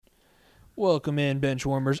Welcome in, bench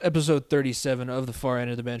warmers. Episode 37 of the Far End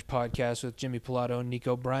of the Bench podcast with Jimmy Pilato and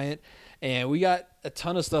Nico Bryant. And we got a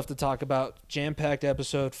ton of stuff to talk about. Jam-packed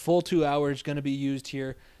episode. Full 2 hours going to be used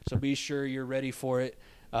here, so be sure you're ready for it.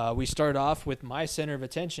 We start off with my center of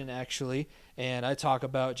attention, actually, and I talk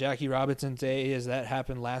about Jackie Robinson Day as that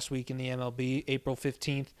happened last week in the MLB, April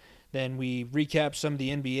 15th. Then we recap some of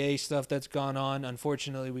the NBA stuff that's gone on.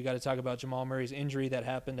 Unfortunately, we got to talk about Jamal Murray's injury that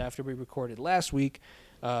happened after we recorded last week.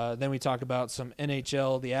 Then we talk about some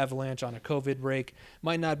NHL, the Avalanche on a COVID break.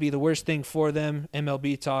 Might not be the worst thing for them,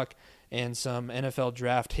 MLB talk, and some NFL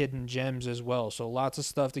draft hidden gems as well. So lots of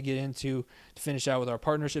stuff to get into to finish out with our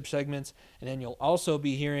partnership segments. And then you'll also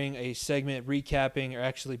be hearing a segment recapping or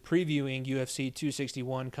actually previewing UFC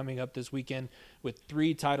 261 coming up this weekend with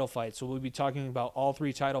 3 title fights. So we'll be talking about all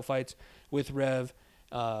 3 title fights with Rev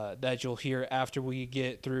that you'll hear after we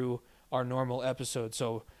get through our normal episode.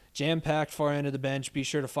 So jam-packed Far End of the Bench. Be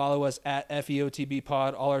sure to follow us at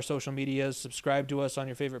FEOTBpod, all our social medias. Subscribe to us on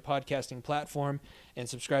your favorite podcasting platform, and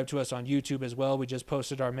subscribe to us on YouTube as well. We just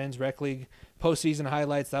posted our Men's Rec League postseason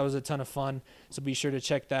highlights. That was a ton of fun, so be sure to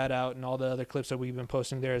check that out and all the other clips that we've been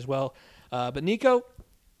posting there as well. But Nico,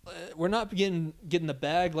 we're not getting the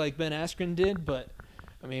bag like Ben Askren did, but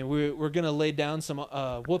I mean we're gonna lay down some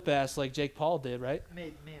whoop ass like Jake Paul did, right?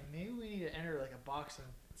 Man, maybe we need to enter like a boxing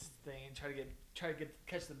thing and try to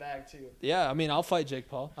catch the bag too. Yeah, I mean, I'll fight Jake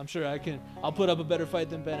Paul. I'm sure I can. I'll put up a better fight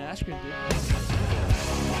than Ben Askren did.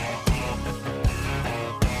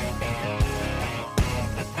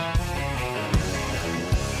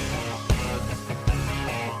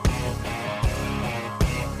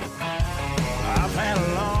 I've had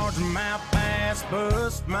a largemouth bass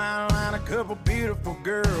bust my line, a couple beautiful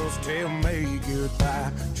girls tell me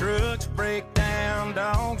goodbye. Trucks break down,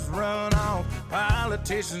 dogs run off,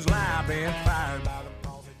 politicians lie, been fired by the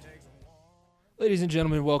boss. Ladies and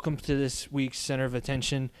gentlemen, welcome to this week's Center of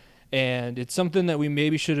Attention. And it's something that we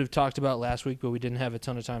maybe should have talked about last week, but we didn't have a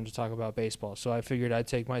ton of time to talk about baseball. So I figured I'd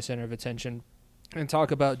take my Center of Attention and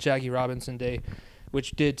talk about Jackie Robinson Day,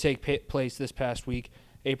 which did take place this past week,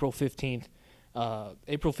 April 15th.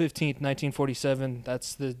 April 15th, 1947,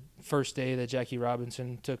 that's the first day that Jackie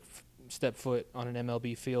Robinson stepped foot on an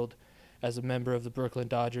MLB field as a member of the Brooklyn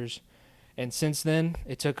Dodgers. And since then,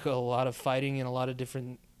 it took a lot of fighting and a lot of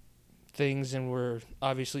different things, and we're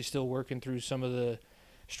obviously still working through some of the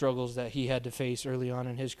struggles that he had to face early on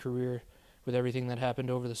in his career with everything that happened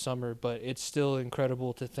over the summer. But it's still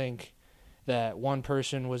incredible to think that one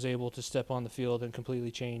person was able to step on the field and completely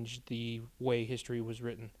change the way history was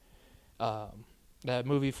written. That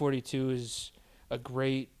movie 42 is a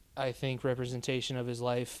great, I think, representation of his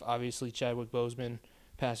life. Obviously, Chadwick Boseman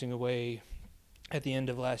passing away at the end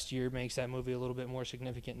of last year makes that movie a little bit more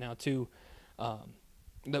significant now too.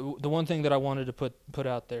 The one thing that I wanted to put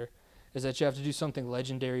out there is that you have to do something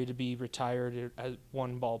legendary to be retired at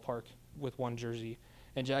one ballpark with one jersey.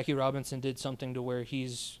 And Jackie Robinson did something to where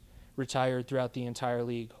he's retired throughout the entire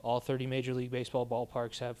league. All 30 Major League Baseball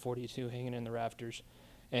ballparks have 42 hanging in the rafters.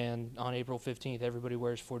 And on April 15th, everybody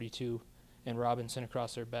wears 42 and Robinson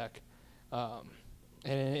across their back.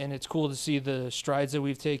 And it's cool to see the strides that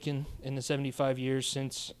we've taken in the 75 years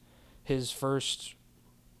since his first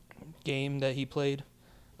game that he played.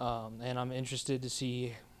 And I'm interested to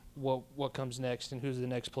see what comes next and who's the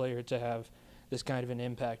next player to have this kind of an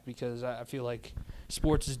impact, because I feel like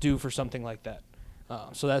sports is due for something like that.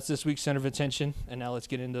 So that's this week's Center of Attention, and now let's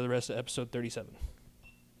get into the rest of episode 37.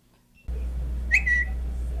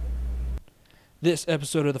 This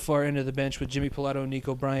episode of the Far End of the Bench with Jimmy Pilato and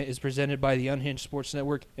Nico Bryant is presented by the Unhinged Sports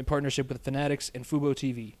Network in partnership with Fanatics and Fubo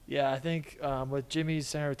TV. Yeah, I think with Jimmy's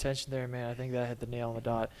center of attention there, man, I think that hit the nail on the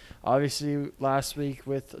dot. Obviously, last week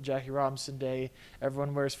with Jackie Robinson Day,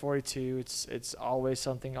 everyone wears 42. It's always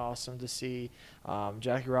something awesome to see.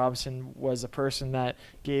 Jackie Robinson was a person that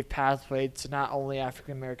gave pathway to not only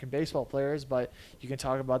African-American baseball players, but you can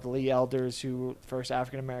talk about the Lee Elders, who were the first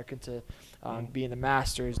African-American to be in the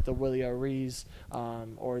Masters, the Willie O'Rees,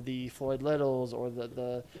 or the Floyd Littles, or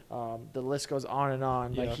the list goes on and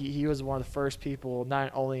on. Yeah. Like he was one of the first people, not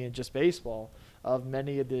only in just baseball, of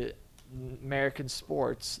many of the American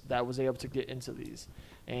sports that was able to get into these.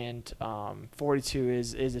 And 42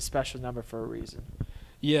 is a special number for a reason.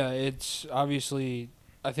 Yeah, it's obviously,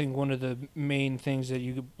 I think, one of the main things that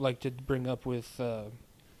you like to bring up with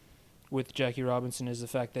Jackie Robinson is the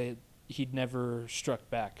fact that he'd never struck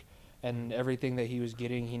back. And everything that he was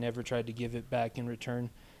getting, he never tried to give it back in return.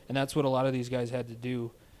 And that's what a lot of these guys had to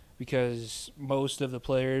do, because most of the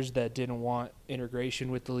players that didn't want integration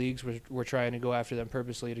with the leagues were trying to go after them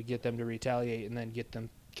purposely to get them to retaliate and then get them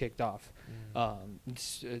kicked off.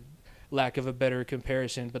 lack of a better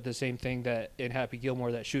comparison, but the same thing that in Happy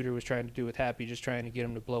Gilmore that Shooter was trying to do with Happy, just trying to get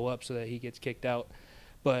him to blow up so that he gets kicked out.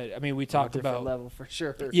 But I mean, we talked about level for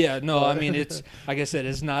sure. Yeah, no, I mean, it's like I said,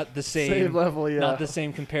 it's not the same level, yeah. Not the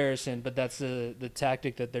same comparison, but that's the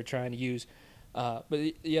tactic that they're trying to use. But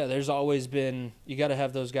yeah, there's always been, you got to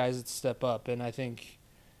have those guys that step up, and I think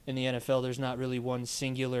in the NFL there's not really one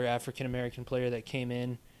singular African American player that came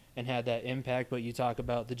in and had that impact. But you talk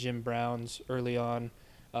about the Jim Browns early on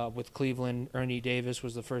with Cleveland. Ernie Davis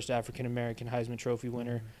was the first African American Heisman Trophy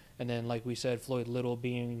winner, and then like we said, Floyd Little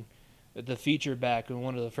being the feature back, and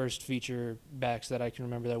one of the first feature backs that I can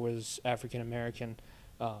remember that was African American.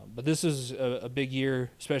 But this is a big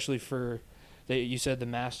year, especially for, you said the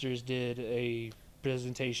Masters did a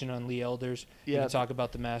presentation on Lee Elders. Yeah. You talk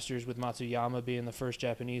about the Masters with Matsuyama being the first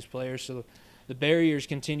Japanese player. So the barriers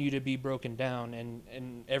continue to be broken down,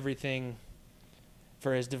 and everything,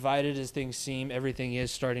 for as divided as things seem, everything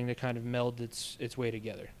is starting to kind of meld its way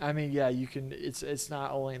together. I mean, yeah, you can. It's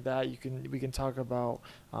not only that. We can talk about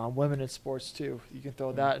women in sports too. You can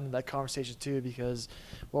throw that into that conversation too, because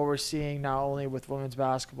what we're seeing not only with women's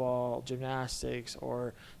basketball, gymnastics,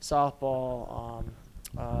 or softball,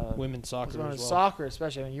 Women's soccer as well. Soccer,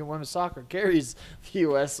 especially. I mean, women's soccer carries the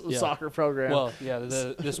U.S. soccer program. Well, yeah,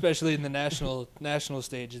 especially in the national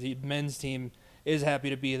stage, the men's team is happy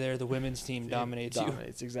to be there. The women's team dominates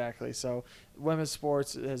exactly. So women's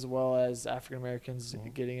sports as well as African Americans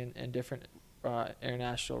getting in different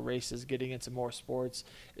international races, getting into more sports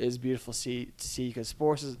is beautiful to see because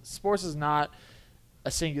sports is not a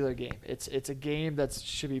singular game. It's a game that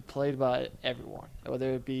should be played by everyone,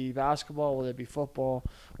 whether it be basketball, whether it be football,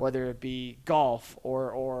 whether it be golf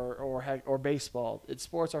or baseball.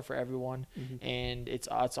 Sports are for everyone, and it's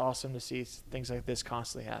awesome to see things like this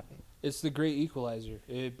constantly happen. It's the great equalizer.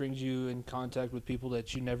 It brings you in contact with people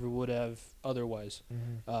that you never would have otherwise.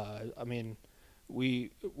 I mean, we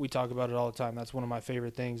talk about it all the time. That's one of my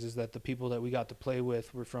favorite things, is that the people that we got to play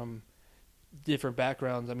with were from different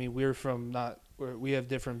backgrounds. I mean, we have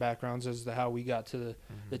different backgrounds as to how we got to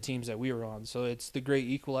the teams that we were on. So it's the great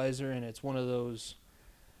equalizer, and it's one of those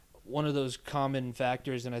common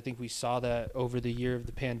factors. And I think we saw that over the year of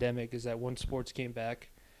the pandemic, is that once sports came back,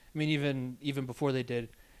 I mean, even before they did,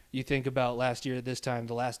 you think about last year at this time,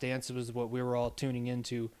 The Last Dance was what we were all tuning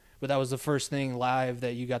into, but that was the first thing live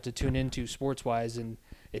that you got to tune into sports-wise, and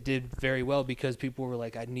it did very well because people were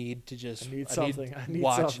like, I need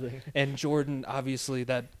watch. Something. And Jordan, obviously,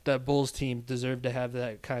 that Bulls team deserved to have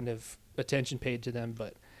that kind of attention paid to them,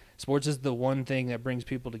 but sports is the one thing that brings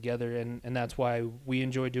people together, and that's why we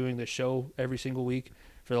enjoy doing the show every single week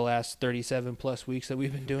for the last 37-plus weeks that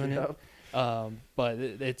we've been doing it. But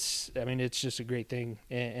it's just a great thing,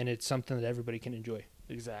 and it's something that everybody can enjoy.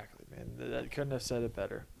 Exactly, man. That couldn't have said it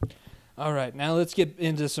better. All right, now let's get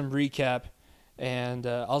into some recap, and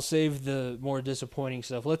I'll save the more disappointing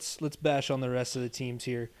stuff. Let's bash on the rest of the teams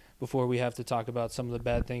here before we have to talk about some of the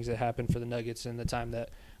bad things that happened for the Nuggets in the time that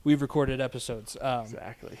we've recorded episodes.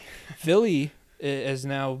 Exactly. Philly has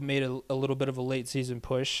now made a little bit of a late season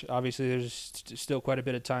push. Obviously, there's still quite a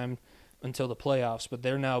bit of time until the playoffs, but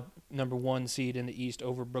they're now number 1 seed in the East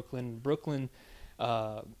over Brooklyn. Brooklyn,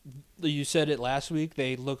 you said it last week,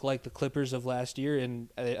 they look like the Clippers of last year, and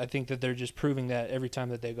I think that they're just proving that every time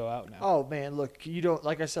that they go out now. Oh, man, look, you don't,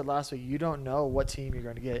 like I said last week, you don't know what team you're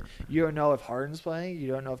going to get. You don't know if Harden's playing. You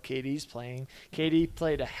don't know if KD's playing. KD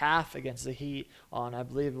played a half against the Heat on, I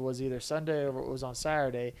believe it was either Sunday or it was on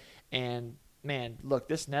Saturday, and, man, look,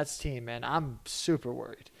 this Nets team, man, I'm super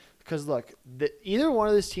worried. Because, look, either one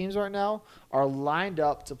of these teams right now are lined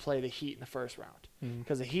up to play the Heat in the first round.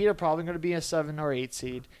 Because the Heat are probably going to be a 7 or 8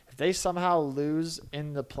 seed. If they somehow lose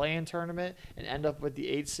in the play-in tournament and end up with the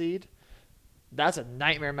 8 seed, that's a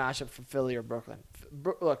nightmare matchup for Philly or Brooklyn.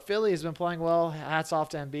 Look, Philly has been playing well. Hats off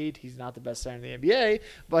to Embiid. He's not the best center in the NBA,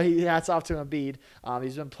 but hats off to Embiid.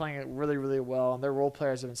 He's been playing really, really well, and their role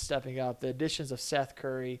players have been stepping up. The additions of Seth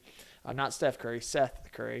Curry. Not Steph Curry,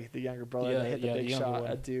 Seth Curry, the younger brother that hit the big shot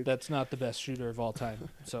at Duke. That's not the best shooter of all time,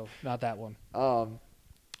 so not that one.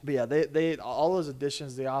 But yeah, they all those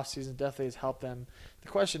additions, the offseason definitely has helped them. The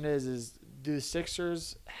question is do the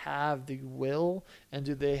Sixers have the will and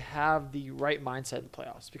do they have the right mindset in the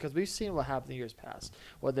playoffs? Because we've seen what happened in years past,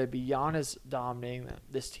 whether it be Giannis dominating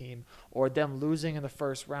this team or them losing in the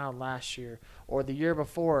first round last year or the year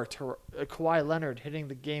before to Kawhi Leonard hitting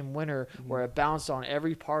the game winner where it bounced on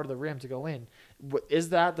every part of the rim to go in. Is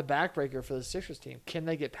that the backbreaker for the Sixers team? Can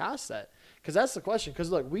they get past that? Because that's the question. Because,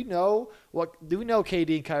 look, we know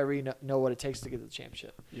KD and Kyrie know what it takes to get to the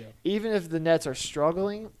championship. Yeah. Even if the Nets are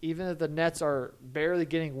struggling, even if the Nets are barely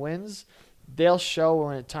getting wins, they'll show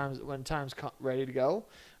when time's ready to go.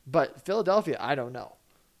 But Philadelphia, I don't know.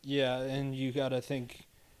 Yeah, and you got to think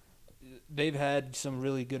they've had some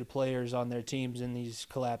really good players on their teams in these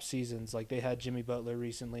collapsed seasons. Like they had Jimmy Butler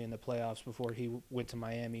recently in the playoffs before he went to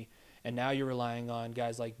Miami. And now you're relying on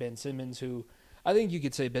guys like Ben Simmons, who I think you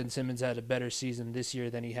could say Ben Simmons had a better season this year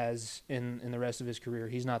than he has in the rest of his career.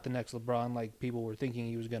 He's not the next LeBron like people were thinking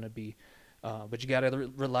he was going to be. But you got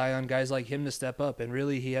to rely on guys like him to step up. And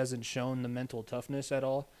really, he hasn't shown the mental toughness at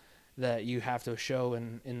all that you have to show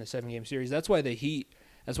in the 7-game series. That's why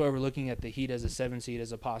we're looking at the Heat as a 7 seed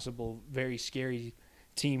as a possible very scary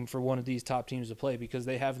team for one of these top teams to play, because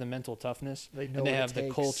they have the mental toughness and they have the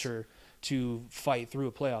culture to fight through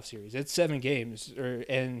a playoff series. It's 7 games,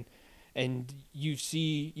 and you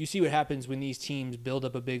see what happens when these teams build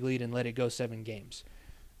up a big lead and let it go 7 games.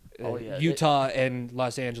 Oh, yeah. Utah and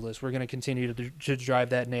Los Angeles, we're going to continue to drive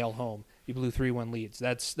that nail home. You blew 3-1 leads.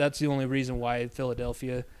 That's the only reason why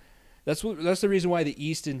Philadelphia. That's the reason why the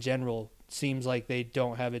East in general seems like they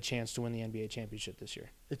don't have a chance to win the NBA championship this year.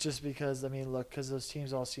 It's just because, because those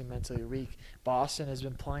teams all seem mentally weak. Boston has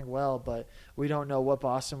been playing well, but we don't know what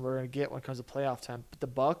Boston we're going to get when it comes to playoff time. But the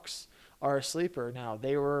Bucks are a sleeper now.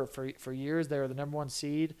 They were, for years, they were the number 1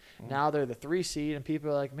 seed. Now they're the 3 seed, and people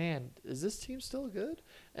are like, man, is this team still good?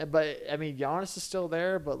 But Giannis is still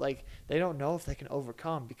there, but, they don't know if they can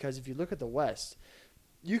overcome, because if you look at the West,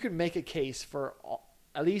 you can make a case for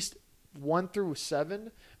at least 1 through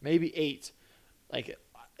 7, maybe 8,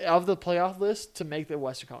 of the playoff list to make the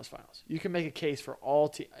Western Conference Finals. You can make a case for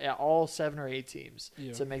all 7 or 8 teams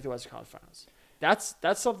to make the Western Conference Finals.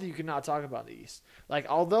 That's something you cannot talk about in the East.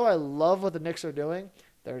 Although I love what the Knicks are doing,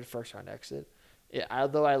 they're the first round exit.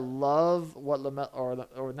 Although I love what not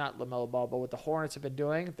LaMelo Ball, but what the Hornets have been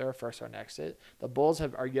doing, they're a first round exit. The Bulls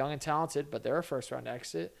are young and talented, but they're a first round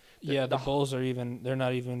exit. The Bulls they're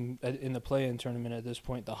not even in the play-in tournament at this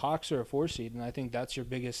point. The Hawks are a 4 seed, and I think that's the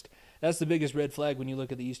biggest red flag when you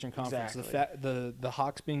look at the Eastern Conference. Exactly. The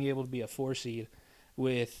Hawks being able to be a 4 seed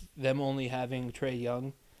with them only having Trae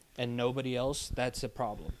Young and nobody else, that's a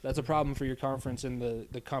problem. That's a problem for your conference and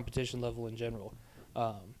the competition level in general.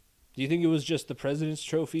 Do you think it was just the President's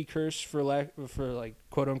Trophy curse for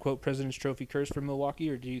quote unquote President's Trophy curse for Milwaukee,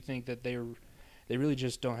 or do you think that they really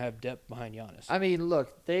just don't have depth behind Giannis?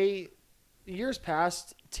 Look, years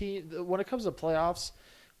past, when it comes to playoffs,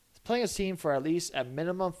 playing a team for at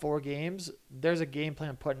minimum 4 games, there's a game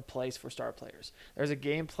plan put in place for star players. There's a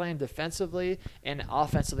game plan defensively and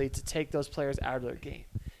offensively to take those players out of their game.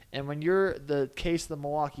 And when you're the case of the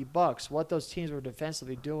Milwaukee Bucks, what those teams were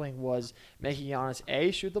defensively doing was making Giannis,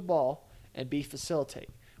 A, shoot the ball, and B, facilitate.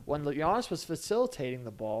 When Giannis was facilitating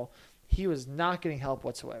the ball, he was not getting help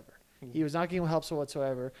whatsoever. He was not getting help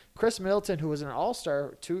whatsoever. Chris Middleton, who was an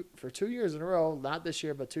all-star for 2 years in a row, not this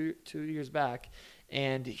year, but two years back,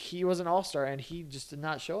 and he was an all-star, and he just did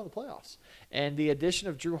not show in the playoffs. And the addition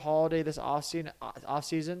of Drew Holiday this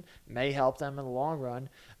offseason may help them in the long run,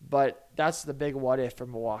 but that's the big what-if for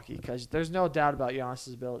Milwaukee, because there's no doubt about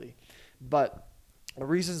Giannis' ability. But the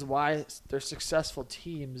reasons why they're successful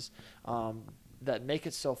teams that make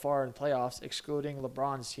it so far in the playoffs, excluding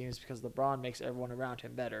LeBron's teams, because LeBron makes everyone around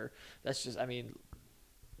him better. That's just,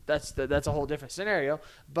 that's a whole different scenario.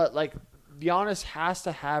 But, Giannis has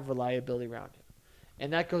to have reliability around him.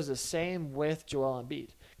 And that goes the same with Joel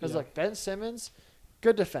Embiid. Because, Ben Simmons,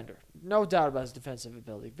 good defender. No doubt about his defensive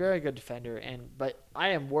ability. Very good defender. But I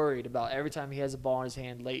am worried about every time he has a ball in his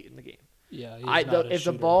hand late in the game. Yeah, if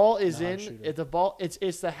the ball is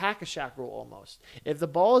it's the hack-a-shack rule almost. If the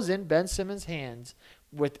ball is in Ben Simmons' hands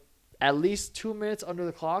with at least 2 minutes under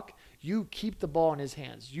the clock, you keep the ball in his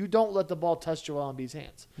hands. You don't let the ball touch Joel Embiid's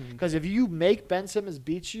hands. Because if you make Ben Simmons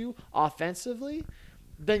beat you offensively,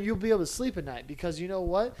 then you'll be able to sleep at night, because you know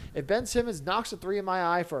what? If Ben Simmons knocks a 3 in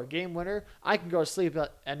my eye for a game winner, I can go to sleep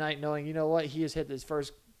at night knowing, you know what? He has hit his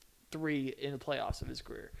first 3 in the playoffs of his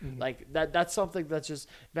career. That's something that just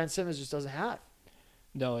Ben Simmons just doesn't have.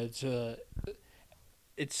 No, it's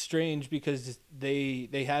strange because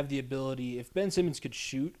they have the ability. If Ben Simmons could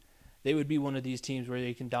shoot, they would be one of these teams where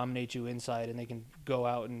they can dominate you inside and they can go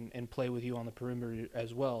out and play with you on the perimeter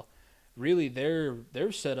as well. Really,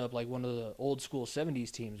 they're set up like one of the old school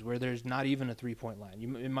 70s teams where there's not even a 3-point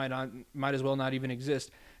line. It might as well not even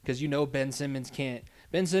exist, because Ben Simmons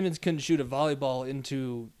couldn't shoot a volleyball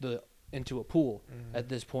into a pool at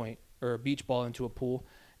this point, or a beach ball into a pool,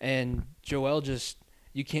 and Joel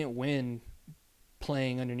you can't win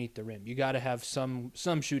playing underneath the rim. You got to have some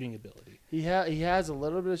shooting ability. He has a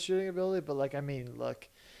little bit of shooting ability, but look,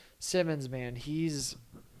 Simmons, man, he's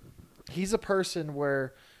a person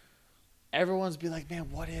where everyone's be like, man,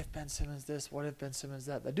 what if Ben Simmons this? What if Ben Simmons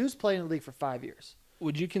that? The dude's played in the league for 5 years.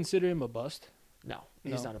 Would you consider him a bust? No,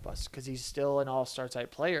 he's No. not a bust because he's still an all-star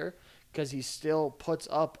type player because he still puts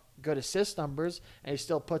up good assist numbers and he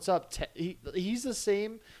still puts up he's the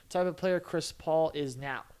same type of player Chris Paul is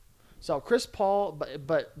now. So Chris Paul,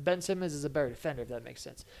 but Ben Simmons is a better defender, if that makes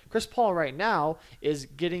sense. Chris Paul right now is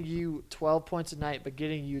getting you 12 points a night, but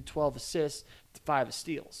getting you 12 assists, 5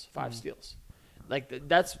 steals. Like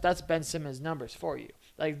that's Ben Simmons' numbers for you.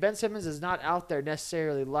 Like Ben Simmons is not out there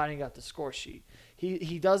necessarily lining up the score sheet.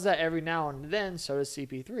 He does that every now and then. So does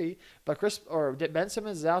CP3. But Ben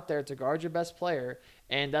Simmons is out there to guard your best player,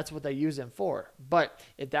 and that's what they use him for. But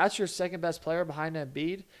if that's your second best player behind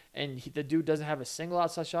Embiid, and the dude doesn't have a single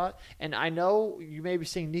outside shot, and I know you may be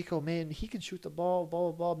saying, Nico, man, he can shoot the ball, blah,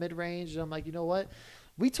 blah, blah, mid-range. And I'm like, you know what?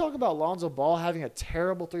 We talk about Lonzo Ball having a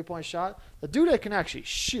terrible three-point shot. The dude that can actually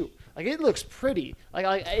shoot. Like, it looks pretty.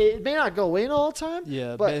 Like it may not go in all the time,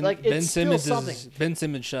 Yeah, but it's still something. Ben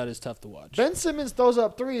Simmons' shot is tough to watch. Ben Simmons throws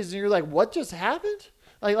up threes, and you're like, what just happened?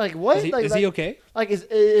 Like what? Is he okay? Like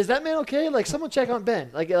is that man okay? Like someone check on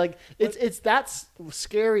Ben. Like it's that's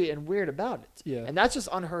scary and weird about it. Yeah. And that's just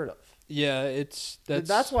unheard of. Yeah,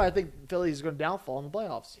 That's why I think Philly is going to downfall in the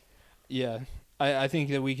playoffs. Yeah, I think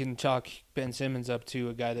that we can chalk Ben Simmons up to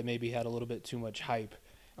a guy that maybe had a little bit too much hype.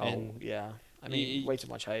 Yeah. I mean, way too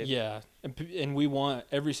much hype. Yeah, and we want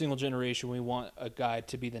every single generation. We want a guy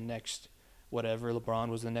to be the next whatever. LeBron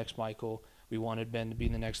was the next Michael. We wanted Ben to be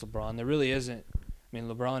the next LeBron. There really isn't. I mean,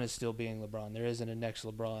 LeBron is still being LeBron. There isn't a next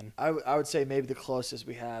LeBron. I would say maybe the closest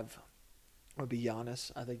we have would be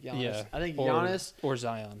Giannis. I think Giannis. Yeah, I think or, Giannis or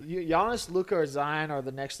Zion. Giannis, Luka, or Zion are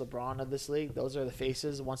the next LeBron of this league. Those are the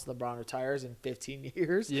faces once LeBron retires in 15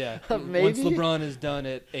 years. Yeah, maybe. Once LeBron is done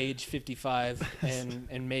at age 55,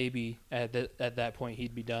 and maybe at that point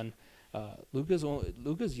he'd be done. Luka's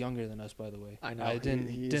younger than us, by the way. I know. I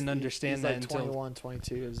didn't understand he's that like until 21,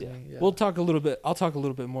 22. Isn't he? Yeah. We'll talk a little bit. I'll talk a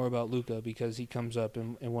little bit more about Luka because he comes up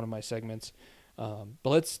in one of my segments. But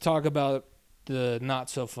let's talk about the not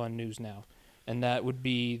so fun news now, and that would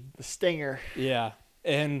be the stinger. Yeah,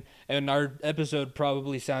 and our episode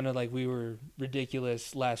probably sounded like we were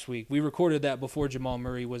ridiculous last week. We recorded that before Jamal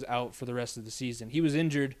Murray was out for the rest of the season. He was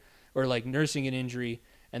injured or like nursing an injury.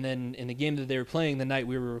 And then in the game that they were playing the night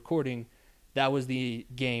we were recording, that was the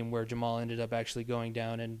game where Jamal ended up actually going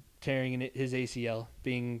down and tearing his ACL,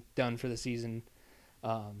 being done for the season.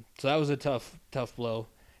 So that was a tough blow.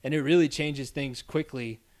 And it really changes things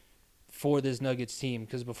quickly for this Nuggets team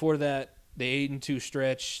because before that, the 8-2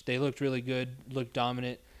 stretch, they looked really good, looked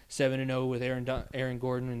dominant, 7-0 with Aaron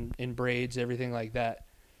Gordon in braids, everything like that.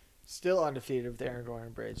 Still undefeated with Aaron Gordon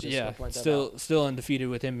in braids. Yeah, still undefeated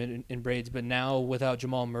with him in braids. But now without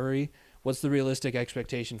Jamal Murray, what's the realistic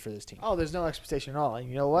expectation for this team? Oh, there's no expectation at all. And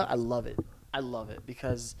you know what? I love it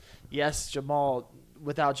because, yes,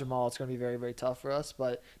 without Jamal, it's going to be very, very tough for us.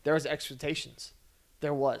 But there was expectations.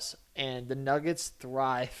 There was. And the Nuggets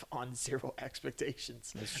thrive on zero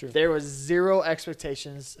expectations. That's true. There was zero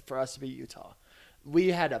expectations for us to beat Utah. We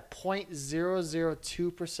had a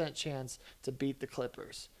 0.002% chance to beat the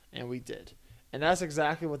Clippers. And we did. And that's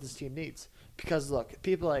exactly what this team needs. Because, look,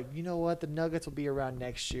 people are like, you know what? The Nuggets will be around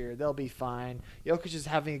next year. They'll be fine. Jokic is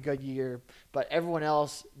having a good year. But everyone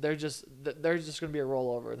else, they're just going to be a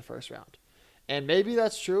rollover in the first round. And maybe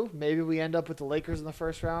that's true. Maybe we end up with the Lakers in the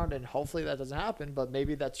first round, and hopefully that doesn't happen. But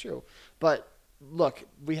maybe that's true. But, look,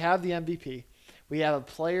 we have the MVP. We have a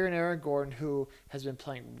player in Aaron Gordon who has been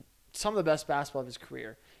playing some of the best basketball of his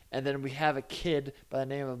career. And then we have a kid by the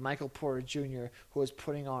name of Michael Porter Jr. who is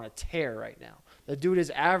putting on a tear right now. The dude is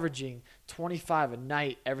averaging 25 a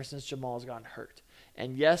night ever since Jamal's gotten hurt.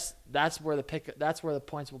 And yes, that's where the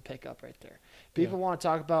points will pick up right there. People want to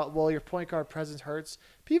talk about, well, your point guard presence hurts.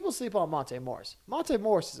 People sleep on Monte Morris. Monte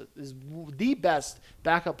Morris is the best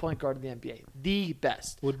backup point guard in the NBA. The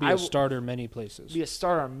best. Would be a starter many places. Be a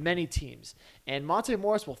starter on many teams. And Monte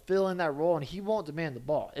Morris will fill in that role, and he won't demand the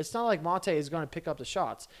ball. It's not like Monte is going to pick up the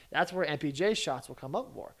shots. That's where MPJ's shots will come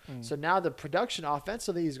up more. So now the production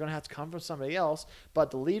offensively is going to have to come from somebody else,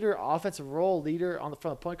 but the offensive role leader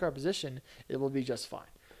from the point guard position, it will be just fine.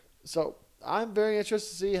 So I'm very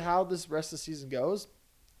interested to see how this rest of the season goes.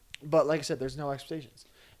 But like I said, there's no expectations.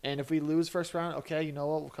 And if we lose first round, okay, you know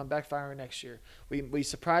what? We'll come back firing next year. We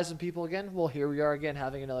surprise some people again. Well, here we are again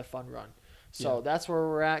having another fun run. So that's where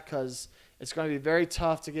we're at because it's going to be very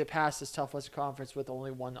tough to get past this tough Western Conference with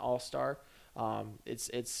only one All-Star.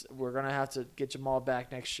 We're going to have to get Jamal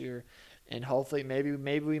back next year. And hopefully maybe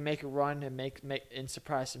we make a run and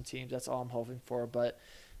surprise some teams. That's all I'm hoping for. But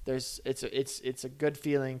it's a good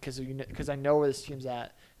feeling because I know where this team's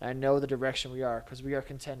at and I know the direction we are because we are a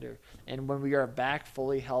contender, and when we are back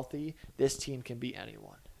fully healthy, this team can beat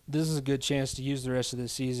anyone. this is a good chance to use the rest of the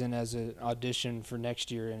season as an audition for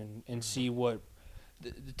next year and see what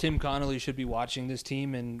Tim Connolly should be watching this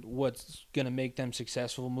team and what's going to make them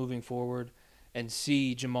successful moving forward, and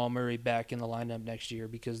see Jamal Murray back in the lineup next year,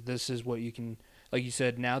 because this is what you can, like you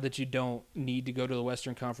said, now that you don't need to go to the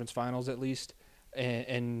Western Conference Finals at least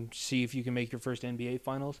and see if you can make your first NBA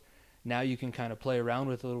Finals. Now you can kind of play around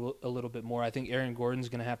with a little bit more. I think Aaron Gordon's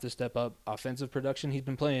going to have to step up offensive production. He's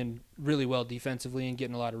been playing really well defensively and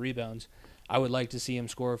getting a lot of rebounds. I would like to see him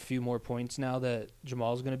score a few more points now that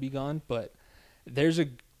Jamal's going to be gone, but there's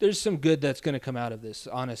some good that's going to come out of this,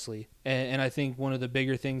 honestly. And I think one of the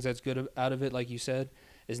bigger things that's good out of it, like you said,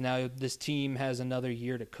 is now this team has another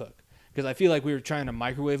year to cook. Because I feel like we were trying to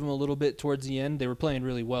microwave them a little bit towards the end. They were playing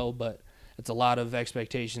really well, but it's a lot of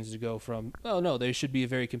expectations to go from, oh, no, they should be a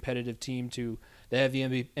very competitive team, to they have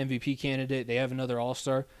the MVP candidate, they have another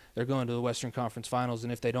All-Star, they're going to the Western Conference Finals,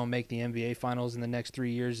 and if they don't make the NBA Finals in the next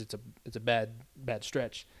 3 years, it's a bad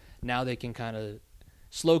stretch. Now they can kind of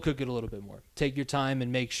slow cook it a little bit more. Take your time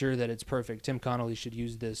and make sure that it's perfect. Tim Connolly should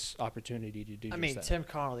use this opportunity to do just that. Tim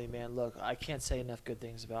Connolly, man, look, I can't say enough good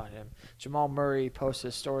things about him. Jamal Murray posted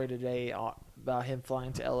a story today about him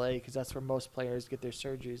flying to LA, because that's where most players get their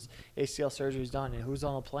surgeries, ACL surgeries done. And who's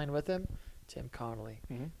on the plane with him? Tim Connolly.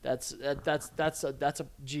 Mm-hmm. That's a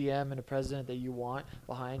GM and a president that you want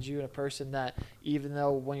behind you, and a person that, even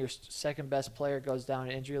though when your second best player goes down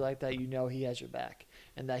an injury like that, you know he has your back,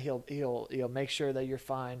 and that he'll make sure that you're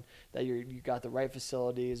fine, that you got the right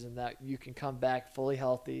facilities, and that you can come back fully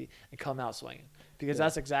healthy and come out swinging, because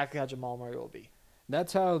that's exactly how Jamal Murray will be.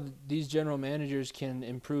 That's how these general managers can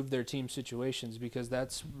improve their team situations, because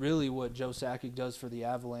that's really what Joe Sakic does for the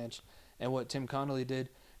Avalanche and what Tim Connolly did.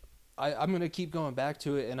 I'm going to keep going back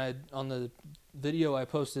to it, and on the video I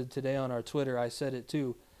posted today on our Twitter, I said it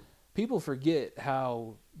too. People forget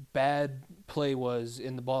how bad play was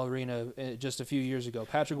in the Ball Arena just a few years ago.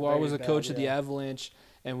 Patrick Waugh was a coach of the Avalanche,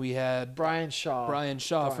 and we had Brian Shaw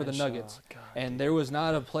for the Nuggets. And there was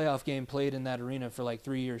not a playoff game played in that arena for like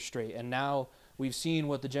 3 years straight. And now we've seen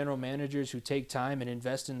what the general managers who take time and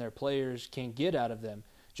invest in their players can get out of them.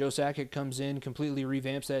 Joe Sakic comes in, completely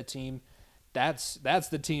revamps that team. That's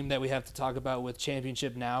the team that we have to talk about with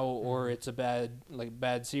championship now, or it's a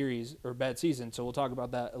bad series or bad season. So we'll talk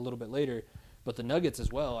about that a little bit later. But the Nuggets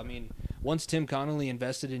as well. I mean, once Tim Connolly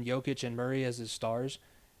invested in Jokic and Murray as his stars,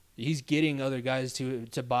 he's getting other guys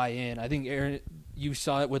to buy in. I think you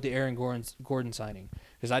saw it with the Aaron Gordon signing,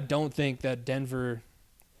 because I don't think that Denver.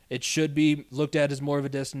 It should be looked at as more of a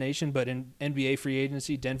destination, but in NBA free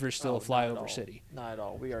agency, Denver's still a flyover city. Not at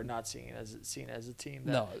all. We are not seen as a team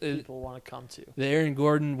that people want to come to. The Aaron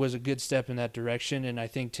Gordon was a good step in that direction, and I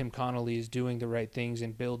think Tim Connolly is doing the right things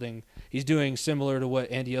and building. He's doing similar to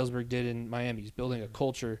what Andy Ellsberg did in Miami. He's building a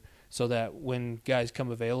culture so that when guys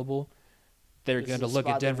come available, they're going to look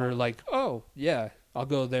at Denver like, oh, yeah, I'll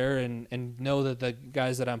go there and know that the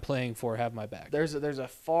guys that I'm playing for have my back. There's a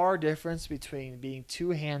far difference between being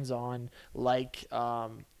too hands-on, like I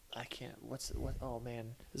can't. Oh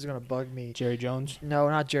man, this is gonna bug me. Jerry Jones? No,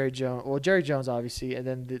 not Jerry Jones. Well, Jerry Jones obviously, and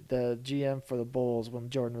then the GM for the Bulls when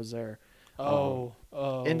Jordan was there.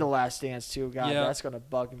 In the Last Dance too. God, that's gonna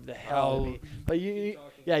bug the hell out of me. But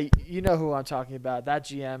you know who I'm talking about. That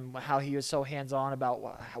GM, how he was so hands-on about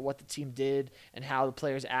what the team did and how the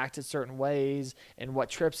players acted certain ways and what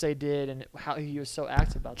trips they did and how he was so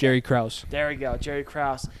active about Jerry Krause. There we go, Jerry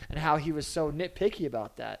Krause, and how he was so nitpicky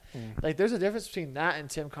about that. Like, there's a difference between that and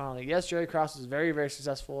Tim Connolly. Yes, Jerry Krause is very, very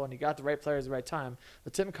successful and he got the right players at the right time,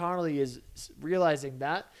 but Tim Connolly is realizing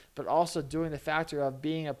that, but also doing the factor of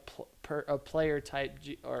being a player type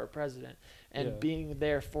or a president and being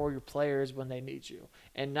there for your players when they need you,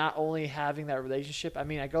 and not only having that relationship. I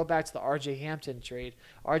mean, I go back to the R.J. Hampton trade.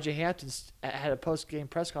 R.J. Hampton had a post-game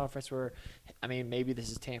press conference where, I mean, maybe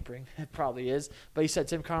this is tampering. It probably is. But he said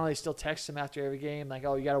Tim Connolly still texts him after every game, like,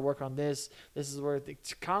 oh, you got to work on this. This is where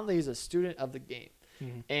Connolly is a student of the game.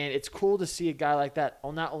 And it's cool to see a guy like that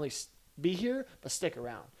not only be here, but stick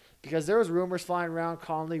around. Because there was rumors flying around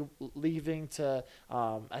Connolly leaving to,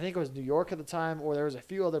 I think it was New York at the time, or there was a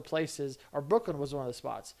few other places, or Brooklyn was one of the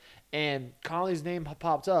spots. And Connolly's name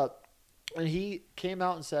popped up, and he came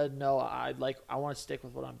out and said, no, I want to stick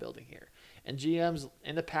with what I'm building here. And GMs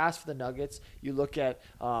in the past for the Nuggets, you look at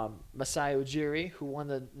Masai Ujiri, who won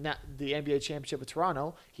the NBA championship with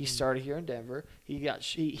Toronto. He started here in Denver.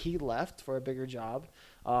 He left for a bigger job.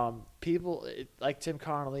 People like Tim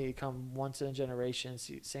Connolly come once in a generation.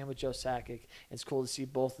 Same with Joe Sakic. It's cool to see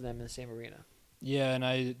both of them in the same arena. Yeah,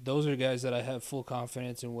 and those are guys that I have full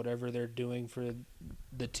confidence in whatever they're doing for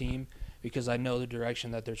the team, because I know the direction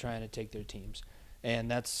that they're trying to take their teams. And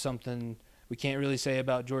that's something we can't really say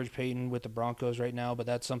about George Payton with the Broncos right now, but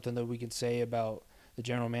that's something that we can say about the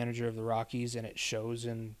general manager of the Rockies, and it shows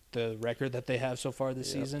in the record that they have so far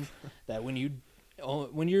this season. That when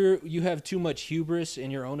you have too much hubris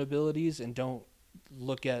in your own abilities and don't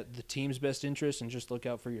look at the team's best interest and just look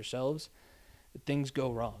out for yourselves, things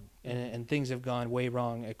go wrong, and things have gone way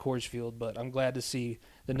wrong at Coors Field. But I'm glad to see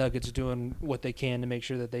the Nuggets doing what they can to make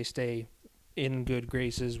sure that they stay in good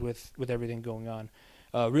graces with everything going on.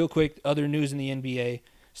 Real quick, other news in the NBA: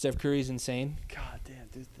 Steph Curry's insane. God damn,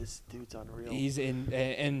 dude, this dude's unreal. He's in,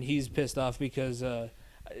 and he's pissed off because.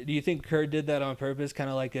 Do you think Kerr did that on purpose, kind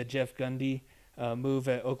of like a Jeff Gundy move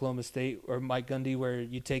at Oklahoma State, or Mike Gundy, where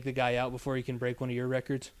you take the guy out before he can break one of your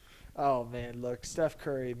records? Oh man, look, Steph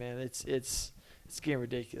Curry, man, it's getting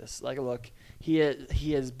ridiculous. Like, look, he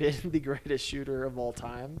has been the greatest shooter of all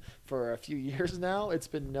time for a few years now. It's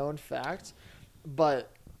been known fact,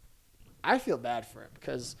 but I feel bad for him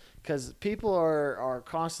because people are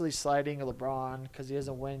constantly slighting LeBron because he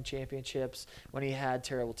doesn't win championships when he had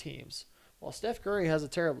terrible teams. Well, Steph Curry has a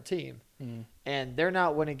terrible team, and they're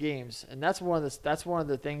not winning games, and that's one of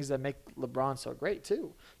the things that make LeBron so great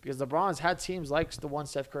too, because LeBron's had teams like the one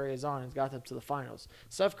Steph Curry is on and got them to the finals.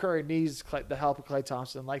 Steph Curry needs the help of Klay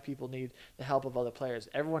Thompson, like people need the help of other players.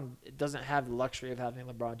 Everyone doesn't have the luxury of having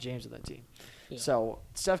LeBron James on their team. Yeah. So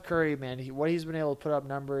Steph Curry, man, what he's been able to put up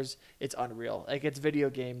numbers, it's unreal. Like, it's video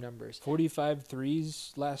game numbers. 45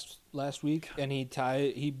 threes last week, and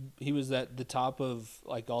he was at the top of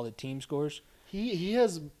like all the team scores. He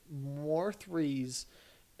has more threes,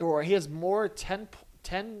 or he has more 10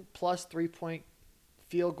 plus 3-point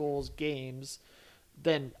field goals games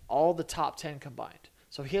than all the top 10 combined.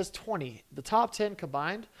 So he has 20. The top 10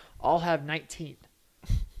 combined all have 19.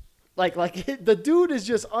 The dude is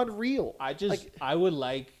just unreal. I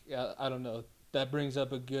don't know. That brings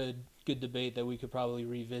up a good debate that we could probably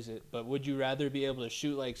revisit. But would you rather be able to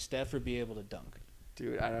shoot like Steph or be able to dunk?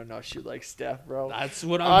 Dude, I don't know. Shoot like Steph, bro. That's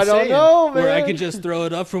what I'm saying. I don't know, man. Where I could just throw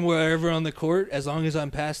it up from wherever on the court as long as I'm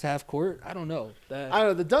past half court. I don't know. I don't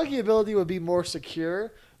know. The dunking ability would be more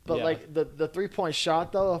secure. But, like, the 3-point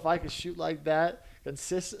shot, though, if I could shoot like that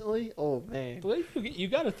consistently, oh, man. Well, you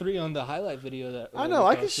got a 3 on the highlight video. That I know.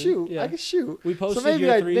 I can shoot. Yeah. I can shoot. We posted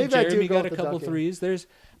your 3. Jeremy got a couple threes.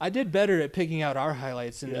 I did better at picking out our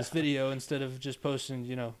highlights in this video instead of just posting,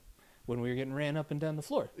 when we were getting ran up and down the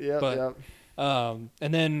floor. Yeah.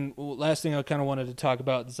 And then last thing I kind of wanted to talk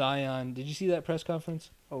about, Zion. Did you see that press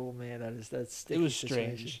conference? Oh man, that's it was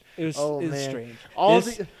strange. It was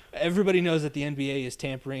strange. Everybody knows that the NBA is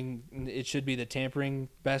tampering. It should be the Tampering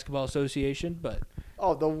Basketball Association, but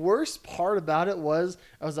the worst part about it was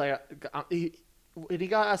I was like, he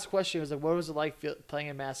got asked a question. He was like, "What was it like playing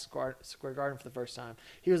in Madison Square Garden for the first time?"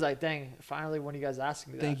 He was like, "Dang, finally, when you guys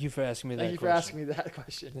asking me that." Thank you for asking me that. Thank you for asking me that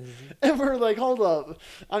question. And we're like, hold up.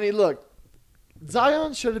 I mean, look.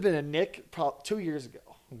 Zion should have been a Knick 2 years ago.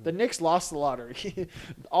 The Knicks lost the lottery.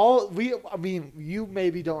 You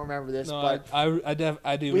maybe don't remember this, but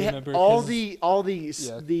I do remember. All the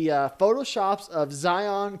photoshops of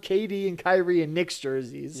Zion, KD, and Kyrie in Knicks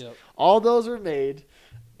jerseys. Yep. All those were made,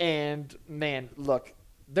 and man, look,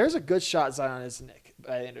 there's a good shot Zion is a Knick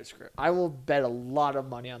by the end of his career. I will bet a lot of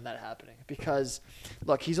money on that happening because,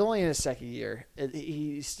 look, he's only in his second year.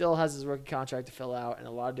 He still has his rookie contract to fill out and a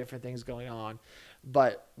lot of different things going on.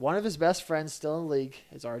 But one of his best friends still in the league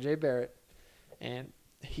is RJ Barrett, and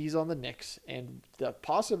he's on the Knicks. And the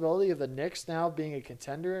possibility of the Knicks now being a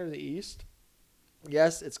contender in the East,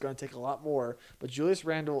 yes, it's going to take a lot more. But Julius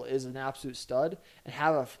Randle is an absolute stud, and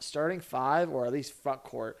have a starting 5 or at least front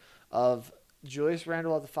court of Julius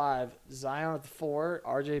Randle at the 5, Zion at the 4,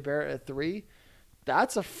 RJ Barrett at 3.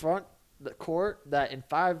 That's a front court that in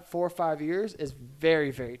 4 or 5 years is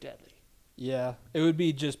very, very deadly. Yeah, it would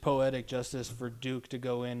be just poetic justice for Duke to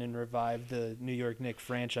go in and revive the New York Knicks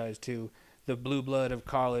franchise too. The blue blood of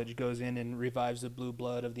college goes in and revives the blue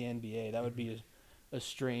blood of the NBA. That would be a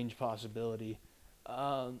strange possibility.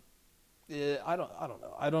 I don't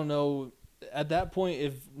know. I don't know. At that point,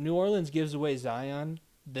 if New Orleans gives away Zion,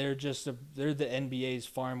 they're the NBA's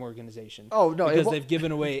farm organization. Oh no, because they've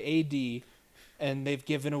given away AD, and they've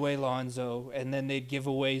given away Lonzo, and then they'd give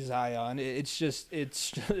away Zion.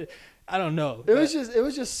 It's I don't know. It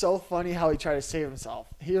was just so funny how he tried to save himself.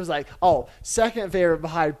 He was like, second favorite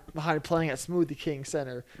behind playing at Smoothie King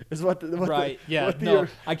Center is I can't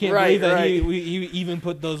believe that he even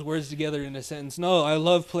put those words together in a sentence. No, I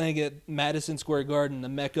love playing at Madison Square Garden, the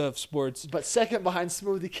mecca of sports. But second behind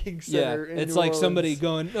Smoothie King Center. Yeah, it's like somebody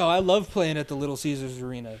going, no, I love playing at the Little Caesars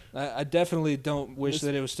Arena. I definitely don't wish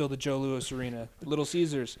that it was still the Joe Louis Arena. Little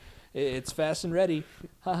Caesars. It's fast and ready.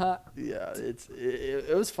 Haha. Yeah,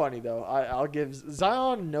 it was funny though. I'll give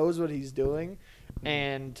Zion knows what he's doing,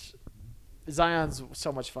 and Zion's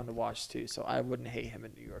so much fun to watch too. So I wouldn't hate him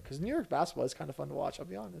in New York because New York basketball is kind of fun to watch. I'll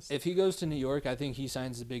be honest. If he goes to New York, I think he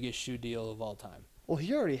signs the biggest shoe deal of all time. Well,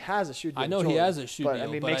 he already has a shoe deal. I know Jordan, he has a shoe deal, I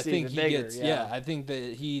mean, but I makes it think even he bigger, gets. Yeah, I think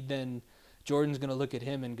that he then Jordan's gonna look at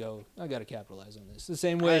him and go, "I got to capitalize on this." The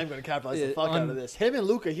same I way. am going to capitalize the fuck on- out of this. Him and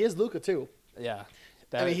Luka. He has Luka too. Yeah.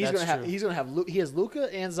 I mean, that's true. He's gonna have. He has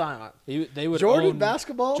Luka and Zion. They would Jordan own,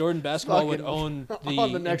 basketball. Jordan basketball would fucking own the,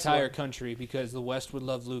 on the next entire one. country because the West would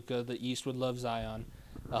love Luka, the East would love Zion.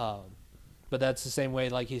 But that's the same way,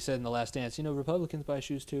 like he said in The Last Dance. Republicans buy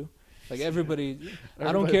shoes too. Like everybody,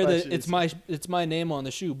 I don't Everybody care buys that shoes. it's my name on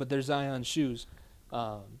the shoe, but they're Zion's shoes.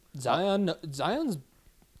 Zion's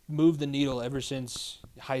moved the needle ever since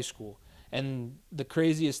high school. And the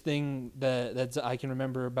craziest thing that I can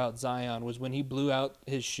remember about Zion was when he blew out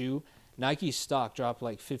his shoe, Nike's stock dropped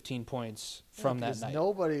like 15 points from that Because night.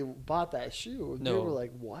 nobody bought that shoe. They No. were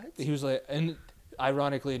like, "What?" He was like, and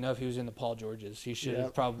ironically enough, he was in the Paul Georges. He should have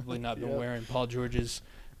Yep. probably not been Yep. wearing Paul Georges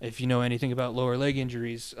if you know anything about lower leg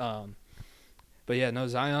injuries. But yeah, no,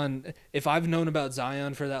 Zion, if I've known about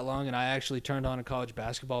Zion for that long and I actually turned on a college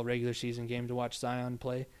basketball regular season game to watch Zion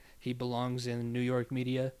play, he belongs in New York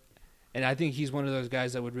media. And I think he's one of those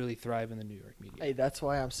guys that would really thrive in the New York media. Hey, that's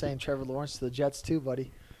why I'm saying Trevor Lawrence to the Jets too,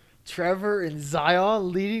 buddy. Trevor and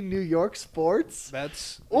Zion leading New York sports.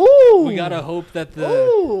 That's Ooh, we gotta hope that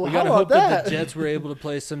Ooh, we how gotta about hope that the that? Jets were able to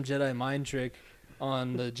play some Jedi mind trick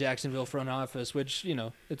on the Jacksonville front office, which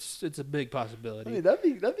it's a big possibility. I mean,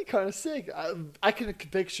 that'd be kind of sick. I can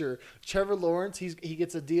picture Trevor Lawrence. He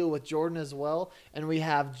gets a deal with Jordan as well, and we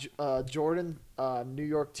have Jordan New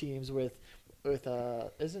York teams with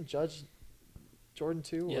isn't Judge Jordan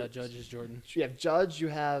too? Yeah, Or- Judge is Jordan. You have Judge. You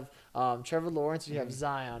have Trevor Lawrence. And you Mm-hmm. have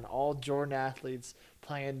Zion. All Jordan athletes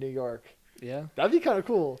playing in New York. Yeah, That'd be kind of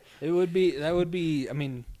cool. it would be. That would be. I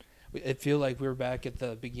mean, I feel like we're back at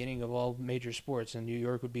the beginning of all major sports, and New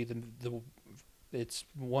York would be the. It's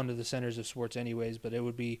one of the centers of sports, anyways. But it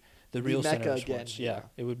would be the real center Mecca of again, sports. yeah.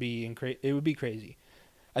 It would be It would be crazy.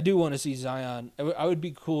 I do want to see Zion. I would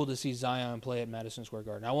be cool to see Zion play at Madison Square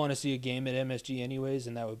Garden. I want to see a game at MSG, anyways,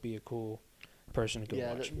 and that would be a cool person to go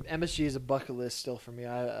Yeah, watch. MSG is a bucket list still for me.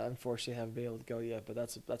 I unfortunately haven't been able to go yet, but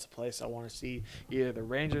that's a place I want to see either the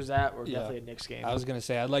Rangers at or Yeah. definitely a Knicks game. I was gonna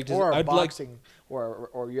say I'd like to. or a I'd like. boxing or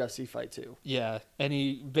UFC fight too. Yeah,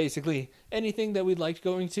 basically anything that we'd like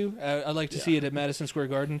going to. I'd like to see it at Madison Square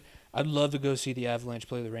Garden. I'd love to go see the Avalanche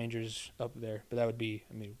play the Rangers up there, but that would be,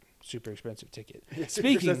 super expensive ticket.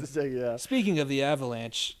 Speaking of the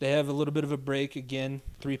Avalanche, they have a little bit of a break again.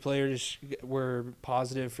 3 players were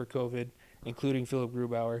positive for COVID, including Philip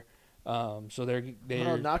Grubauer. So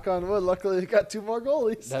they're knock on wood. Luckily, we got 2 more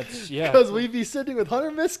goalies. that's Because we'd be sitting with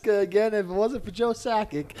Hunter Miska again if it wasn't for Joe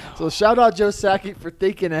Sakic. So shout out Joe Sakic for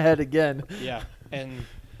thinking ahead again. yeah. And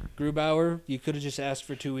Grubauer, you could have just asked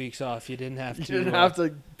for 2 weeks off. You didn't have to. You didn't have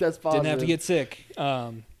to test positive. Didn't have to get sick.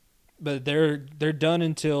 But they're done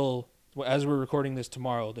until, as we're recording this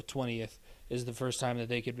tomorrow, the 20th is the first time that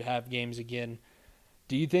they could have games again.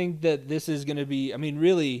 Do you think that this is going to be?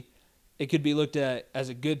 Really, it could be looked at as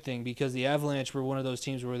a good thing because the Avalanche were one of those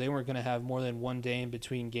teams where they weren't going to have more than one day in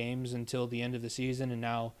between games until the end of the season, and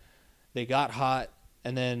now they got hot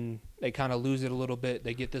and then they kind of lose it a little bit.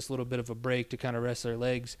 They get this little bit of a break to kind of rest their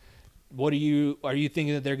legs. Are you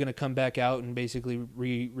thinking that they're going to come back out and basically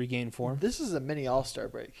regain form This is a mini All-Star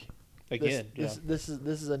break. again? This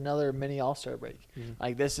is another mini All-Star break. Mhm.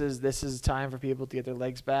 Like this is time for people to get their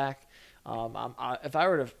legs back. If I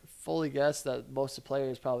were to fully guess that most of the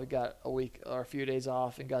players probably got a week or a few days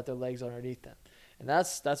off and got their legs underneath them, and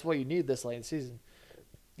that's what you need this late in the season.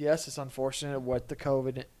 Yes, it's unfortunate with the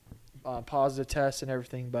COVID positive tests and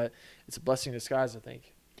everything, but it's a blessing in disguise, I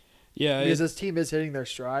think. Yeah, Because this team is hitting their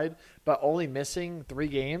stride, but only missing 3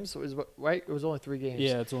 games right? It was only 3 games.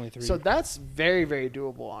 yeah, it's only 3. So that's very, very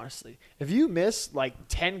doable, honestly. If you miss like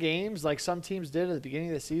 10 games, like some teams did at the beginning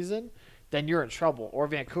of the season, then you're in trouble. Or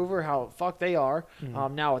Vancouver, how fuck they are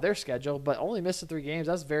now with their schedule, but only missing 3 games,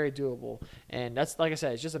 that's very doable. And that's, like I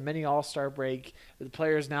said, it's just a mini All-Star break. The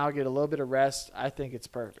players now get a little bit of rest. I think it's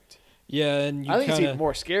perfect. Yeah, and I think it's even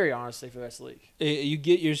more scary, honestly, for this league. you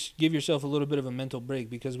give yourself a little bit of a mental break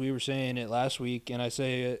because we were saying it last week, and I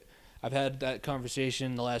say it. I've had that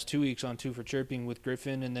conversation the last 2 weeks on 2 for Chirping with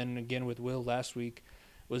Griffin, and then again with Will last week.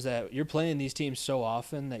 Was that you're playing these teams so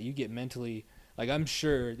often that you get mentally like I'm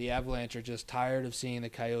sure the Avalanche are just tired of seeing the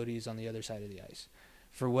Coyotes on the other side of the ice.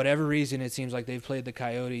 For whatever reason, it seems like they've played the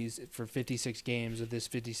Coyotes for 56 games of this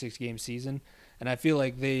 56-game season, and I feel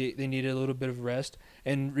like they needed a little bit of rest.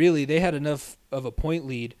 And really, they had enough of a point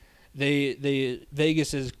lead.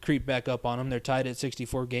 Vegas has creeped back up on them. They're tied at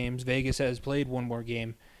 64 games. Vegas has played one more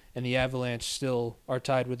game, and the Avalanche still are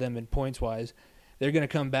tied with them in points-wise. They're going to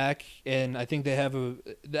come back, and I think the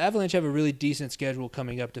Avalanche have a really decent schedule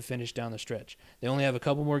coming up to finish down the stretch. They only have a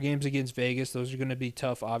couple more games against Vegas. Those are going to be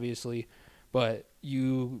tough, obviously. But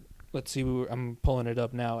let's see, I'm pulling it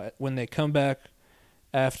up now. When they come back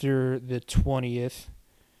after the 20th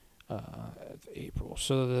of April.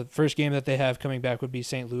 So the first game that they have coming back would be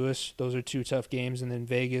St. Louis. Those are two tough games. And then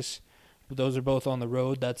Vegas. Those are both on the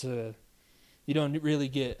road. You don't really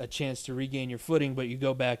get a chance to regain your footing, but you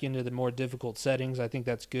go back into the more difficult settings. I think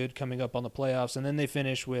that's good coming up on the playoffs. And then they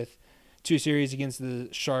finish with 2 series against the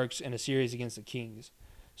Sharks and a series against the Kings.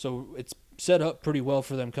 So it's set up pretty well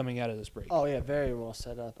for them coming out of this break. Oh yeah, very well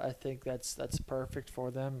set up. I think that's perfect for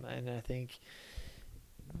them, and I think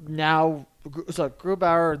now, so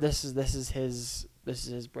Grubauer, this is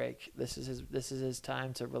his break. This is his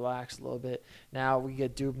time to relax a little bit. Now we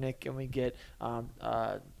get Dubnyk and we get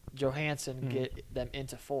Johansson, get them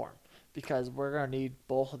into form, because we're going to need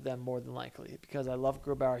both of them more than likely, because I love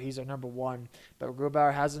Grubauer. He's our number one, but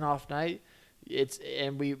Grubauer has an off night.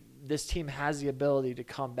 This team has the ability to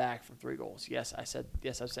come back from 3 goals. Yes, I'm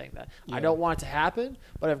saying that. Yeah. I don't want it to happen,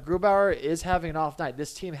 but if Grubauer is having an off night,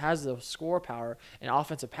 this team has the score power and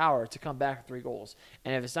offensive power to come back with 3 goals.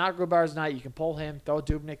 And if it's not Grubauer's night, you can pull him, throw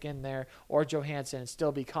Dubnyk in there or Johansson and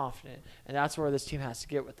still be confident. And that's where this team has to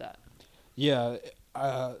get with that. Yeah,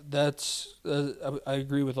 I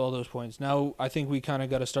agree with all those points. Now I think we kind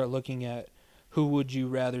of got to start looking at who would you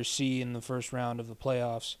rather see in the first round of the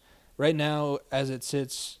playoffs. Right now, as it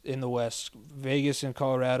sits in the West, Vegas and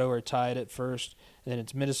Colorado are tied at first, and then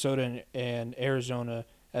it's Minnesota and Arizona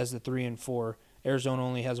as the 3 and 4. Arizona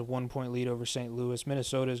only has a 1-point lead over St. Louis.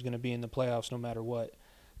 Minnesota is going to be in the playoffs no matter what.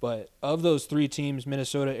 But of those 3 teams,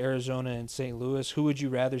 Minnesota, Arizona, and St. Louis, who would you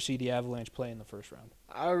rather see the Avalanche play in the first round?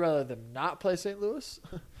 I would rather them not play St. Louis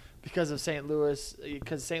because St. Louis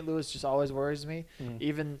just always worries me.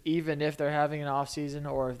 Even if they're having an off season,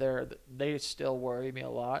 or if they still worry me a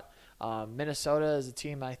lot. Minnesota is a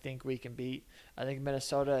team I think we can beat. I think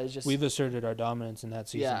Minnesota is just... We've asserted our dominance in that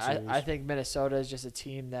season series. I think Minnesota is just a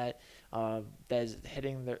team that is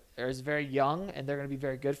is very young, and they're going to be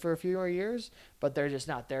very good for a few more years, but they're just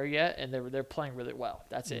not there yet, and they're playing really well.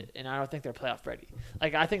 That's it. And I don't think they're playoff ready.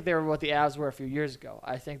 Like, I think they were what the Avs were a few years ago.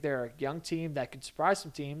 I think they're a young team that could surprise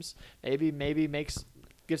some teams, maybe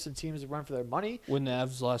give some teams a run for their money. When the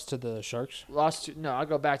Avs lost to the Sharks? I'll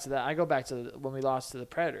go back to that. I go back to when we lost to the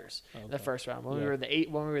Predators in the first round. When we were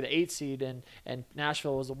the 8 seed and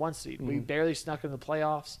Nashville was the 1 seed. We barely snuck in the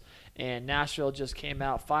playoffs, and Nashville just came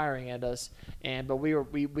out firing at us. But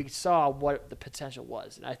we saw what the potential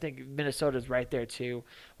was, and I think Minnesota's right there too.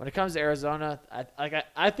 When it comes to Arizona,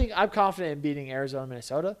 I think I'm confident in beating Arizona,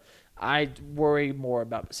 Minnesota. I worry more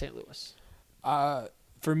about St. Louis.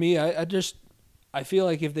 For me, I feel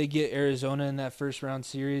like if they get Arizona in that first round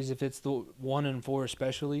series, if it's the 1 and 4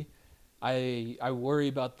 especially, I worry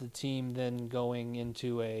about the team then going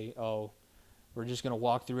into we're just going to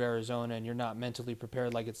walk through Arizona and you're not mentally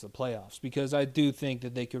prepared like it's the playoffs, because I do think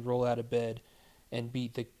that they could roll out of bed and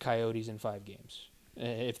beat the Coyotes in 5 games.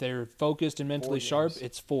 If they're focused and mentally sharp,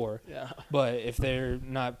 it's 4. Yeah. But if they're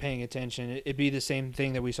not paying attention, it'd be the same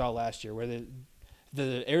thing that we saw last year, where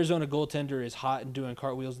the Arizona goaltender is hot and doing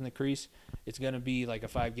cartwheels in the crease. It's going to be like a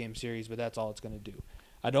 5-game series, but that's all it's going to do.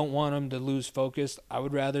 I don't want them to lose focus. I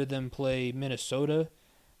would rather them play Minnesota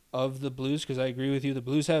of the Blues, because I agree with you. The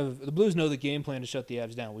Blues know the game plan to shut the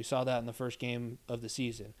Avs down. We saw that in the first game of the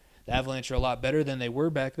season. The Avalanche are a lot better than they were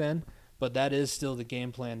back then, but that is still the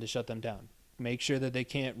game plan to shut them down. Make sure that they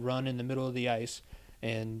can't run in the middle of the ice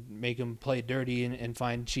and make them play dirty and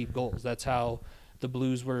find cheap goals. That's how the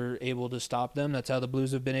Blues were able to stop them. That's how the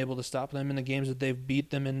Blues have been able to stop them in the games that they've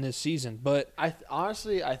beat them in this season. But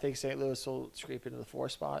honestly, I think St. Louis will scrape into the 4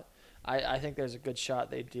 spot. I think there's a good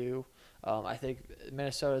shot they do. I think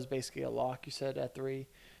Minnesota is basically a lock, you said, at 3.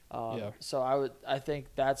 So I think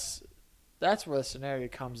that's where the scenario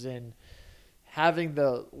comes in. Having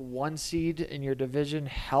the 1 seed in your division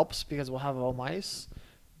helps, because we'll have home ice,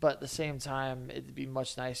 but at the same time, it'd be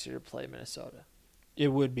much nicer to play Minnesota. It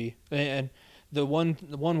would be. And the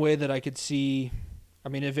one way that I could see, I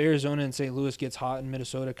mean, if Arizona and St. Louis gets hot and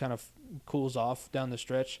Minnesota kind of cools off down the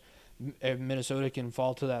stretch, Minnesota can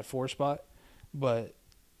fall to that 4 spot, but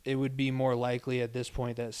it would be more likely at this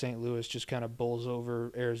point that St. Louis just kind of bowls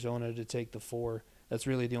over Arizona to take the 4. That's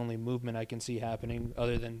really the only movement I can see happening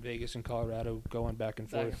other than Vegas and Colorado going back and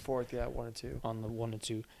Back forth. and forth, yeah, 1 and 2. On the 1 and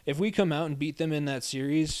 2. If we come out and beat them in that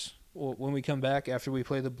series, when we come back after we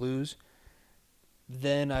play the Blues,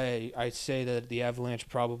 then I say that the Avalanche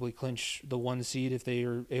probably clinch the 1 seed if they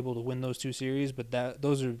are able to win those 2 series. But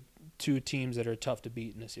those are 2 teams that are tough to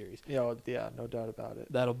beat in the series. Yeah, no doubt about it.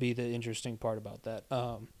 That'll be the interesting part about that.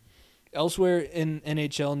 Elsewhere in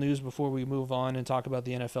NHL news, before we move on and talk about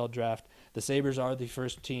the NFL draft, the Sabres are the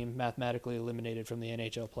first team mathematically eliminated from the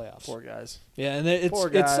NHL playoffs. Poor guys. Yeah, and Poor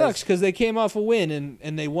it guys. sucks because they came off a win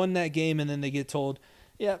and they won that game, and then they get told,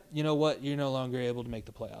 yeah, you know what, you're no longer able to make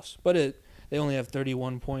the playoffs. But they only have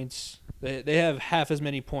 31 points. They have half as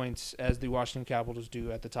many points as the Washington Capitals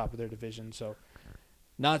do at the top of their division, so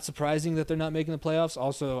not surprising that they're not making the playoffs.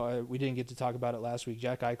 Also, we didn't get to talk about it last week.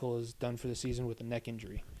 Jack Eichel is done for the season with a neck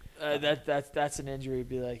injury. That's an injury.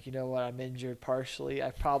 Be like, you know what? I'm injured partially.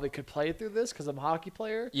 I probably could play through this because I'm a hockey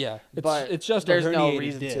player. Yeah, but it's just there's a no herniated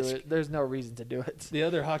reason disc. to it. There's no reason to do it. The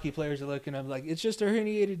other hockey players are looking at him like, it's just a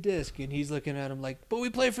herniated disc, and he's looking at him like, but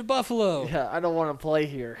we play for Buffalo. Yeah, I don't want to play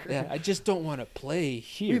here. Yeah, I just don't want to play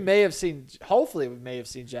here. We may have seen. Hopefully, we may have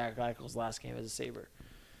seen Jack Eichel's last game as a Sabre.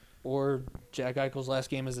 Or Jack Eichel's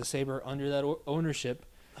last game as a Sabre under that ownership.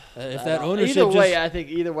 If that ownership either way, I think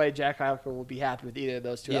either way, Jack Eichel will be happy with either of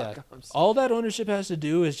those two outcomes. All that ownership has to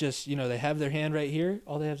do is just, they have their hand right here.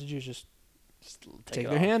 All they have to do is just take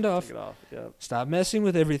their hand off. Take it off. Yep. Stop messing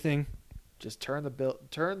with everything. Just turn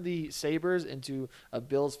the Sabres into a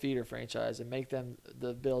Bills feeder franchise and make them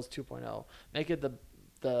the Bills 2.0. Make it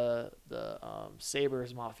the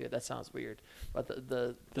Sabres Mafia. That sounds weird, but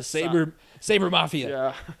the Sabre Mafia.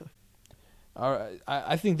 Yeah. All right,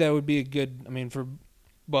 I think that would be a good. For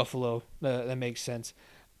Buffalo, that makes sense.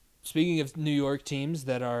 Speaking of New York teams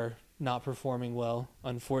that are not performing well,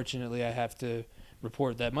 unfortunately, I have to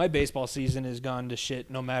report that my baseball season has gone to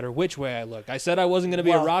shit no matter which way I look. I said I wasn't going to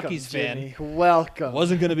be a Rockies fan. Welcome.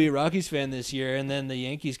 Wasn't going to be a Rockies fan this year, and then the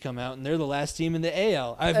Yankees come out, and they're the last team in the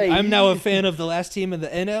AL. I'm now a fan of the last team in the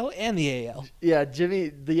NL and the AL. Yeah, Jimmy,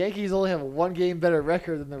 the Yankees only have a 1 game better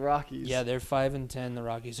record than the Rockies. Yeah, they're 5-10. The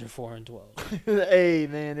Rockies are 4-12. Hey,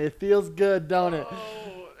 man, it feels good, don't it?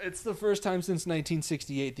 It's the first time since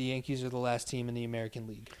 1968 the Yankees are the last team in the American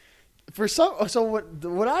League.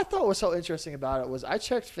 What I thought was so interesting about it was I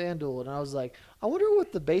checked FanDuel and I was like, I wonder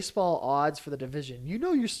what the baseball odds for the division.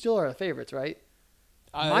 You still are the favorites, right?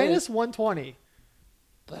 Minus 120.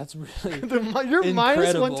 That's really you're incredible.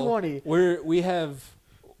 Minus 120.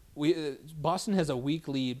 Boston has a weak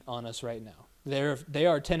lead on us right now. They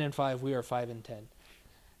are 10-5. We are 5-10.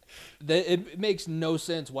 It makes no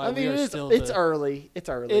sense why we are still. It's early. It's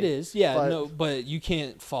early. It is, yeah. But you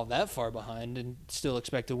can't fall that far behind and still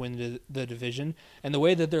expect to win the division. And the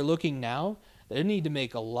way that they're looking now, they need to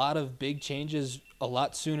make a lot of big changes a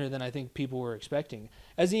lot sooner than I think people were expecting.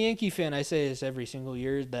 As a Yankee fan, I say this every single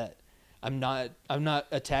year that I'm not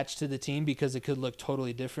attached to the team because it could look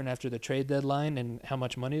totally different after the trade deadline and how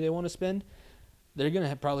much money they want to spend. They're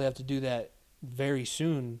gonna probably have to do that very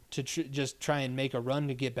soon to just try and make a run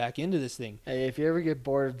to get back into this thing. Hey, if you ever get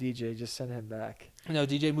bored of DJ, just send him back. No,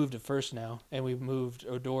 DJ moved to first now, and we've moved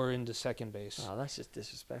Odor into second base. Oh, that's just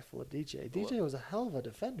disrespectful of DJ. DJ was a hell of a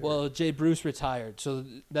defender. Well, Jay Bruce retired, so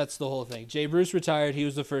that's the whole thing. Jay Bruce retired. He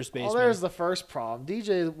was the first baseman. Oh, there's the first problem.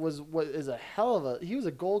 DJ he was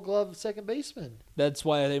a Gold Glove second baseman. That's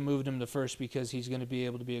why they moved him to first, because he's going to be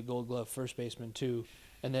able to be a Gold Glove first baseman too.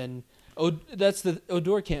 And then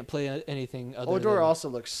Odor can't play anything other Odor than, also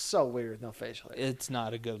looks so weird with no facial hair. It's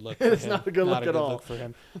not a good look for him. It's not a good look at all. Look for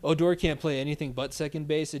him. Odor can't play anything but second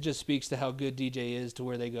base. It just speaks to how good DJ is, to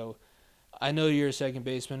where they go, I know you're a second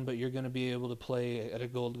baseman, but you're going to be able to play at a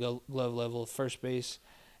Gold Glove level first base,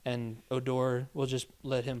 and Odor will just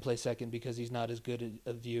let him play second because he's not as good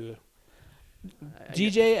a view.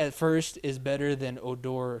 DJ at first is better than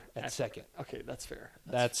Odor at second. Okay, that's fair.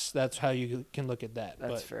 That's how you can look at that.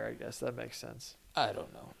 That's fair, I guess. That makes sense. I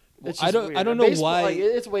don't know. It's I just don't weird. know Baseball, why.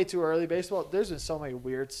 it's way too early. Baseball. There's been so many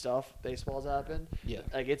weird stuff. Baseball's happened. Yeah.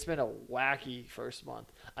 It's been a wacky first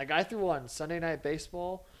month. I threw on Sunday Night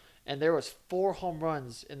Baseball, and there was 4 home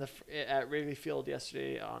runs at Wrigley Field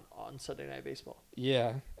yesterday on Sunday Night Baseball.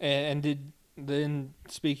 Yeah, and then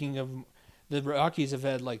speaking of, the Rockies have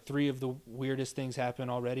had like 3 of the weirdest things happen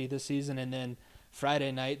already this season, and then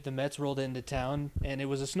Friday night the Mets rolled into town and it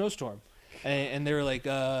was a snowstorm, and they were like,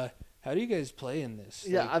 how do you guys play in this?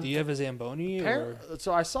 Yeah, like, do you have a Zamboni?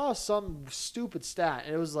 So I saw some stupid stat,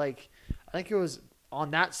 and it was like, I think it was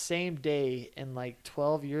on that same day in like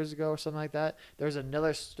 12 years ago or something like that, there was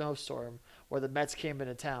another snowstorm where the Mets came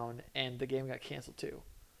into town and the game got canceled too.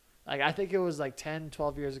 Like, I think it was like 10,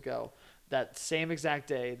 12 years ago. that same exact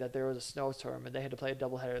day that there was a snowstorm and they had to play a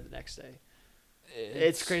doubleheader the next day.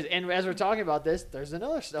 It's crazy. And as we're talking about this, there's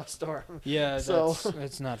another snowstorm. Yeah, So-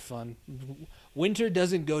 that's not fun. Winter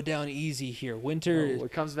doesn't go down easy here. Winter, Oh,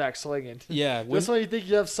 it comes back slinging. yeah, Just when you think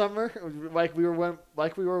you have summer, like we were when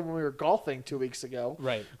we were golfing 2 weeks ago,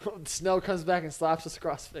 right. snow comes back and slaps us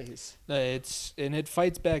across the face. It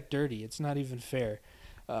fights back dirty. It's not even fair.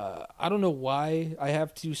 I don't know why I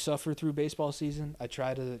have to suffer through baseball season. I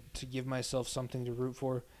try to give myself something to root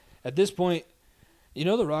for. At this point,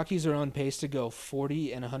 the Rockies are on pace to go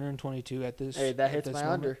 40 and 122 at this. Hey, that at hits this my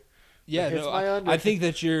moment. under. Yeah, That hits no, my under. I think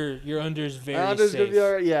that your under is very My under's safe. gonna be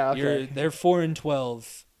all right. Yeah, okay. They're 4 and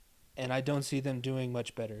 12, and I don't see them doing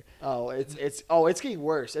much better. It's getting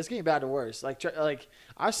worse. It's getting bad to worse. Like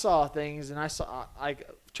I saw things, and I saw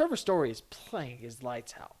Trevor Story is playing his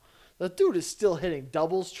lights out. The dude is still hitting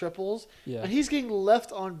doubles, triples, Yeah. and he's getting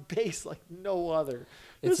left on base like no other.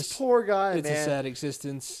 It's This a- poor guy, It's man. a sad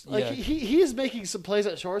existence. Like Yeah. he is making some plays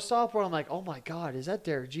at shortstop where I'm like, oh my god, is that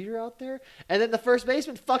Derek Jeter out there? And then the first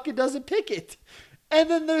baseman fucking doesn't pick it, and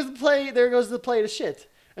then there's the play. There goes the play to shit.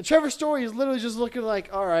 And Trevor Story is literally just looking like,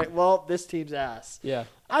 all right, well, this team's ass. Yeah.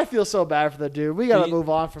 I feel so bad for the dude. We gotta He- move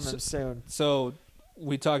on from him soon. So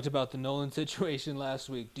we talked about the Nolan situation last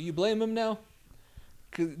week. Do you blame him now?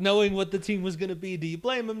 'Cause knowing what the team was going to be, do you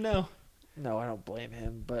blame him now? No, I don't blame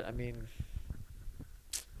him, but I mean,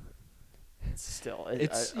 it's still. I get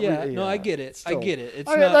it. still- I get it. It's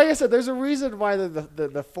I mean, not. like I said, there's a reason why they're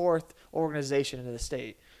the fourth organization in the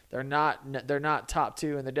state. They're not top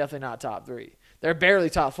two, and they're definitely not top three. They're barely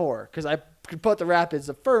top four because I could put the Rapids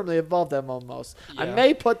firmly above them almost. I Yeah.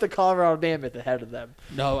 may put the Colorado Mammoth ahead of them.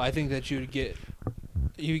 No, I think that you get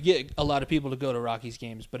a lot of people to go to Rockies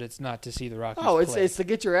games, but it's not to see the Rockies Oh, play. it's to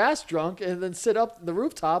get your ass drunk and then sit up the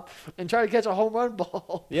rooftop and try to catch a home run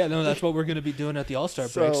ball. Yeah, no, that's what we're going to be doing at the All-Star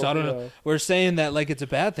break. So I don't know. We're saying that like it's a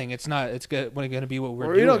bad thing. It's not. It's going to be what we're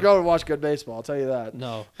Or doing. you don't go to watch good baseball. I'll tell you that.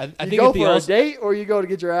 No, I You think go at the for a date or you go to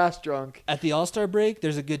get your ass drunk. at the All-Star break,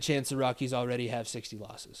 there's a good chance the Rockies already have 60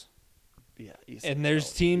 losses. Yeah, And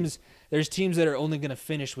there's teams that are only going to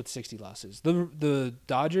finish with 60 losses. The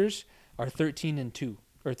Dodgers are 13-2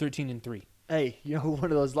 or 13-3. Hey, you know who one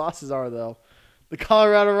of those losses are though? The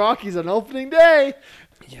Colorado Rockies on opening day.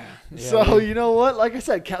 Yeah. So you know what? Like I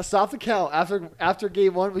said, stop the count. After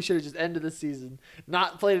game one, we should have just ended the season,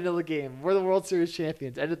 not played another game. We're the World Series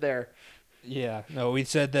champions. End it there. Yeah. No, we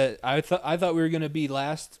said that. I thought we were going to be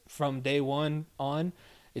last from day one on.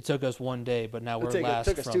 It took us one day, but now we're last.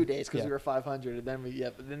 It took us from, 2 days because yeah. we were 500, and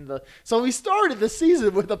then so we started the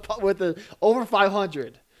season with the over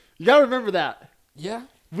 500. You gotta remember that. Yeah.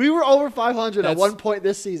 We were over 500 at That's- one point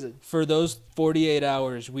this season. For those 48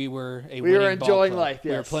 hours, we were We winning were ball enjoying club. life,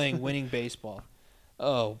 We were yes. playing winning baseball.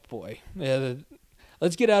 Oh boy. Yeah.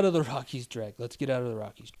 Let's get out of the Rockies drag. Let's get out of the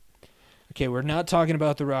Rockies. Okay, we're not talking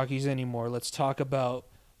about the Rockies anymore. Let's talk about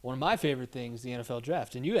one of my favorite things, the NFL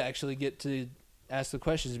draft. And you actually get to ask the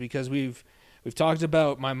questions because we've talked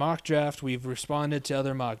about my mock draft. We've responded to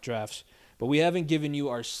other mock drafts, but we haven't given you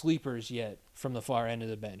our sleepers yet from the far end of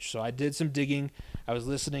the bench. So I did some digging. I was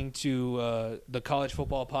listening to the College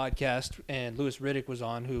Football Podcast, and Louis Riddick was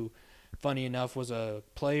on, who, funny enough, was a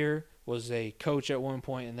player, was a coach at one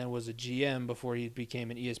point, and then was a GM before he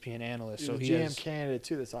became an ESPN analyst. So He was he a GM has, candidate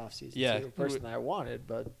too this offseason. Yeah. too. A person that I wanted,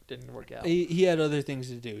 but didn't work out. he had other things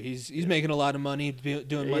to do. He's making a lot of money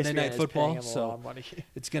doing Monday ESPN Night is paying Football, him a lot so of money.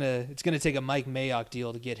 it's gonna take a Mike Mayock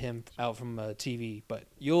deal to get him out from TV. But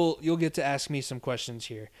you'll get to ask me some questions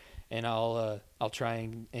here, and I'll try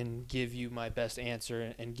and give you my best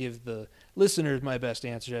answer and give the listeners my best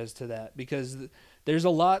answer as to that, because there's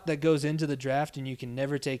a lot that goes into the draft, and you can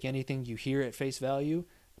never take anything you hear at face value.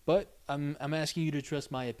 But I'm asking you to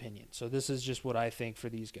trust my opinion. So this is just what I think for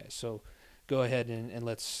these guys. So go ahead and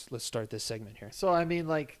let's start this segment here. So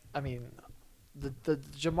the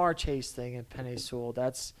Jamar Chase thing and Penei Sewell,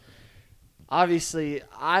 that's obviously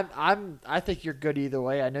I think you're good either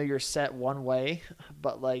way. I know you're set one way,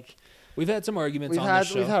 but like We've had some arguments we've on had this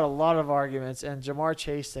show. we've had a lot of arguments, and Jamar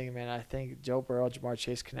Chase thing, man. I think Joe Burrow Jamar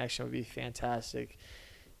Chase connection would be fantastic.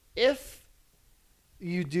 If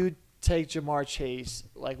you do take Jamar Chase,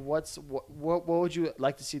 like what would you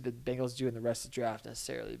like to see the Bengals do in the rest of the draft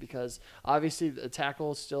necessarily? Because obviously the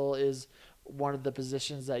tackle still is one of the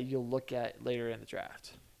positions that you'll look at later in the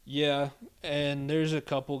draft. Yeah, and there's a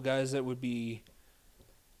couple guys that would be.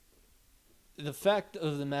 The fact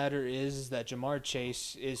of the matter is that Jamar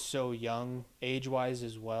Chase is so young, age-wise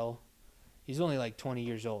as well. He's only like 20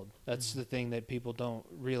 years old. That's the thing that people don't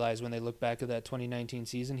realize when they look back at that 2019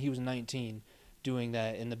 season. He was 19 doing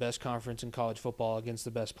that in the best conference in college football against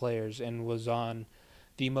the best players and was on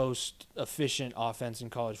the most efficient offense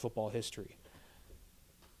in college football history.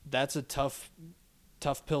 That's a tough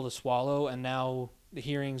pill to swallow, and now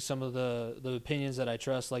hearing some of the opinions that I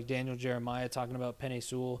trust, like Daniel Jeremiah talking about Penei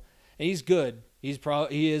Sewell, and he's good. He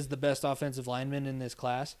is the best offensive lineman in this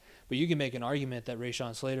class, but you can make an argument that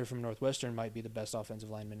Rashawn Slater from Northwestern might be the best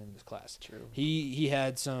offensive lineman in this class. True. He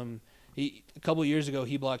had a couple of years ago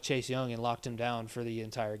he blocked Chase Young and locked him down for the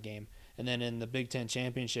entire game. And then in the Big Ten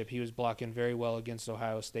Championship, he was blocking very well against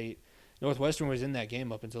Ohio State. Northwestern was in that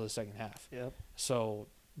game up until the second half. Yep. So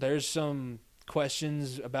there's some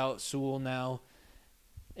questions about Sewell now.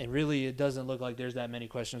 And really, it doesn't look like there's that many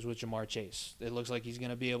questions with Jamar Chase. It looks like he's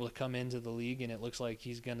going to be able to come into the league, and it looks like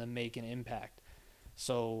he's going to make an impact.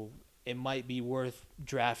 So it might be worth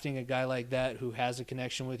drafting a guy like that who has a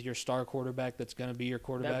connection with your star quarterback that's going to be your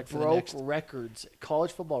quarterback for the next. Records,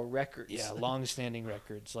 college football records. Yeah, long-standing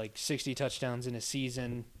records, like 60 touchdowns in a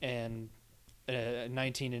season and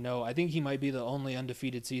 19-0. I think he might be the only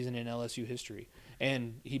undefeated season in LSU history.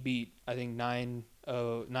 And he beat, I think, nine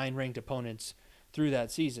ranked opponents through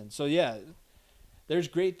that season. So, yeah, there's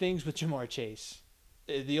great things with Jamar Chase.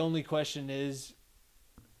 The only question is,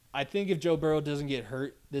 I think if Joe Burrow doesn't get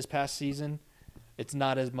hurt this past season, it's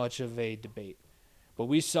not as much of a debate. But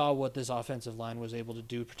we saw what this offensive line was able to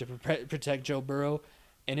do to protect Joe Burrow,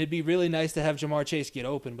 and it'd be really nice to have Jamar Chase get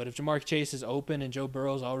open. But if Jamar Chase is open and Joe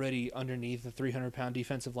Burrow's already underneath a 300-pound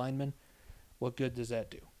defensive lineman, what good does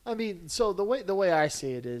that do? I mean, so the way I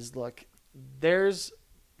see it is, look, there's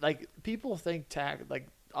like people think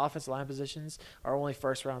offensive line positions are only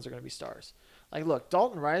first rounds are going to be stars. Like, look,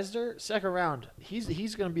 Dalton Reisner, second round,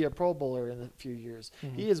 he's going to be a Pro Bowler in a few years.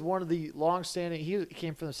 Mm-hmm. He is one of the long-standing. He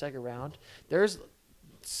came from the second round. There's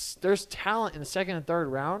talent in the second and third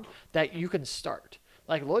round that you can start.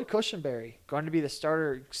 Like Lloyd Cushenberry, going to be the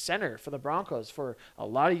starter center for the Broncos for a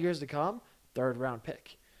lot of years to come, third round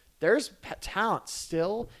pick. There's talent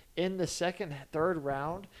still in the second, third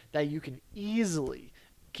round that you can easily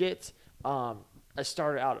get a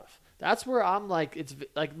starter out of. That's where I'm like, it's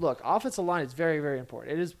like, look, offensive line is very, very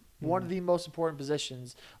important. It is one of the most important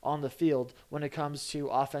positions on the field when it comes to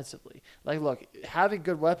offensively. Like, look, having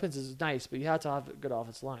good weapons is nice, but you have to have a good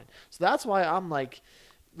offensive line. So that's why I'm like,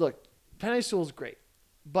 look, Penei Sewell's great,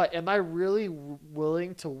 but am I really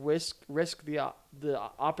willing to risk the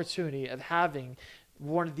opportunity of having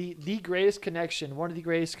one of the greatest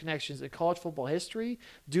connections in college football history,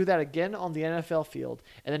 do that again on the NFL field,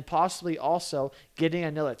 and then possibly also getting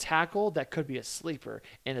another tackle that could be a sleeper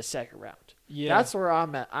in the second round? Yeah, that's where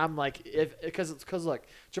I'm at. I'm like, because look,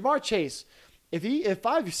 Jamar Chase, if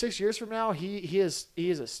 5 or 6 years from now he is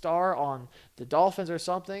a star on the Dolphins or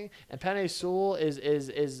something, and Penei Sewell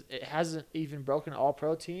it hasn't even broken an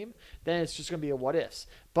All-Pro team, then it's just gonna be a what ifs.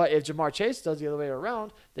 But if Jamar Chase does the other way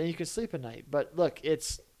around, then you can sleep at night. But look,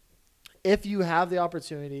 if you have the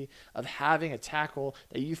opportunity of having a tackle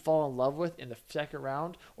that you fall in love with in the second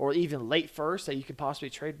round or even late first that you could possibly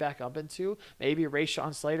trade back up into, maybe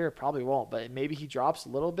Rashawn Slater probably won't, but maybe he drops a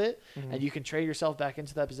little bit and you can trade yourself back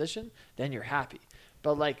into that position, then you're happy.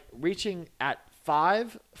 But like reaching at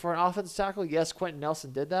 5 for an offensive tackle, yes, Quentin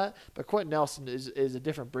Nelson did that, but Quentin Nelson is a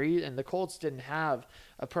different breed, and the Colts didn't have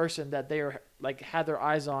a person that they were like had their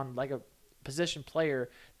eyes on, like a position player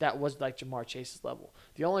that was like Jamar Chase's level.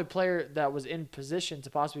 The only player that was in position to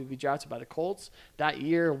possibly be drafted by the Colts that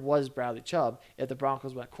year was Bradley Chubb if the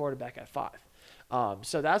Broncos went quarterback at 5.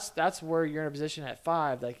 So that's where you're in a position at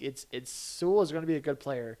 5. Like it's Sewell is going to be a good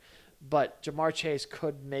player, but Jamar Chase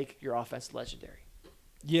could make your offense legendary.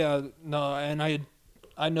 Yeah, no, and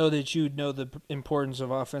I know that you know the importance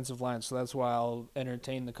of offensive line, so that's why I'll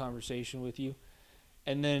entertain the conversation with you.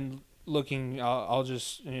 And then I'll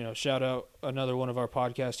just shout out another one of our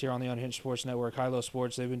podcasts here on the Unhinged Sports Network, Hilo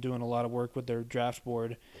Sports. They've been doing a lot of work with their draft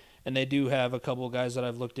board, and they do have a couple of guys that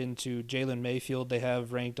I've looked into. Jalen Mayfield, they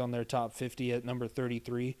have ranked on their top 50 at number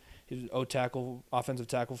 33. He's an offensive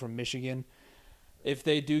tackle from Michigan. If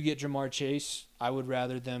they do get Jamar Chase, I would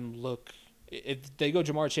rather them look. If they go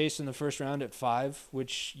Jamar Chase in the first round at 5,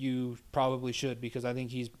 which you probably should, because I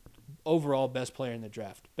think he's overall best player in the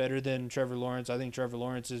draft, better than Trevor Lawrence. I think Trevor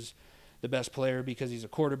Lawrence is the best player because he's a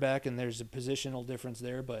quarterback and there's a positional difference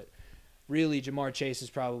there, but really Jamar Chase is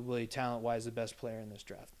probably talent-wise the best player in this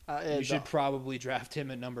draft. You should probably draft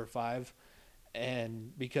him at number 5,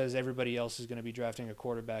 and because everybody else is going to be drafting a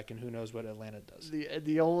quarterback, and who knows what Atlanta does.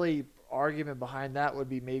 The only argument behind that would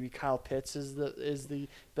be maybe Kyle Pitts is the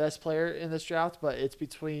best player in this draft, but it's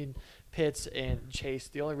between Pitts and Chase.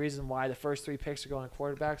 The only reason why the first 3 picks are going to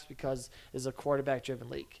quarterbacks because it's a quarterback-driven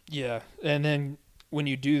league. Yeah, and then when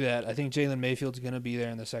you do that, I think Jalen Mayfield's going to be there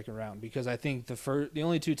in the second round, because I think the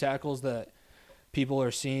only 2 tackles that people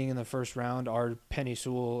are seeing in the first round are Penny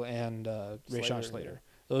Sewell and Rashawn Slater.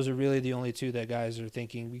 Those are really the only two that guys are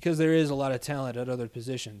thinking, because there is a lot of talent at other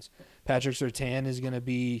positions. Patrick Surtain is going to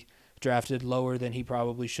be drafted lower than he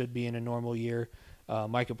probably should be in a normal year.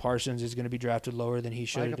 Micah Parsons is going to be drafted lower than he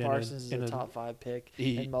should. Micah Parsons is a top 5 pick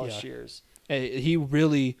in most years. He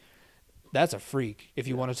really, that's a freak. If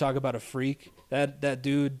you want to talk about a freak, that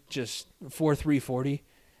dude just 4.3 40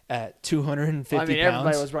 at 250 pounds.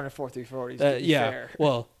 Everybody was running 4.3 40s. Fair.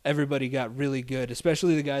 Well, everybody got really good,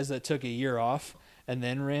 especially the guys that took a year off and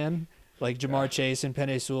then ran, like Jamar Chase and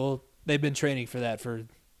Penei Sewell. They've been training for that for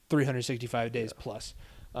 365 days plus.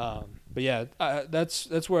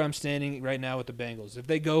 That's where I'm standing right now with the Bengals. If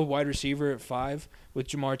they go wide receiver at 5 with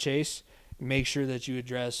Jamar Chase, make sure that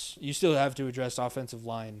you still have to address offensive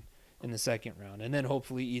line in the second round, and then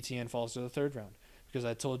hopefully ETN falls to the third round. Because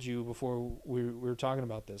I told you before we were talking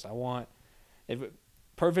about this,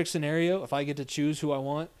 perfect scenario, if I get to choose who I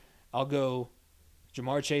want, I'll go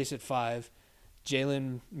Jamar Chase at 5,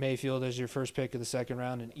 Jalen Mayfield as your first pick of the second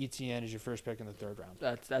round, and ETN as your first pick in the third round.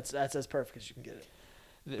 That's as perfect as you can get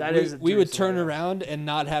it. We would turn around and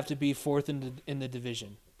not have to be fourth in the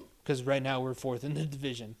division, because right now we're fourth in the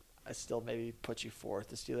division. I still maybe put you fourth.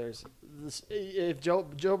 The Steelers, if Joe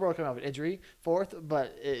Burrow come out with injury, fourth,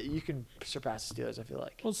 but you can surpass the Steelers. I feel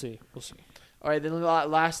like we'll see. All right, then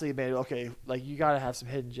lastly, maybe you got to have some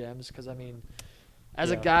hidden gems, because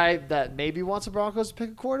as a guy that maybe wants the Broncos to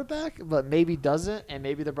pick a quarterback, but maybe doesn't, and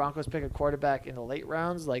maybe the Broncos pick a quarterback in the late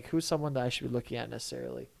rounds, who's someone that I should be looking at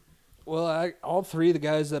necessarily? Well, all three of the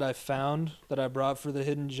guys that I found that I brought for the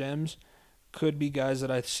hidden gems could be guys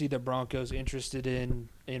that I see the Broncos interested in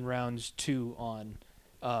rounds 2 on.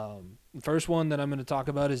 First one that I'm going to talk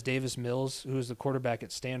about is Davis Mills, who is the quarterback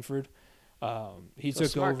at Stanford. He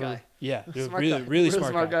took over. Guy. Yeah, really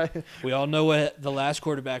smart guy. We all know what the last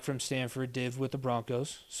quarterback from Stanford did with the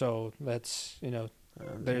Broncos, so that's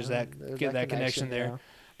there's that connection there. Yeah.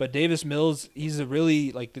 But Davis Mills, he's a really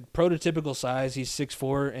the prototypical size. He's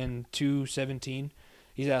 6'4" and 217.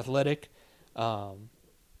 He's athletic.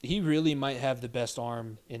 He really might have the best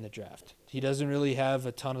arm in the draft. He doesn't really have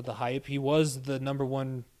a ton of the hype. He was the number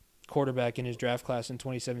 1 quarterback in his draft class in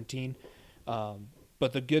 2017.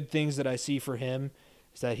 But the good things that I see for him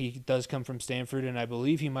is that he does come from Stanford, and I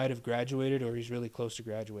believe he might have graduated or he's really close to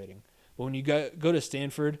graduating. But when you go to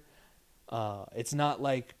Stanford, it's not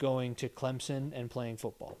like going to Clemson and playing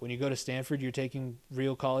football. When you go to Stanford, you're taking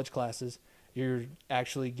real college classes. You're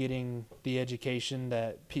actually getting the education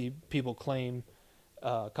that people claim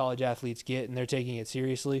college athletes get, and they're taking it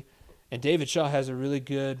seriously. And David Shaw has a really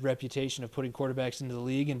good reputation of putting quarterbacks into the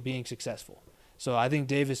league and being successful. So I think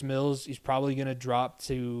Davis Mills, he's probably going to drop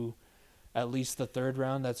to at least the third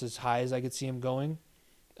round. That's as high as I could see him going.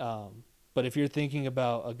 But if you're thinking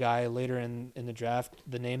about a guy later in the draft,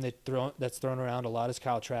 the name that's thrown around a lot is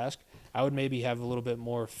Kyle Trask. I would maybe have a little bit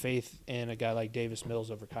more faith in a guy like Davis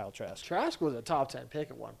Mills over Kyle Trask. Trask was a top 10 pick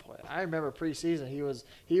at one point. I remember preseason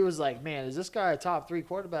he was like, man, is this guy a top 3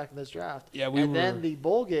 quarterback in this draft? Yeah, then the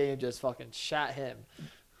bowl game just fucking shot him.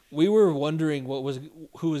 We were wondering who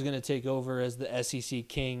was going to take over as the SEC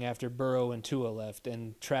king after Burrow and Tua left,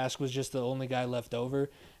 and Trask was just the only guy left over,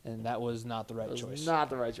 and that was not the right choice. Not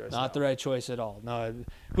the right choice. The right choice at all. No,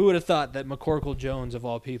 who would have thought that McCorkle Jones of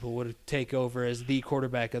all people would take over as the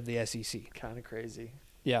quarterback of the SEC? Kind of crazy.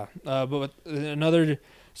 Yeah, but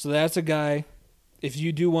so that's a guy. If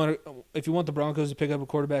you want the Broncos to pick up a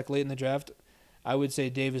quarterback late in the draft, I would say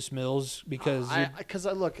Davis Mills, because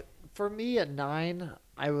look, for me at 9.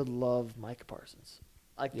 I would love Micah Parsons.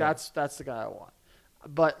 That's the guy I want.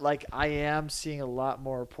 But I am seeing a lot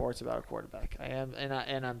more reports about a quarterback. I am,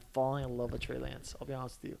 and I'm falling in love with Trey Lance. I'll be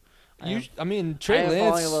honest with you. Trey Lance.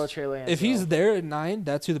 Falling in love with Trey Lance. If he's there at 9,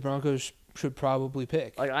 that's who the Broncos should probably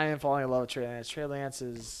pick. I am falling in love with Trey Lance. Trey Lance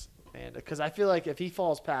is, man, because I feel like if he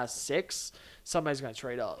falls past 6, somebody's going to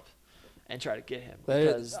trade up and try to get him,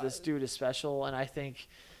 because this dude is special, and I think.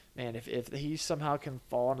 Man, if he somehow can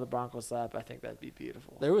fall into the Broncos' lap, I think that'd be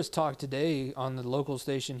beautiful. There was talk today on the local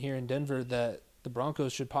station here in Denver that the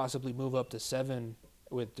Broncos should possibly move up to 7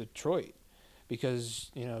 with Detroit,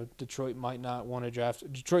 because Detroit might not want to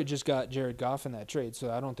draft. Detroit just got Jared Goff in that trade,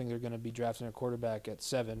 so I don't think they're going to be drafting a quarterback at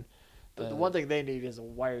 7. The one thing they need is a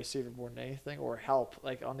wide receiver more than anything, or help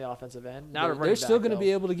on the offensive end. They're still going to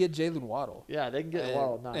be able to get Jalen Waddle. Yeah, they can get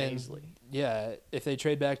Waddle 9 easily. Yeah, if they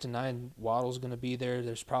trade back to 9, Waddle's going to be there.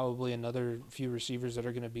 There's probably another few receivers that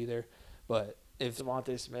are going to be there. But if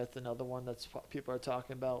Devontae Smith, another one that's people are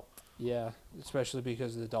talking about. Yeah, especially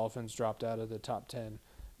because the Dolphins dropped out of the top 10.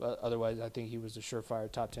 But otherwise, I think he was a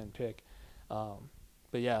surefire top 10 pick.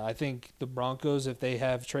 But yeah, I think the Broncos, if they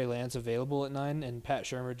have Trey Lance available at 9, and Pat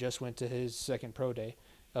Shurmur just went to his second pro day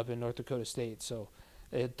up in North Dakota State, so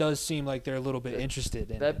it does seem like they're a little bit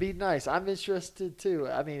interested in That'd it. be nice. I'm interested too.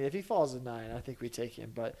 I mean, if he falls at 9, I think we take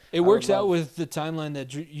him. But It works out with the timeline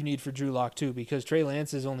that you need for Drew Lock too, because Trey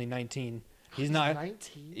Lance is only 19. He's not.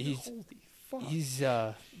 19. He's Holy fuck. he's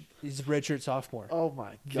a redshirt sophomore. Oh my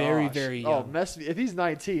god. Very, very young. Oh, mess me. If he's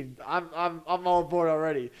 19, I'm all aboard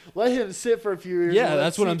already. Let him sit for a few years. Yeah, and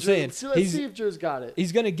that's what I'm saying. Let's see if Drew's got it.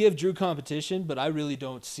 He's going to give Drew competition, but I really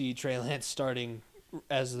don't see Trey Lance starting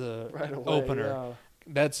as the Right away, opener. yeah.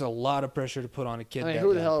 That's a lot of pressure to put on a kid. I mean, that who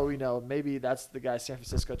the young. hell do we know? Maybe that's the guy San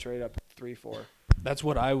Francisco traded up 3-4. That's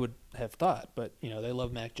what I would have thought, but they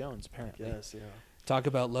love Mac Jones apparently. Yes, yeah. Talk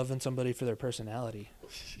about loving somebody for their personality.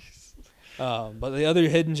 But the other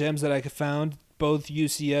hidden gems that I found, both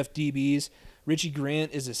UCF DBs. Richie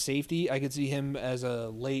Grant is a safety. I could see him as a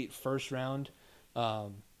late first round.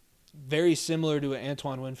 Very similar to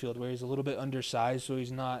Antoine Winfield, where he's a little bit undersized, so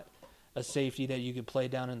he's not a safety that you could play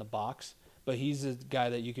down in the box. But he's a guy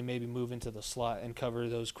that you can maybe move into the slot and cover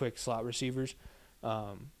those quick slot receivers.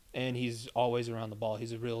 And he's always around the ball.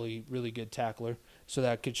 He's a really, really good tackler. So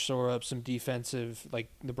that could shore up some defensive, like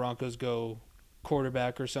the Broncos go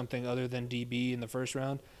quarterback or something other than DB in the first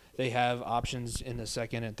round. They have options in the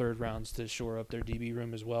second and third rounds to shore up their DB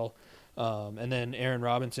room as well. And then Aaron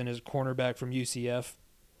Robinson is a cornerback from UCF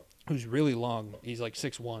who's really long. He's like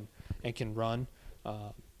 6'1" and can run.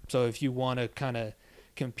 So if you want to kind of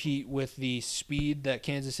compete with the speed that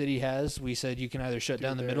Kansas City has, we said you can either shut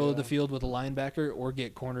down the middle of the field with a linebacker or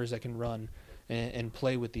get corners that can run and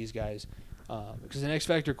play with these guys. Because an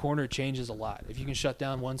X-Factor corner changes a lot. If you can shut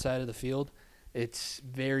down one side of the field, it's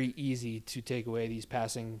very easy to take away these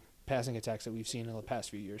passing attacks that we've seen in the past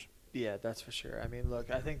few years. Yeah, that's for sure. I mean,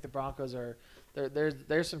 look, I think the Broncos are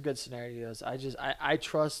there's some good scenarios. I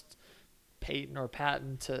trust Peyton or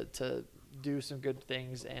Patton to do some good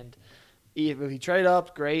things, and if we trade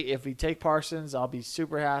up, great. If we take Parsons, I'll be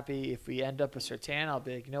super happy. If we end up with Surtain, I'll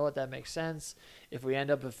be like, you know what, that makes sense. If we end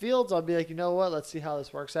up with Fields, I'll be like, you know what, let's see how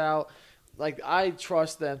this works out. Like, I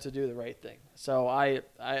trust them to do the right thing. So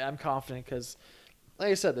I'm confident because,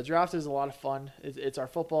 like I said, the draft is a lot of fun. It's our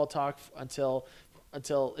football talk until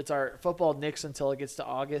it's our football nicks until it gets to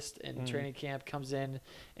August and training camp comes in,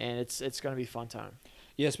 and it's going to be a fun time.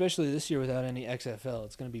 Yeah, especially this year without any XFL.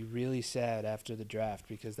 It's going to be really sad after the draft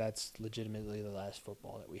because that's legitimately the last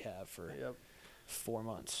football that we have for 4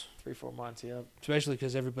 months. 3-4 months, yep. Especially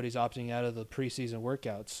because everybody's opting out of the preseason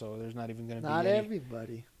workouts, so there's not even going to be Not any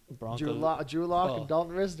everybody. Broncos. Drew Lock and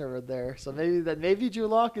Dalton Risner were there, so maybe Drew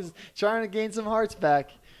Lock is trying to gain some hearts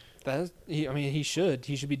back. He should.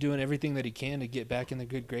 He should be doing everything that he can to get back in the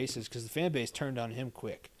good graces because the fan base turned on him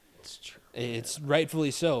quick. It's true. It's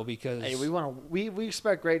rightfully so because we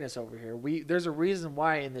expect greatness over here. There's a reason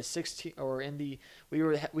why in the 16 or in the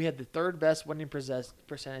we had the third best winning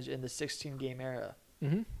percentage in the 16 game era.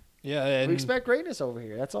 Mm-hmm. Yeah, and we expect greatness over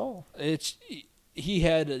here. That's all.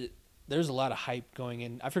 There's a lot of hype going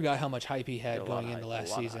in. I forgot how much hype he had going into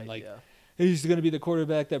last season. He's going to be the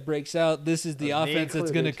quarterback that breaks out. This is the offense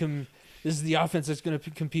that's going to This is the offense that's going to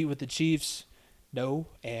compete with the Chiefs. No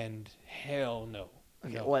and hell no.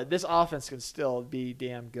 Okay, no. well, this offense can still be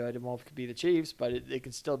damn good. It won't be the Chiefs, but it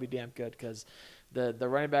can still be damn good because the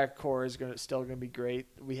running back core is still going to be great.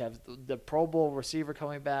 We have the Pro Bowl receiver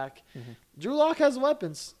coming back. Mm-hmm. Drew Lock has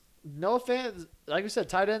weapons. No offense. Like we said,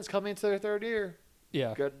 tight ends coming into their third year.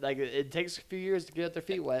 Yeah. Good. Like it takes a few years to get their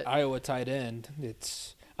feet wet. Iowa tight end.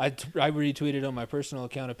 I retweeted on my personal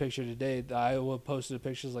account a picture today. The Iowa posted a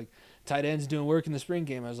picture like tight ends doing work in the spring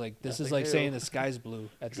game. I was like, this is like saying the sky's blue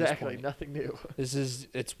at this point. Exactly, nothing new.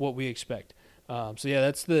 It's what we expect. So yeah,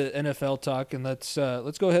 that's the NFL talk, and let's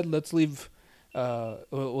go ahead. Let's leave.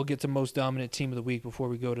 We'll get to most dominant team of the week before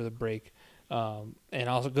we go to the break. And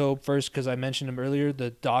I'll go first because I mentioned them earlier. The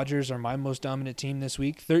Dodgers are my most dominant team this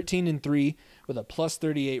week, 13-3 with a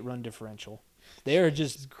 +38 run differential. They are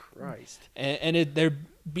just Christ, they're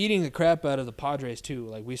beating the crap out of the Padres too.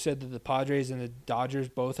 Like we said that the Padres and the Dodgers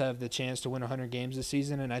both have the chance to win 100 games this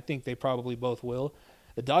season, and I think they probably both will.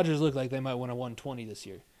 The Dodgers look like they might win a 120 this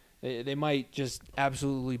year. They might just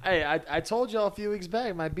absolutely. Hey, I told y'all a few weeks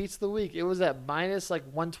back my beats of the week. It was at minus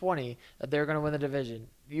 120 that they were going to win the division.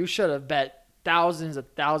 You should have bet thousands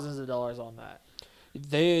of dollars on that.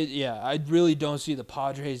 I really don't see the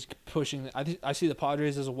Padres pushing. I see the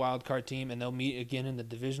Padres as a wild card team, and they'll meet again in the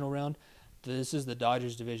divisional round. This is the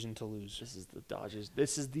Dodgers division to lose. This is the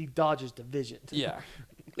Dodgers division. Yeah.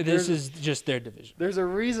 This is just their division. There's a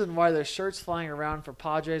reason why there's shirts flying around for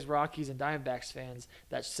Padres, Rockies, and Diamondbacks fans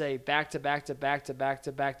that say back-to-back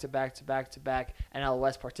NL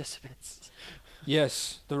West participants.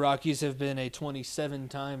 Yes, the Rockies have been a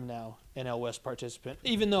 27-time now NL West participant.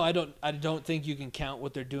 Even though I don't think you can count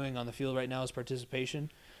what they're doing on the field right now as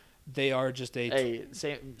participation. They are just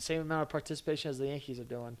same amount of participation as the Yankees are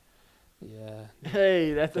doing. Yeah.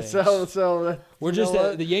 Hey, We're just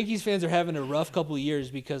the Yankees fans are having a rough couple of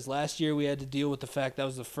years because last year we had to deal with the fact that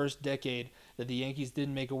was the first decade that the Yankees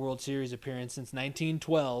didn't make a World Series appearance since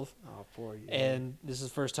 1912. Oh, poor you. And this is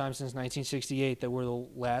the first time since 1968 that we're the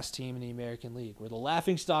last team in the American League. We're the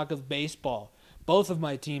laughingstock of baseball. Both of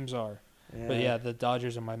my teams are. Yeah. But yeah, the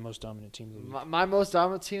Dodgers are my most dominant team of the week. My most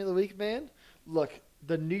dominant team of the week, man. Look,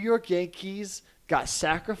 the New York Yankees got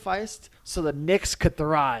sacrificed so the Knicks could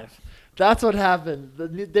thrive. That's what happened.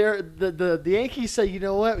 The Yankees said, you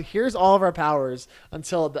know what? Here's all of our powers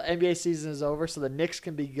until the NBA season is over so the Knicks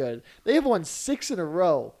can be good. They have won 6 in a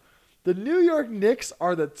row. The New York Knicks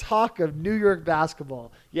are the talk of New York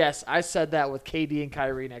basketball. Yes, I said that with KD and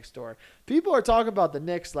Kyrie next door. People are talking about the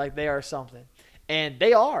Knicks like they are something. And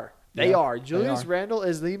they are. They are. Julius Randle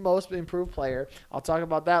is the most improved player. I'll talk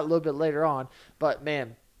about that a little bit later on. But,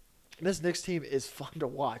 man, this Knicks team is fun to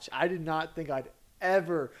watch. I did not think I'd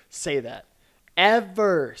ever say that. And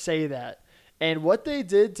what they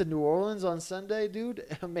did to New Orleans on Sunday, dude,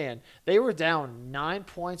 man, they were down 9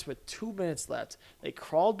 points with 2 minutes left. They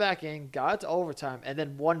crawled back in, got to overtime, and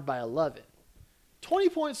then won by 11.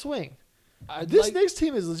 20-point swing. This Knicks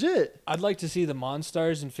team is legit. I'd like to see the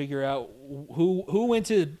Monstars and figure out who went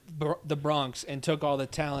to the Bronx and took all the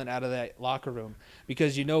talent out of that locker room.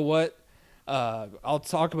 Because you know what? I'll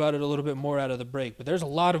talk about it a little bit more out of the break, but there's a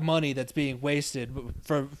lot of money that's being wasted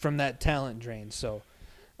from that talent drain. So,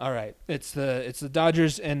 all right, it's the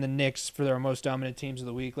Dodgers and the Knicks for our most dominant teams of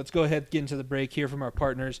the week. Let's go ahead and get into the break, hear from our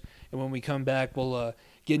partners, and when we come back, we'll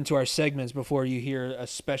get into our segments before you hear a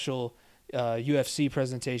special UFC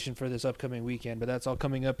presentation for this upcoming weekend. But that's all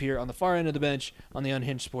coming up here on the far end of the bench on the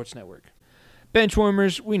Unhinged Sports Network.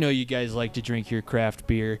 Benchwarmers, we know you guys like to drink your craft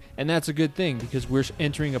beer, and that's a good thing because we're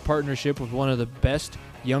entering a partnership with one of the best,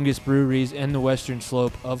 youngest breweries in the western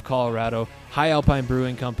slope of Colorado, High Alpine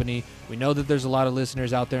Brewing Company. We know that there's a lot of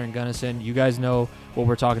listeners out there in Gunnison. You guys know what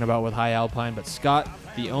we're talking about with High Alpine, but Scott,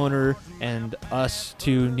 the owner, and us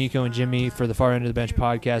two, Nico and Jimmy, for the Far End of the Bench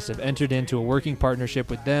podcast, have entered into a working partnership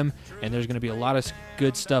with them, and there's going to be a lot of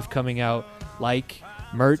good stuff coming out, like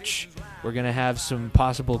merch. We're going to have some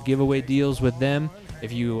possible giveaway deals with them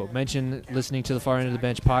if you mention listening to the Far End of the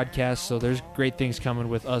Bench podcast. So there's great things coming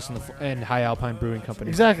with us and High Alpine Brewing Company.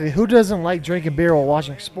 Exactly. Who doesn't like drinking beer while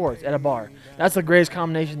watching sports at a bar? That's the greatest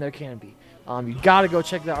combination there can be. You got to go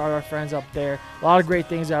check out our friends up there. A lot of great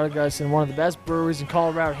things out of us, and one of the best breweries in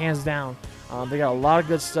Colorado, hands down. They got a lot of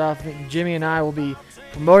good stuff. Jimmy and I will be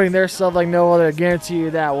promoting their stuff like no other. I guarantee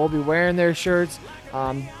you that. We'll be wearing their shirts.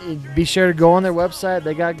 Be sure to go on their website.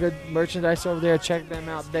 They got good merchandise over there. Check them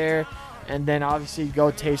out there. And then obviously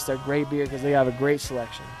go taste their great beer because they have a great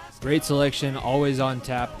selection. Great selection, always on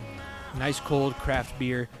tap. Nice cold craft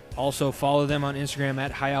beer. Also follow them on Instagram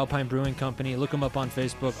at High Alpine Brewing Company. Look them up on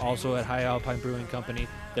Facebook, also at High Alpine Brewing Company.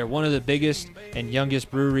 They're one of the biggest and youngest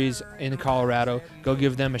breweries in Colorado. Go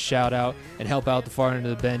give them a shout out and help out the Far End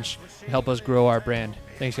of the Bench and help us grow our brand.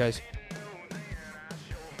 Thanks, guys.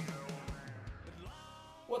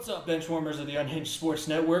 What's up, benchwarmers of the Unhinged Sports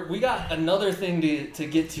Network? We got another thing to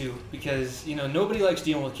get to because, nobody likes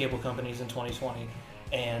dealing with cable companies in 2020.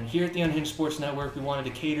 And here at the Unhinged Sports Network, we wanted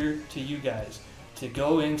to cater to you guys to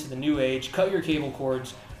go into the new age, cut your cable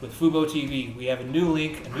cords with Fubo TV. We have a new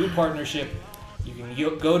link, a new partnership. You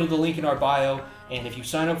can go to the link in our bio, and if you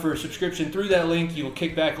sign up for a subscription through that link, you will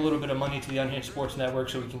kick back a little bit of money to the Unhinged Sports Network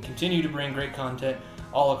so we can continue to bring great content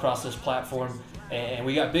all across this platform. And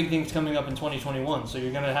we got big things coming up in 2021, so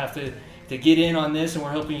you're going to have to get in on this, and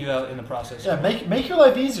we're helping you out in the process. Yeah, make your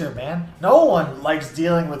life easier, man. No one likes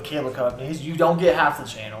dealing with cable companies. You don't get half the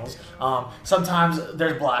channels. Sometimes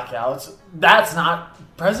there's blackouts. That's not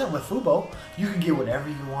present with Fubo. You can get whatever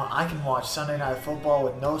you want. I can watch Sunday Night Football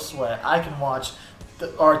with no sweat. I can watch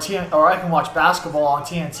I can watch basketball on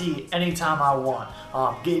TNT anytime I want.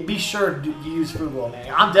 Be sure to use Fubo,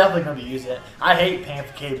 man. I'm definitely going to be using it. I hate paying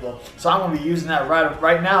for cable, so I'm going to be using that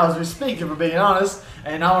right now as we speak, if we're being honest.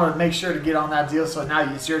 And I want to make sure to get on that deal, so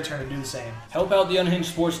now it's your turn to do the same. Help out the Unhinged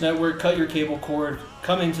Sports Network. Cut your cable cord.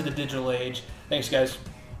 Come into the digital age. Thanks, guys.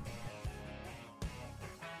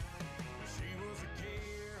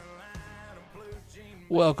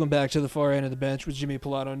 Welcome back to the far end of the bench with Jimmy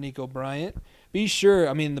Pilato and Nico Bryant. Be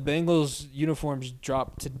sure, the Bengals uniforms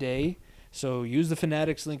dropped today, so use the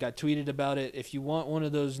Fanatics link. I tweeted about it. If you want one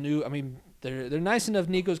of those new, they're nice enough.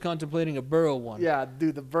 Nico's contemplating a Burrow one. Yeah,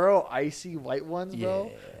 dude, the Burrow icy white ones,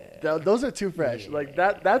 bro. Those are too fresh. Yeah. Like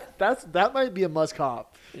that might be a must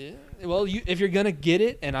cop. Yeah. Well, if you're gonna get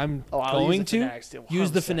it, and I'm going to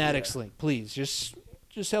use the Fanatics link, please.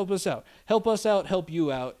 Just help us out. Help us out. Help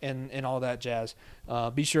you out, and all that jazz.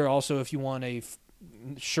 Be sure also if you want a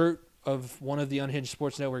shirt of one of the Unhinged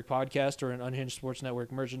Sports Network podcast or an Unhinged Sports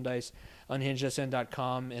Network merchandise,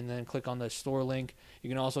 unhingedsn.com, and then click on the store link. You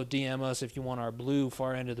can also DM us if you want our blue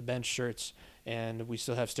far end of the bench shirts, and we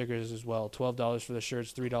still have stickers as well. $12 for the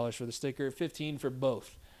shirts, $3 for the sticker, $15 for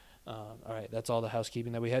both. All right, that's all the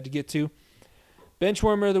housekeeping that we had to get to.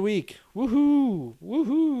 Benchwarmer of the week. Woohoo!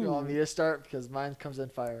 Woohoo! You want me to start? Because mine comes in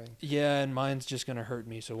firing. Yeah, and mine's just going to hurt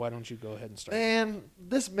me, so why don't you go ahead and start? Man,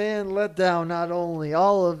 this man let down not only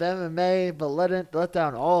all of MMA, but let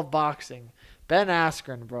down all of boxing. Ben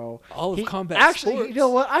Askren, bro. All of combat actually, sports. You know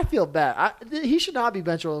what? I feel bad. He should not be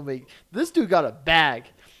benchwarmer of the week. This dude got a bag.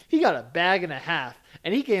 He got a bag and a half,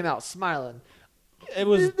 and he came out smiling.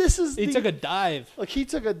 He took a dive. Look, he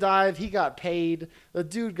took a dive. He got paid. The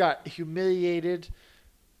dude got humiliated.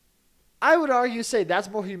 I would say that's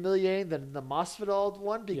more humiliating than the Masvidal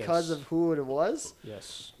one because of who it was.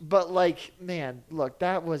 Yes. But man, look,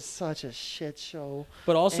 that was such a shit show.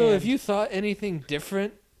 But also, if you thought anything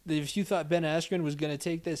different, if you thought Ben Askren was going to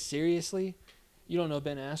take this seriously, you don't know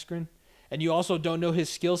Ben Askren, and you also don't know his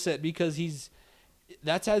skill set because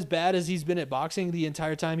that's as bad as he's been at boxing the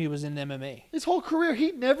entire time he was in MMA. His whole career,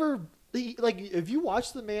 if you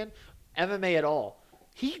watch the man MMA at all,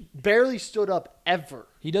 he barely stood up ever.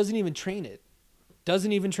 He doesn't even train it.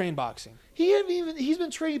 Doesn't even train boxing. He's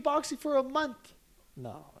been training boxing for a month.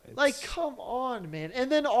 No. Come on, man. And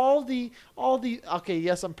then all the okay,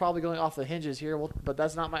 yes, I'm probably going off the hinges here, but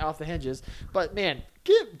that's not my off the hinges. But man,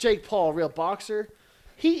 give Jake Paul a real boxer.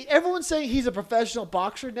 Everyone's saying he's a professional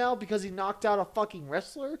boxer now because he knocked out a fucking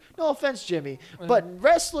wrestler. No offense, Jimmy, but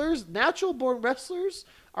natural-born wrestlers,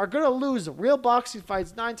 are gonna lose real boxing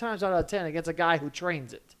fights 9 times out of 10 against a guy who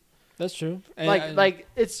trains it. That's true.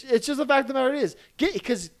 It's just the fact of the matter is,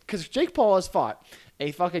 because Jake Paul has fought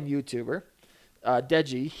a fucking YouTuber,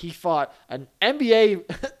 Deji. He fought an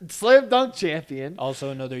NBA slam dunk champion.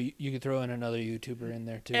 Also, you could throw in another YouTuber in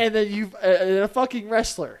there too. And then a fucking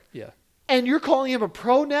wrestler. Yeah. And you're calling him a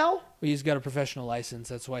pro now? Well, he's got a professional license.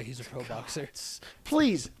 That's why he's a pro boxer.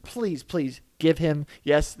 Please give him.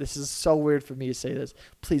 Yes, this is so weird for me to say this.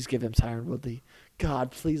 Please give him Tyron Woodley.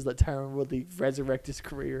 God, please let Tyron Woodley resurrect his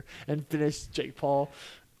career and finish Jake Paul.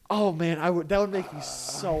 Oh man, that would make me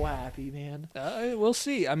so happy, man. We'll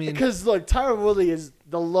see. Because look, Tyron Woodley is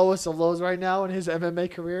the lowest of lows right now in his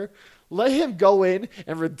MMA career. Let him go in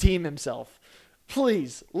and redeem himself.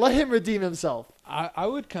 Please let him redeem himself. I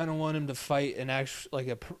would kind of want him to fight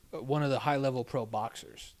one of the high level pro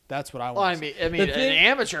boxers. That's what I want. Well, an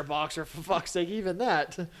amateur boxer, for fuck's sake, even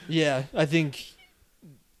that. Yeah, I don't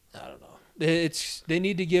know. They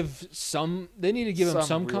need to give him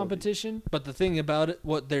some competition. But the thing about it,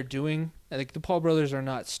 what they're doing, I think the Paul brothers are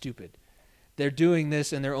not stupid. They're doing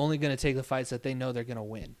this, and they're only going to take the fights that they know they're going to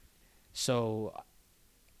win. So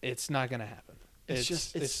it's not going to happen.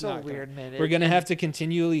 It's so weird, man. We're going to have to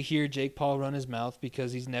continually hear Jake Paul run his mouth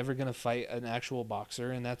because he's never going to fight an actual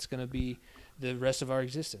boxer, and that's going to be the rest of our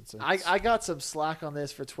existence. I got some slack on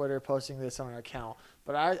this for Twitter, posting this on our account.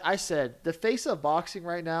 But I said the face of boxing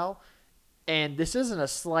right now, and this isn't a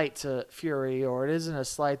slight to Fury or it isn't a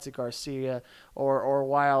slight to Garcia or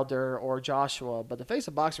Wilder or Joshua, but the face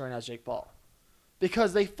of boxing right now is Jake Paul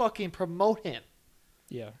because they fucking promote him.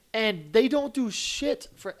 Yeah. And they don't do shit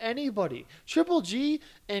for anybody. Triple G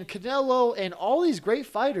and Canelo and all these great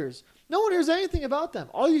fighters, no one hears anything about them.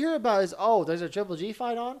 All you hear about is, there's a Triple G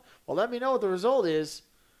fight on? Well, let me know what the result is.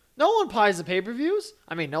 No one buys the pay-per-views.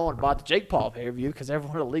 No one bought the Jake Paul pay-per-view because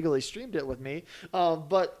everyone illegally streamed it with me.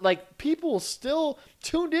 But people still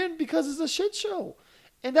tuned in because it's a shit show.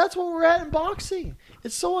 And that's where we're at in boxing.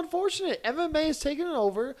 It's so unfortunate. MMA is taking it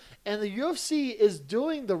over, and the UFC is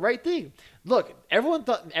doing the right thing. Look, everyone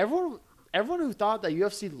who thought that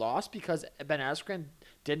UFC lost because Ben Askren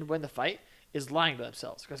didn't win the fight is lying to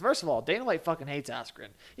themselves. Because first of all, Dana White fucking hates Askren.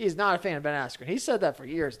 He's not a fan of Ben Askren. He said that for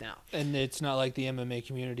years now. And it's not like the MMA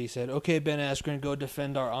community said, "Okay, Ben Askren, go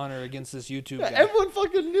defend our honor against this YouTube guy." Everyone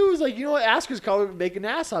fucking knew. It was Askren's probably making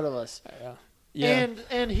an ass out of us. Yeah.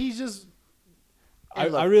 And he's just.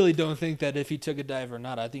 I really don't think that if he took a dive or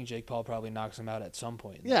not, I think Jake Paul probably knocks him out at some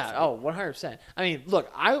point. Yeah, 100%. I mean, look,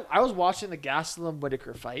 I was watching the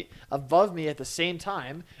Gastelum-Whitaker fight above me at the same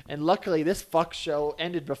time, and luckily this fuck show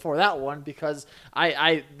ended before that one because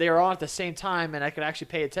they were on at the same time, and I could actually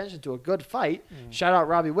pay attention to a good fight. Shout out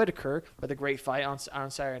Robbie Whitaker with a great fight on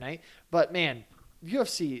Saturday night. But, man,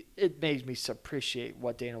 UFC, it made me appreciate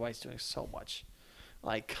what Dana White's doing so much.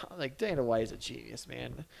 Like Dana White is a genius,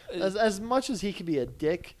 man. As much as he can be a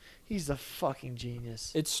dick, he's a fucking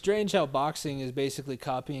genius. It's strange how boxing is basically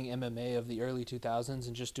copying MMA of the early 2000s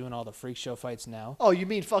and just doing all the freak show fights now. Oh, you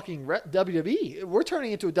mean fucking WWE? We're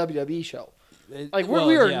turning into a WWE show.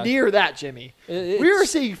 We are near that, Jimmy. We are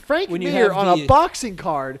seeing Frank Mir on a boxing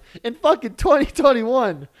card in fucking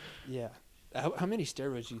 2021. Yeah. How many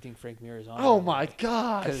steroids do you think Frank Mir is on? Oh, my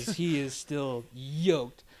God. Because he is still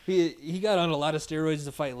yoked. He got on a lot of steroids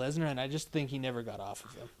to fight Lesnar, and I just think he never got off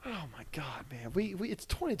of them. Oh my God, man! It's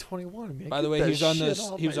 2021, man. By the way, he was on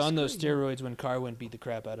those steroids when Carwin beat the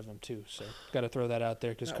crap out of him too. So got to throw that out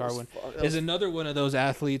there because Carwin is another one of those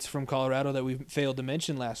athletes from Colorado that we failed to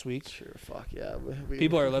mention last week. Sure, fuck yeah.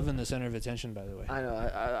 People are loving the center of attention, by the way. I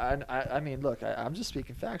know. I mean, look, I'm just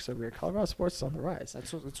speaking facts over here. Colorado sports is on the rise.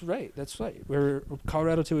 That's right. We're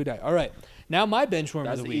Colorado till we die. All right, now my bench warmer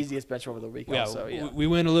of the week. That's the easiest bench warmer of the week. Yeah, also, yeah. We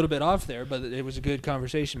went a little bit off there, but it was a good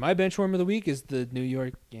conversation. My bench warmer of the week is the New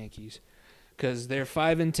York Yankees because they're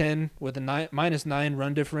 5-10 with a -9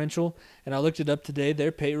 run differential, and I looked it up today.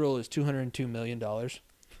 Their payroll is $202 million. Oh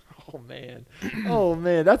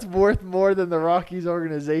man, that's worth more than the Rockies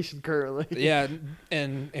organization currently. Yeah,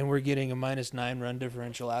 and we're getting a -9 run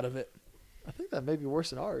differential out of it. I think that may be worse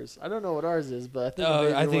than ours. I don't know what ours is, but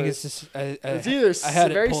I think it's just it's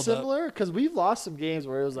either very similar because we've lost some games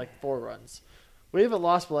where it was like 4 runs. We haven't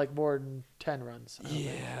lost by like more than 10 runs.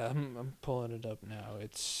 Yeah, I'm pulling it up now.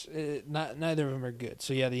 It's neither of them are good.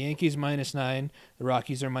 So yeah, the Yankees -9, the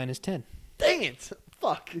Rockies are -10. Dang it!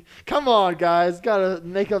 Fuck! Come on, guys, gotta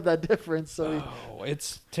make up that difference.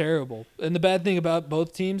 It's terrible. And the bad thing about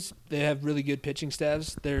both teams, they have really good pitching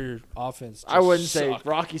staffs. Their offense. I wouldn't say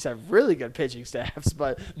Rockies have really good pitching staffs,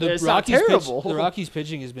 but it's not terrible. The Rockies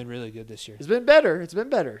pitching has been really good this year. It's been better. Yeah, it's been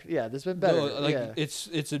better.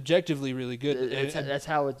 It's objectively really good. That's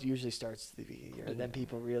how it usually starts the year, and then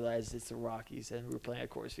people realize it's the Rockies, and we're playing at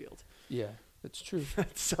Coors Field. Yeah. That's true.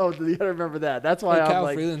 So you gotta remember that. That's why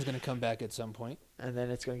Kyle Freeland's gonna come back at some point, and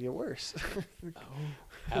then it's gonna get worse.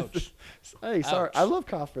 Ouch. Hey, sorry. Ouch. I love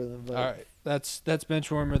Kyle Freeland. But... All right, that's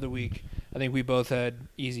bench warmer of the week. I think we both had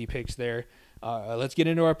easy picks there. Let's get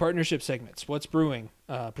into our partnership segments. What's brewing?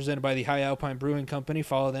 Presented by the High Alpine Brewing Company.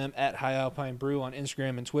 Follow them at High Alpine Brew on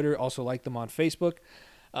Instagram and Twitter. Also like them on Facebook.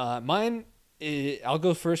 Mine, I'll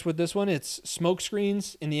go first with this one. It's smoke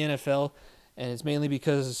screens in the NFL, and it's mainly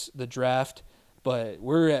because the draft. But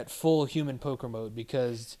we're at full human poker mode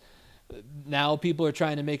because now people are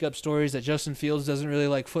trying to make up stories that Justin Fields doesn't really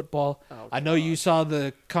like football. I know you saw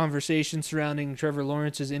the conversation surrounding Trevor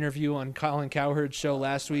Lawrence's interview on Colin Cowherd's show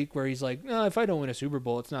last week where he's like, no, if I don't win a Super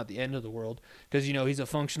Bowl, it's not the end of the world because, he's a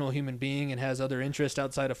functional human being and has other interests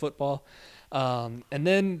outside of football. And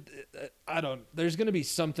then, there's going to be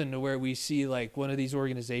something to where we see like one of these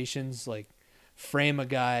organizations like frame a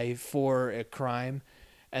guy for a crime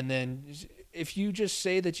and then if you just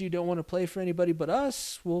say that you don't want to play for anybody but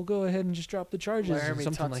us, we'll go ahead and just drop the charges Laramie or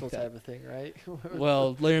something Tunsil like that. Type of thing, right?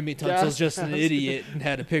 Well, Laramie Tunsil's just an idiot and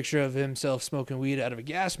had a picture of himself smoking weed out of a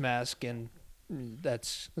gas mask, and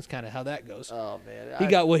that's kind of how that goes. Oh man, he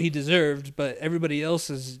got what he deserved, but everybody else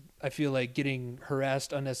is, I feel like, getting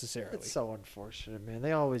harassed unnecessarily. It's so unfortunate, man.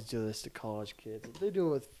 They always do this to college kids. They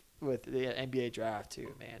do it with the NBA draft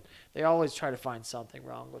too, man. They always try to find something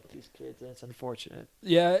wrong with these kids, and it's unfortunate.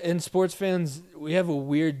 Yeah, and sports fans, we have a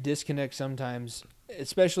weird disconnect sometimes,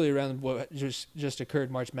 especially around what just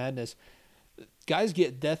occurred, March Madness. Guys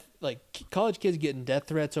get college kids getting death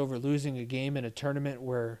threats over losing a game in a tournament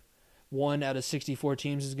where 1 out of 64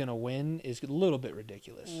 teams is going to win is a little bit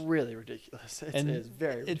ridiculous. Really ridiculous. It is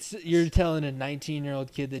very ridiculous. You're telling a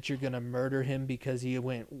 19-year-old kid that you're going to murder him because he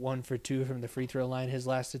went 1 for 2 from the free throw line his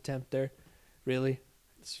last attempt there? Really?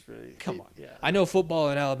 It's really Come on. Yeah. I know football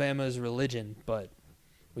in Alabama is religion, but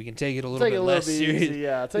we can take it a little bit less serious. Easy,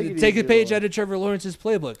 yeah. Take a page out of Trevor Lawrence's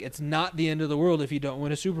playbook. It's not the end of the world if you don't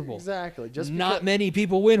win a Super Bowl. Exactly. Not many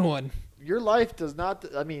people win one. Your life does not.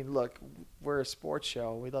 I mean, look. we're a sports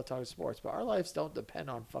show. We love talking sports, but our lives don't depend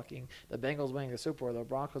on fucking the Bengals winning the Super Bowl or the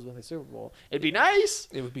Broncos winning the Super Bowl. It'd be nice.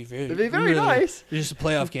 It would be very very nice. Just a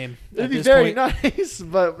playoff game. It'd at be this very point. nice.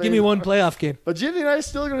 But Give me one playoff game. But Jimmy and I are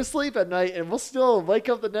still going to sleep at night, and we'll still wake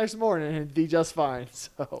up the next morning and be just fine.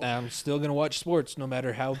 So I'm still gonna watch sports no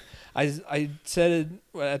matter how. I said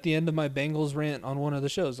it at the end of my Bengals rant on one of the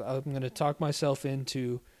shows. I'm gonna talk myself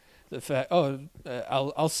into the fact.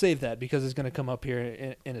 I'll save that because it's gonna come up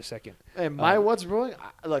here in a second. And what's brewing?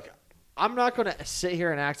 Look, I'm not going to sit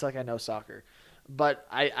here and act like I know soccer, but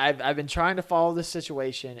I've been trying to follow this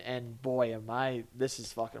situation, and boy, this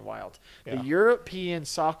is fucking wild. Yeah. The European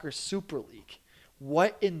Soccer Super League.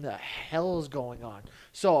 What in the hell is going on?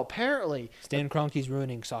 So apparently, Stan Kroenke's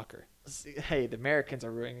ruining soccer. hey, the Americans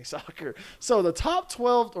are ruining soccer. So the top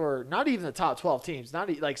 12, or not even the top 12 teams,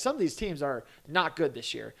 like some of these teams are not good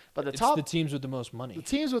this year, but It's the teams with the most money. the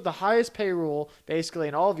teams with the highest payroll, basically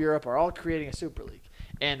in all of Europe, are all creating a Super League.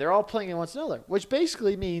 And they're all playing against another, which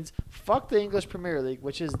basically means fuck the English Premier League,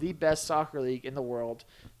 which is the best soccer league in the world.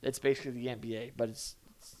 It's basically the NBA, but it's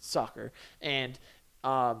soccer. And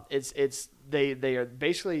they are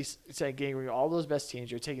basically saying getting rid of all those best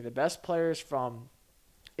teams. You're taking the best players from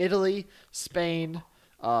Italy, Spain,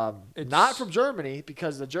 not from Germany,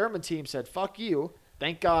 because the German team said fuck you.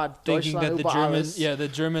 Thank God. Thinking that the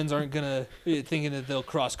Germans aren't gonna thinking that they'll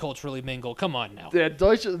cross culturally mingle. Come on now. Yeah,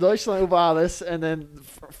 Deutschland über alles, and then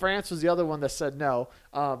France was the other one that said no.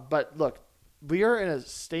 But look, we are in a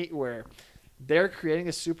state where they're creating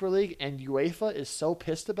a Super League, and UEFA is so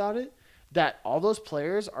pissed about it that all those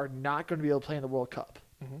players are not going to be able to play in the World Cup.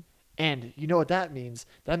 Mm-hmm. And you know what that means?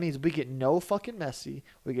 That means we get no fucking Messi.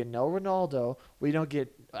 We get no Ronaldo. We don't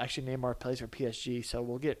get – actually, Neymar plays for PSG, so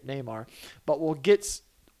we'll get Neymar. But we'll get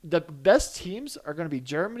 – the best teams are going to be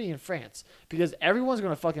Germany and France, because everyone's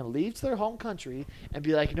going to fucking leave to their home country and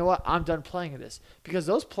be like, you know what? I'm done playing in this. Because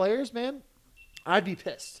those players, man, I'd be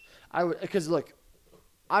pissed. I would – because, look –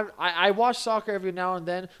 I watch soccer every now and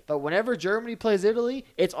then, but whenever Germany plays Italy,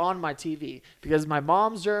 it's on my TV because my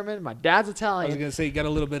mom's German, my dad's I Italian. was gonna say you got a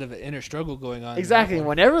little bit of an inner struggle going on. Exactly.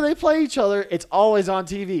 Whenever they play each other, it's always on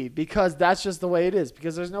TV because that's just the way it is.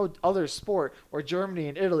 Because there's no other sport where Germany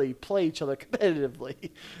and Italy play each other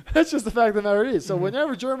competitively. That's just the fact of the matter is. So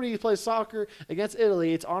whenever Germany plays soccer against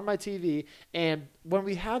Italy, it's on my TV. And when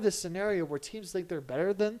we have this scenario where teams think they're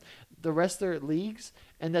better than the rest of their leagues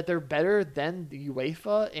and that they're better than the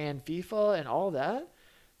UEFA and FIFA and all that,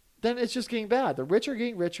 then it's just getting bad. The rich are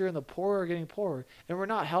getting richer and the poor are getting poorer. And we're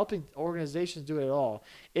not helping organizations do it at all.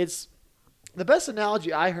 It's the best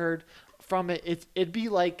analogy I heard from it. It'd be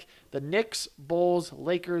like the Knicks, Bulls,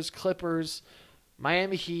 Lakers, Clippers,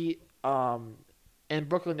 Miami Heat, and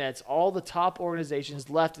Brooklyn Nets, all the top organizations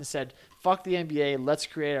left and said, fuck the NBA, let's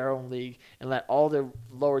create our own league and let all the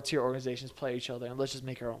lower tier organizations play each other and let's just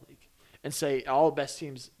make our own league. And say all the best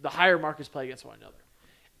teams, the higher markets play against one another.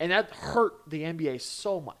 And that hurt the NBA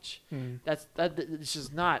so much. It's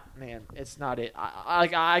just not, man, it's not it.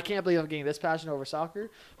 I can't believe I'm getting this passionate over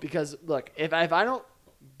soccer because, look, if I don't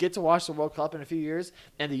get to watch the World Cup in a few years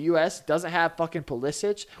and the U.S. doesn't have fucking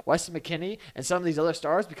Pulisic, Weston McKennie, and some of these other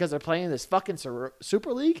stars because they're playing in this fucking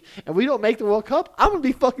Super League and we don't make the World Cup, I'm going to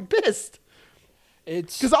be fucking pissed.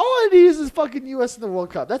 Because all I need is fucking U.S. in the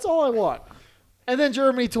World Cup. That's all I want. And then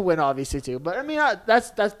Germany to win, obviously, too. But, I mean,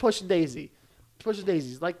 that's pushing daisy. Pushing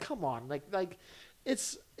daisies. Like, come on. Like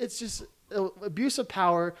it's just abuse of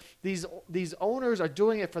power. These owners are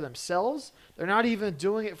doing it for themselves. They're not even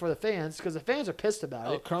doing it for the fans because the fans are pissed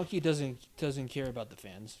about it. Kroenke doesn't care about the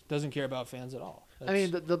fans. Doesn't care about fans at all. I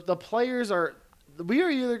mean, the players are – we are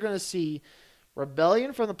either going to see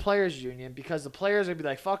rebellion from the players' union because the players are going to be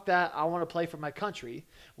like, fuck that, I want to play for my country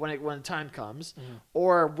when the time comes,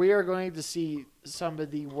 or we are going to see some of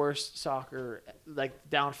the worst soccer, like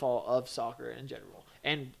downfall of soccer in general.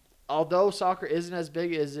 And although soccer isn't as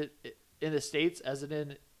big as it in the States as it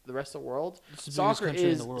in the rest of the world, soccer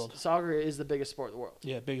is the biggest sport in the world.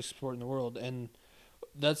 Yeah, biggest sport in the world. And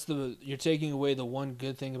that's you're taking away the one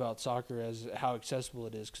good thing about soccer as how accessible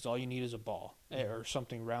it is, because all you need is a ball or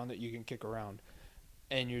something round that you can kick around,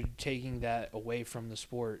 and you're taking that away from the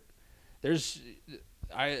sport.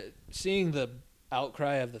 Seeing the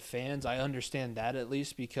outcry of the fans, I understand that at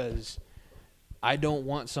least, because I don't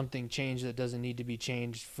want something changed that doesn't need to be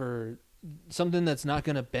changed for something that's not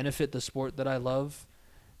going to benefit the sport that I love.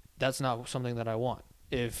 That's not something that I want.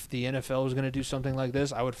 If the NFL was going to do something like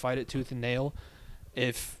this, I would fight it tooth and nail.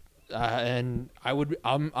 If And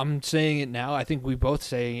I'm saying it now. I think we both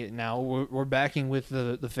saying it now. We're backing with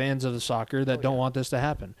the fans of the soccer that don't want this to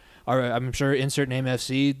happen. All right, I'm sure insert name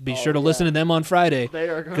FC. Be sure to listen to them on Friday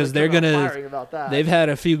because they're gonna. Firing about that. They've had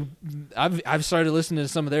a few. I've started listening to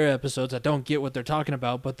some of their episodes. I don't get what they're talking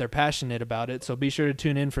about, but they're passionate about it. So be sure to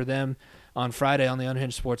tune in for them on Friday on the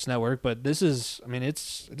Unhinged Sports Network. But this is, I mean,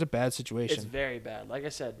 it's a bad situation. It's very bad. Like I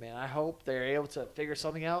said, man, I hope they're able to figure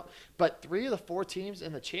something out. But 3 of the 4 teams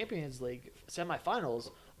in the Champions League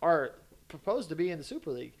semifinals are proposed to be in the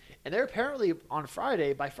Super League, and they're apparently on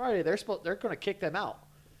Friday. By Friday, they're going to kick them out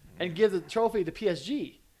and give the trophy to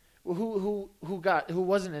PSG, who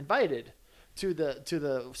wasn't invited to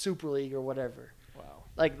the Super League or whatever.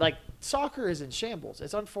 Like soccer is in shambles.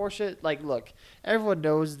 It's unfortunate. Like, look, everyone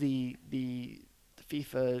knows the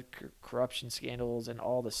FIFA corruption scandals and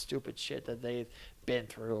all the stupid shit that they've been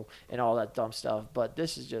through and all that dumb stuff. But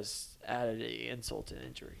this is just added insult and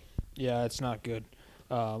injury. Yeah, it's not good.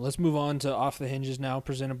 Let's move on to Off the Hinges now,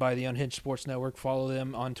 presented by the Unhinged Sports Network. Follow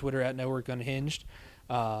them on Twitter at Network Unhinged.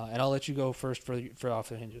 And I'll let you go first for Off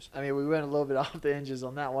the Hinges. I mean, we went a little bit off the hinges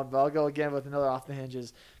on that one, but I'll go again with another off the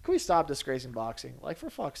hinges. Can we stop disgracing boxing? Like, for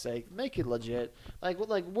fuck's sake, make it legit. Like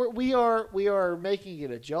we are making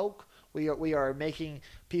it a joke. We are making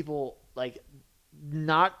people like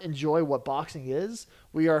not enjoy what boxing is.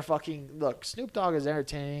 We are look. Snoop Dogg is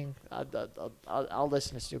entertaining. I'll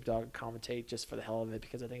listen to Snoop Dogg commentate just for the hell of it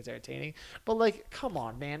because I think it's entertaining. But like, come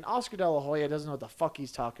on, man. Oscar De La Hoya doesn't know what the fuck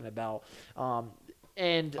he's talking about.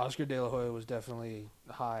 And Oscar De La Hoya was definitely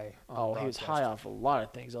high. He was high off a lot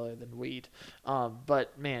of things other than weed.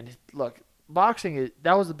 But man, look, boxing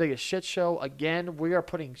that was the biggest shit show. Again, we are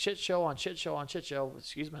putting shit show on shit show on shit show.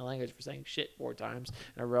 Excuse my language for saying shit 4 times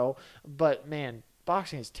in a row. But man,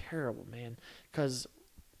 boxing is terrible, man, because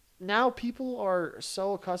now people are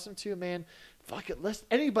so accustomed to, man, fuck it,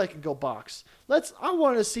 anybody can go box. I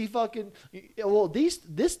want to see fucking, well, this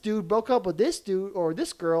dude broke up with this dude or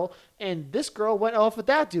this girl, and this girl went off with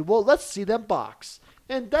that dude. Well, let's see them box.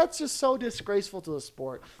 And that's just so disgraceful to the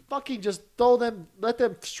sport. Fucking just let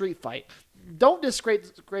them street fight. Don't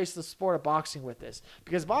disgrace the sport of boxing with this,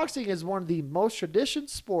 because boxing is one of the most traditional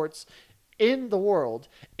sports in the world,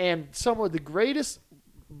 and some of the greatest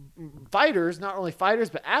fighters, not only fighters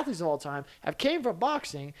but athletes of all time, have came from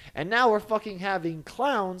boxing, and now we're fucking having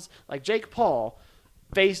clowns like Jake Paul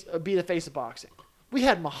be the face of boxing. We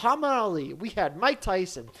had Muhammad Ali, we had Mike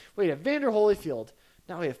Tyson, we had Evander Holyfield.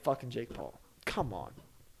 Now we have fucking Jake Paul. Come on.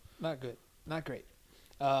 Not good. Not great.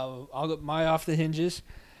 I'll go my Off the Hinges.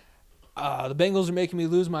 The Bengals are making me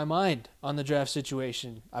lose my mind on the draft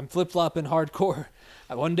situation. I'm flip-flopping hardcore.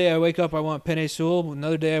 One day I wake up, I want Penei Sewell.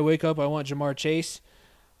 Another day I wake up, I want Jamar Chase.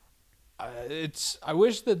 I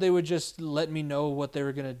wish that they would just let me know what they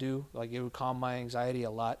were going to do. Like, it would calm my anxiety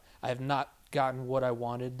a lot. I have not gotten what I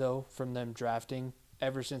wanted, though, from them drafting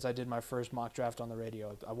ever since I did my first mock draft on the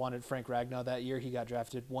radio. I wanted Frank Ragnow that year. He got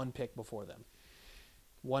drafted 1 pick before them.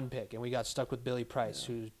 1 pick. And we got stuck with Billy Price,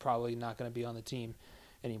 who's probably not going to be on the team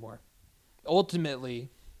anymore. Ultimately,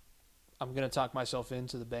 I'm going to talk myself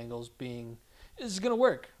into the Bengals being, this is going to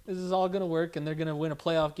work. This is all going to work, and they're going to win a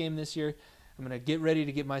playoff game this year. I'm going to get ready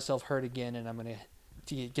to get myself hurt again, and I'm going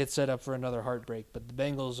to get set up for another heartbreak. But the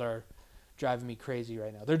Bengals are driving me crazy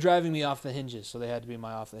right now. They're driving me off the hinges, so they had to be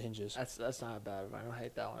my Off the Hinges. That's not bad. I don't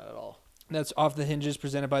hate that one at all. That's Off the Hinges,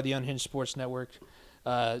 presented by the Unhinged Sports Network.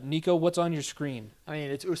 Nico, what's on your screen? I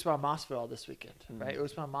mean, it's Usman Masvidal this weekend, right?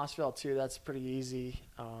 Usman Masvidal too. That's pretty easy.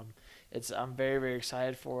 I'm very, very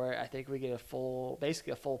excited for it. I think we get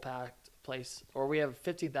basically a full packed place, or we have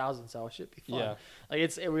 15,000, so it should be fun. Yeah.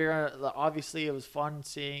 Like obviously it was fun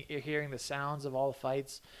hearing the sounds of all the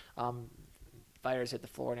fights. Fighters hit the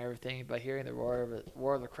floor and everything, but hearing the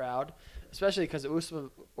roar of the crowd, especially because Usman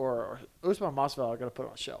Masvidal are going to put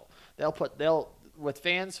on a show. With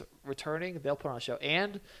fans returning, they'll put on a show.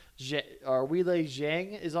 And Weili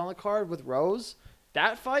Zhang is on the card with Rose.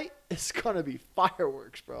 That fight is going to be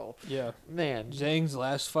fireworks, bro. Yeah. Man. Zhang's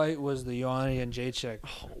last fight was the Ioane and Jacek.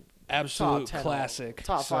 Absolute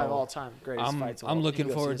top 5 all time greatest fights. I'm looking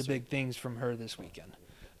forward to big things from her this weekend.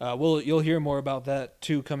 You'll hear more about that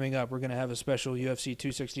too coming up. We're going to have a special UFC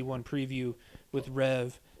 261 preview with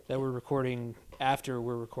Rev that we're recording after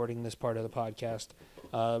we're recording this part of the podcast.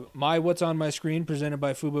 My What's on My Screen, presented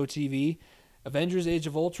by Fubo TV. Avengers Age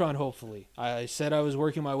of Ultron, hopefully. I said I was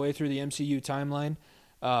working my way through the MCU timeline.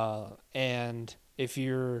 And if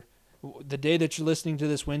you're the day that you're listening to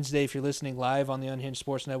this, Wednesday, if you're listening live on the Unhinged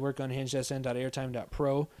Sports Network,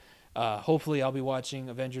 unhingedsn.airtime.pro, hopefully I'll be watching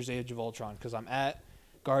Avengers Age of Ultron, because I'm at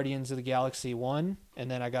Guardians of the Galaxy 1,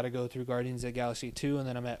 and then I got to go through Guardians of the Galaxy 2, and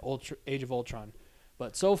then I'm at Age of Ultron.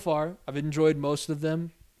 But so far, I've enjoyed most of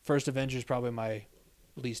them. First Avenger is probably my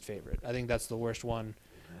least favorite. I think that's the worst one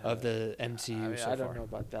of the MCU so far. I don't know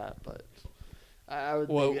about that, but I would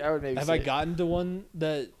maybe have say, I gotten to one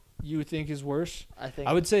that you think is worse?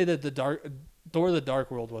 I would say that Thor: The Dark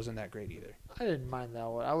World wasn't that great either. I didn't mind that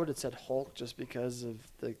one. I would have said Hulk just because of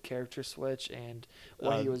the character switch and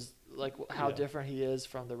what he was like, how different he is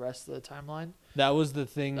from the rest of the timeline. That was the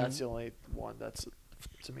thing. That's the only one that's,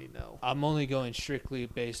 to me, no. I'm only going strictly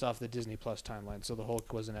based off the Disney Plus timeline, so the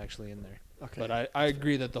Hulk wasn't actually in there. Okay. But I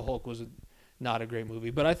agree that the Hulk was not a great movie.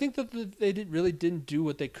 But I think that they really didn't do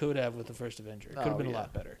what they could have with the first Avenger. It could have been a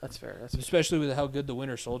lot better. That's fair. Especially with how good the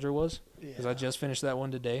Winter Soldier was. Because Yeah. I just finished that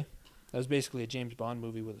one today. That was basically a James Bond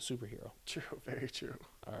movie with a superhero. True. Very true.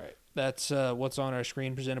 All right. That's what's on our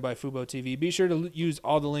screen presented by Fubo TV. Be sure to use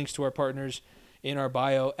all the links to our partners in our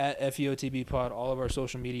bio at FEOTB Pod, all of our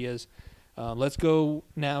social medias. Let's go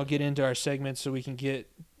now get into our segments so we can get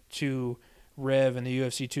to Rev and the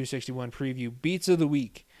UFC 261 preview. Beats of the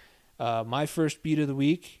week. My first beat of the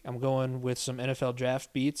week, I'm going with some NFL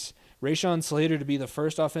draft beats. Rashawn Slater to be the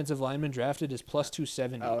first offensive lineman drafted is plus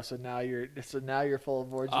 270. Oh, so now you're full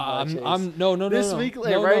of words. No. This week,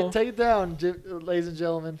 right? Take it down, ladies and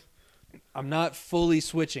gentlemen. I'm not fully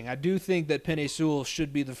switching. I do think that Penei Sewell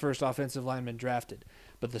should be the first offensive lineman drafted.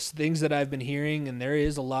 But the things that I've been hearing, and there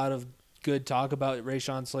is a lot of good talk about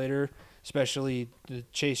Rashawn Slater, especially the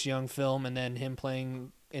Chase Young film and then him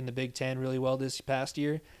playing in the Big Ten really well this past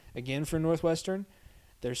year, again for Northwestern.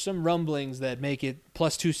 There's some rumblings that make it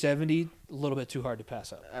plus 270 a little bit too hard to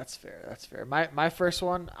pass up. That's fair. My first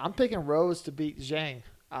one, I'm picking Rose to beat Zhang.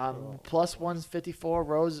 Plus 154,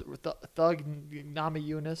 Rose, Thug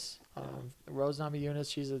Namajunas. Rose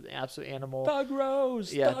Namajunas, she's an absolute animal. Thug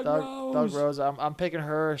Rose. Yeah, Thug Rose. I'm picking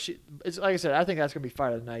her. It's like I said, I think that's gonna be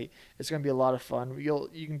fight of the night. It's gonna be a lot of fun.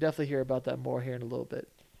 You can definitely hear about that more here in a little bit.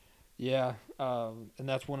 Yeah, and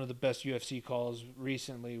that's one of the best UFC calls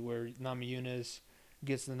recently, where Namajunas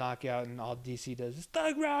gets the knockout and all DC does is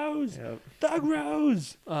Thug Rose. Yep. Thug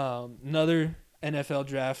Rose. Another NFL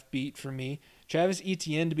draft beat for me. Travis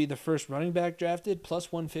Etienne to be the first running back drafted,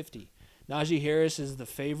 plus 150. Najee Harris is the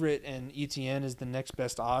favorite, and Etienne is the next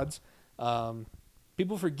best odds.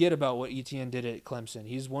 People forget about what Etienne did at Clemson.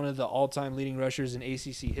 He's one of the all-time leading rushers in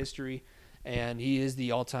ACC history, and he is the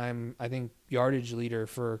all-time, I think, yardage leader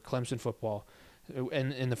for Clemson football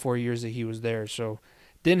in the 4 years that he was there. So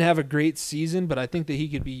didn't have a great season, but I think that he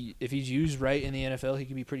could be, if he's used right in the NFL, he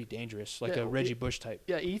could be pretty dangerous, like a Reggie Bush type.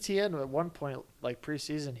 Yeah, Etienne at one point, like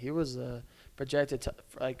preseason, he was projected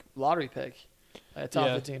lottery pick, top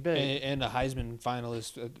 15 pick, and a Heisman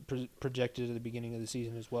finalist projected at the beginning of the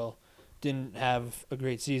season as well. Didn't have a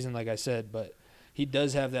great season, like I said, but he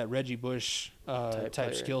does have that Reggie Bush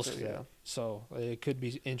type skill set. Yeah. So it could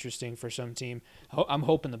be interesting for some team. I'm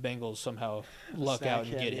hoping the Bengals somehow luck out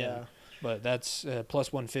and get him. But that's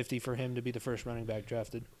plus 150 for him to be the first running back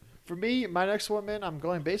drafted. For me, my next one, man, I'm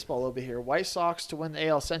going baseball over here. White Sox to win the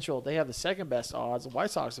AL Central. They have the second best odds. The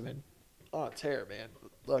White Sox have been on a tear, man.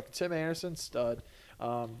 Look, Tim Anderson, stud.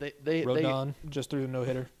 Rodon just threw a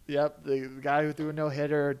no-hitter. Yep, the guy who threw a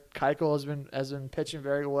no-hitter. Keuchel has been pitching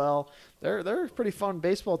very well. They're a pretty fun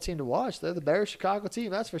baseball team to watch. They're the Bears Chicago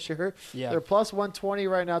team, that's for sure. Yeah. They're plus 120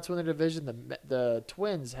 right now to win the division. The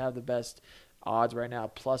Twins have the best odds right now,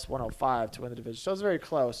 plus 105 to win the division. So it's very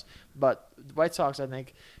close. But the White Sox, I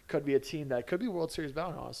think, could be a team that could be World Series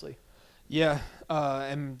bound, honestly. Yeah,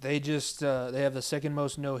 and they just they have the second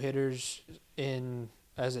most no-hitters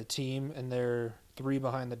as a team, and they're 3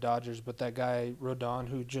 behind the Dodgers. But that guy Rodon,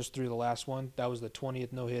 who just threw the last one, that was the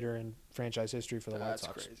 20th no-hitter in franchise history for the White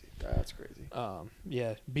Sox. That's crazy.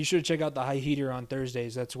 Yeah, be sure to check out the High Heater on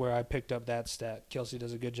Thursdays. That's where I picked up that stat. Kelsey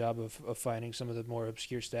does a good job of finding some of the more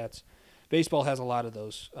obscure stats. Baseball has a lot of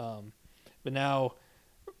those. But now,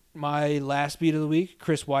 my last beat of the week,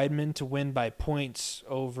 Chris Weidman to win by points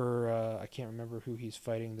over, I can't remember who he's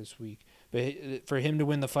fighting this week. But for him to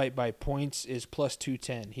win the fight by points is plus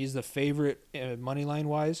 210. He's the favorite money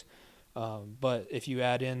line-wise. But if you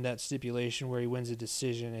add in that stipulation where he wins a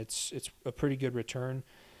decision, it's a pretty good return.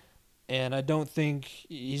 And I don't think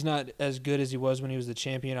he's not as good as he was when he was the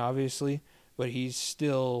champion, obviously. But he's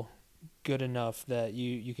still good enough that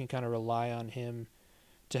you can kind of rely on him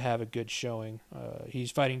to have a good showing.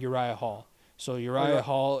 He's fighting Uriah Hall. So Uriah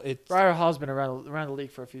Hall's been around the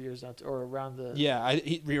league for a few years now, or around the. Yeah,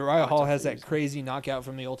 Uriah Hall has that crazy knockout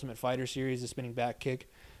from the Ultimate Fighter series, the spinning back kick.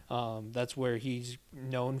 That's where he's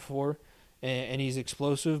known for, and he's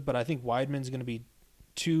explosive. But I think Weidman's going to be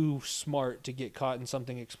too smart to get caught in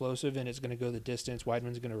something explosive, and it's going to go the distance.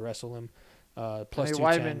 Weidman's going to wrestle him. plus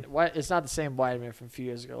 210. It's not the same Weidman from a few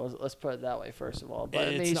years ago. Let's put it that way, first of all. But I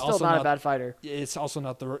mean, It's he's still also not a not- bad fighter. It's also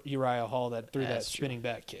not the Uriah Hall that threw that That's true. spinning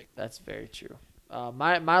back kick. That's very true.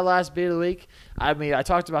 My last beat of the week, I mean, I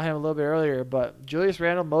talked about him a little bit earlier, but Julius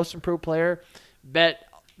Randle, most improved player. Bet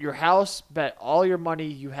your house, bet all your money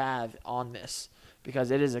you have on this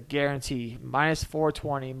because it is a guarantee. Minus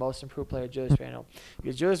 420, most improved player, Julius Randle.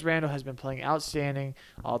 Because Julius Randle has been playing outstanding.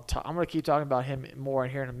 I'm going to keep talking about him more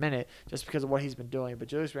here in a minute just because of what he's been doing. But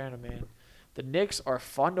Julius Randle, man, the Knicks are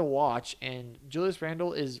fun to watch, and Julius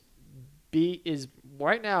Randle is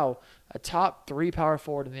right now a top 3 power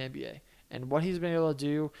forward in the NBA. And what he's been able to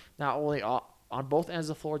do, not only on both ends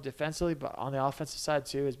of the floor defensively, but on the offensive side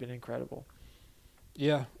too, has been incredible.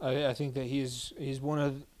 Yeah, I think that he's one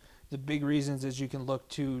of the big reasons is you can look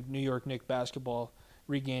to New York Knicks basketball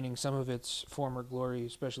regaining some of its former glory,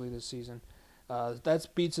 especially this season. That's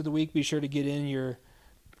beats of the week. Be sure to get in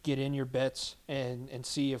your bets and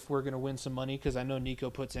see if we're gonna win some money because I know Nico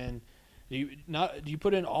puts in. Do you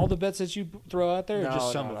put in all the bets that you throw out there, or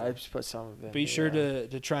just some of them? I just put some of them. Be sure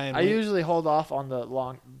to try and. I win. usually hold off on the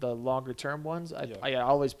longer term ones. I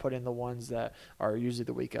always put in the ones that are usually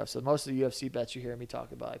the week of. So most of the UFC bets you hear me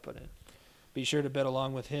talk about, I put in. Be sure to bet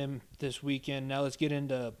along with him this weekend. Now let's get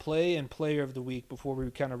into play and player of the week before we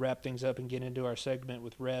kind of wrap things up and get into our segment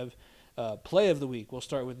with Rev. Play of the week. We'll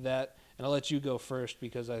start with that, and I'll let you go first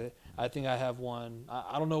because I think I have one.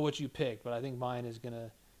 I don't know what you picked, but I think mine is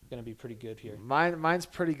gonna be pretty good here. Mine's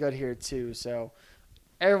pretty good here too. So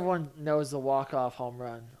everyone knows the walk-off home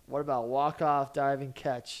run. What about walk-off diving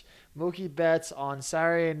catch? Mookie Betts on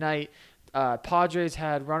Saturday night. Padres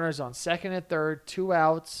had runners on second and third, 2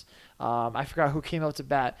 outs. I forgot who came up to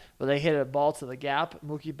bat, but they hit a ball to the gap.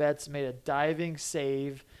 Mookie Betts made a diving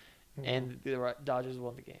save, and the Dodgers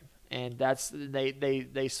won the game. And that's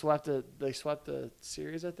they swept the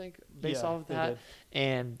series, I think, based off of they that. did.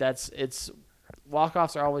 And it's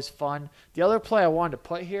walk-offs are always fun. The other play I wanted to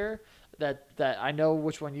put here that I know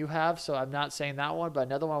which one you have, so I'm not saying that one, but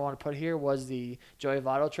another one I want to put here was the Joey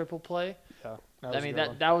Votto triple play. Yeah, I mean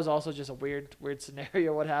that was also just a weird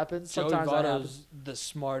scenario. What happens? Joey Sometimes that Votto's happens. the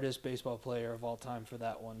smartest baseball player of all time for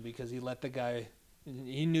that one because he let the guy.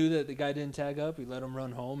 He knew that the guy didn't tag up. He let him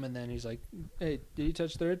run home, and then he's like, "Hey, did he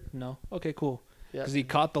touch third? No. Okay, cool." Yeah. Because he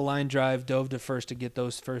caught the line drive, dove to first to get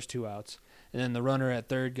those first 2 outs, and then the runner at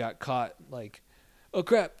third got caught like, "Oh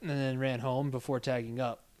crap!" and then ran home before tagging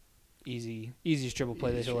up. Easiest triple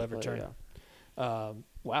play that he'll ever turn. Yeah.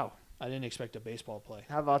 Wow, I didn't expect a baseball play.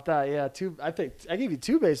 How about that? Yeah, I gave you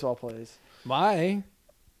 2 baseball plays. My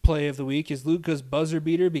play of the week is Luka's buzzer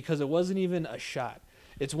beater because it wasn't even a shot.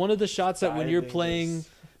 It's one of the shots that when you're playing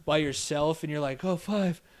by yourself and you're like, oh,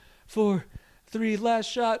 5, 4, 3, last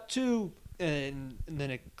shot, 2, and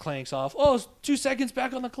then it clanks off. Oh, it's 2 seconds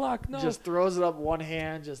back on the clock. No. Just throws it up one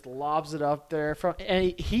hand, just lobs it up there.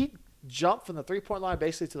 And he jumped from the 3-point line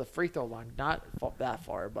basically to the free throw line. Not that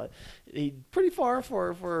far, but he pretty far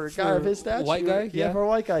for a guy of his stature. White guy? Yeah, for a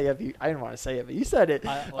white guy. Yeah, I didn't want to say it, but you said it.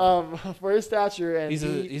 For his stature. And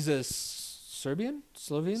he's a Serbian?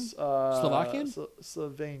 Slovenian? Slovakian?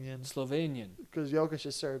 Slovenian. Because Jokic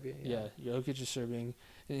is Serbian. Yeah, Jokic is Serbian.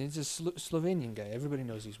 And he's a Slovenian guy. Everybody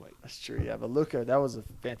knows he's white. That's true, yeah. But Luka, that was a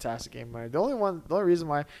fantastic game. The only reason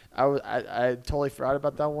why I totally forgot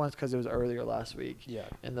about that one is because it was earlier last week. Yeah.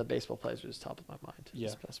 And the baseball plays were just top of my mind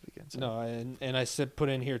this past weekend. So. No, and I put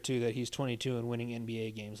in here too that he's 22 and winning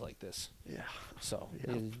NBA games like this. Yeah. So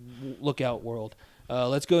look out, world.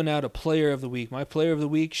 Let's go now to player of the week. My player of the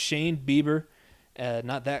week, Shane Bieber.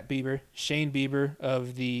 Not that Bieber, Shane Bieber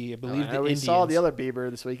of the the Indians. We saw the other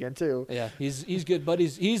Bieber this weekend too. Yeah, he's good, but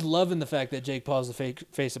he's loving the fact that Jake Paul's the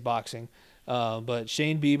face of boxing. But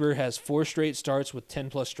Shane Bieber has 4 straight starts with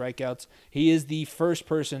 10+ strikeouts. He is the first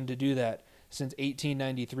person to do that since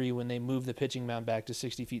 1893 when they moved the pitching mound back to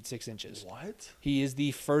 60 feet 6 inches. What? He is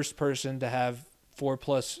the first person to have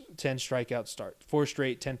 4+ 10 strikeout start. 4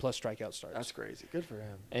 straight 10+ strikeout starts. That's crazy. Good for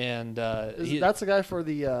him. And that's the guy for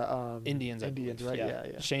the Indians. Indians, right?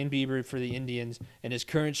 Yeah. Shane Bieber for the Indians, and his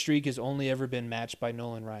current streak has only ever been matched by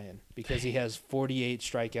Nolan Ryan because he has 48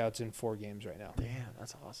 strikeouts in 4 games right now. Damn,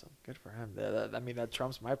 that's awesome. Good for him. That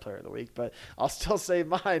trumps my player of the week, but I'll still say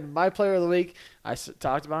mine. My player of the week, I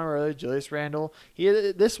talked about him earlier, Julius Randle.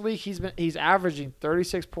 This week he's averaging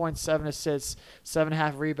 36.7 assists,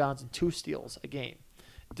 7.5 rebounds, and 2 steals a game.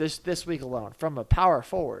 This week alone from a power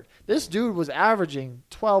forward. This dude was averaging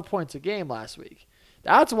 12 points a game last week.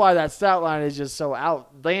 That's why that stat line is just so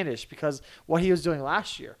outlandish because what he was doing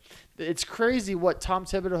last year. It's crazy what Tom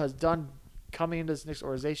Thibodeau has done coming into this Knicks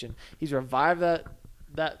organization. He's revived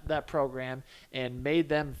that program and made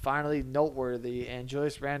them finally noteworthy. And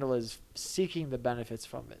Julius Randle is seeking the benefits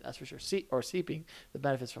from it. That's for sure. Seeping the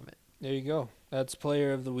benefits from it. There you go. That's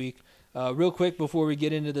Player of the Week. Real quick before we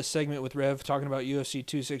get into the segment with Rev talking about UFC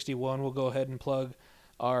 261, we'll go ahead and plug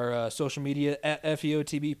our social media at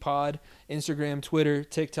FEOTB Pod, Instagram, Twitter,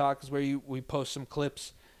 TikTok is where we post some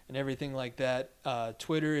clips and everything like that.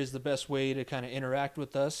 Twitter is the best way to kind of interact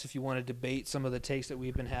with us. If you want to debate some of the takes that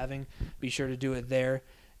we've been having, be sure to do it there.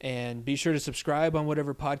 And be sure to subscribe on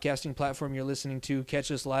whatever podcasting platform you're listening to.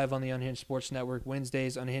 Catch us live on the Unhinged Sports Network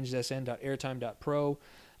Wednesdays, unhingedsn.airtime.pro.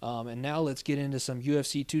 And now let's get into some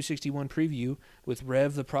UFC 261 preview with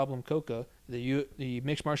Rev the Problem Coca, the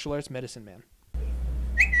mixed martial arts medicine man.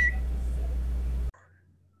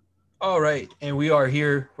 All right, and we are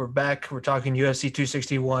here. We're back. We're talking UFC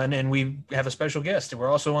 261, and we have a special guest. We're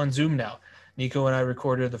also on Zoom now. Nico and I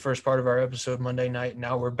recorded the first part of our episode Monday night, and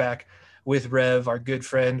now we're back with Rev, our good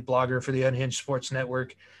friend, blogger for the Unhinged Sports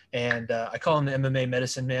Network, and I call him the MMA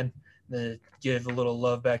medicine man. To give a little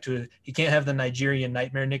love back to it. He can't have the Nigerian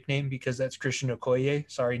Nightmare nickname because that's Christian Okoye.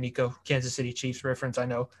 Sorry, Nico. Kansas City Chiefs reference, I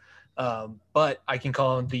know. But I can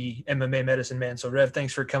call him the MMA medicine man. So, Rev,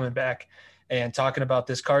 thanks for coming back and talking about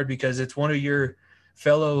this card because it's one of your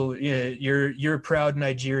fellow, your proud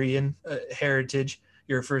Nigerian heritage,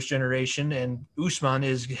 your first generation, and Usman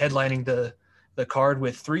is headlining the card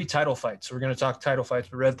with 3 title fights. So we're going to talk title fights.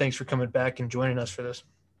 But, Rev, thanks for coming back and joining us for this.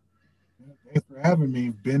 Thanks for having me.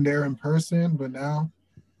 Been there in person, but now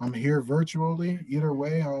I'm here virtually. Either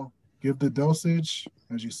way, I'll give the dosage.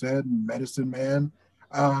 As you said, medicine man.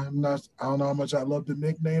 I don't know how much I love the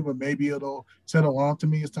nickname, but maybe it'll settle on to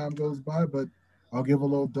me as time goes by, but I'll give a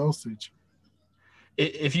little dosage.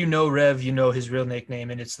 If you know Rev, you know his real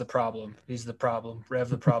nickname, and it's the Problem. He's the Problem. Rev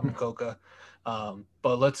the Problem Coca.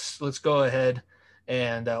 But let's go ahead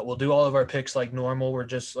and we'll do all of our picks like normal. We're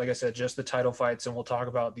just, like I said, just the title fights, and we'll talk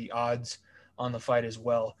about the odds on the fight as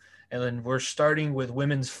well. And then we're starting with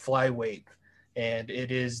women's flyweight, and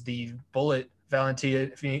it is the Bullet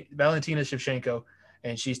Valentina Shevchenko,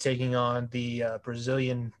 and she's taking on the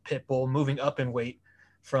Brazilian Pitbull, moving up in weight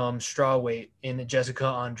from strawweight in Jessica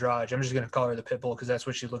Andrade. I'm just going to call her the Pitbull because that's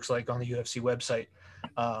what she looks like on the UFC website.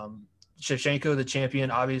 Shevchenko, the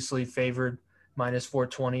champion, obviously favored minus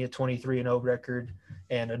 420, a 23-0 record,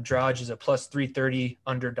 and Andrade is a plus 330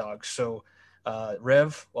 underdog. So,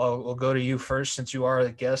 Rev, we'll go to you first since you are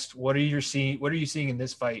the guest. What are you seeing in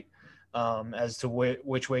this fight as to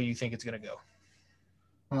which way you think it's going to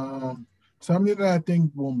go? Something that I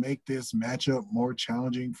think will make this matchup more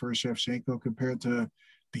challenging for Shevchenko compared to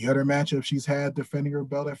the other matchup she's had defending her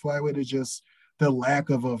belt at flyweight is just the lack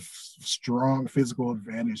of a strong physical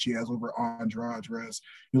advantage she has over Andrade. Whereas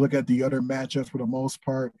you look at the other matchups, for the most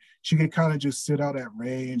part, she can kind of just sit out at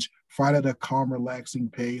range, fight at a calm, relaxing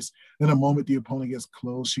pace. Then the moment the opponent gets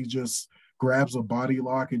close, she just grabs a body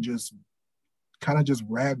lock and just kind of just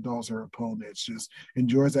ragdolls her opponent. Just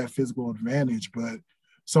enjoys that physical advantage. But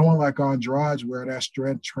someone like Andrade, where that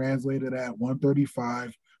strength translated at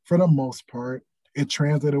 135 for the most part, it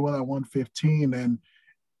translated well at 115. And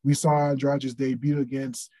we saw Andrade's debut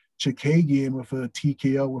against Chikagian with a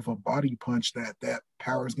TKO with a body punch that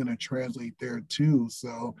power is going to translate there too.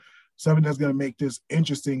 So something that's going to make this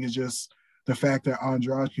interesting is just the fact that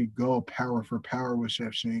Andrade could go power for power with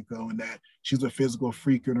Shevchenko and that she's a physical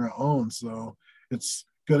freak in her own. So it's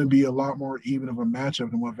going to be a lot more even of a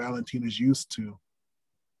matchup than what Valentina's used to.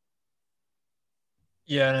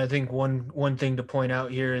 Yeah, and I think one thing to point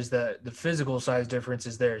out here is that the physical size difference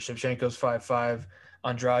is there. Shevchenko's 5'5",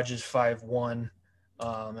 Andrade is 5'1",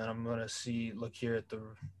 and I'm going to look here at the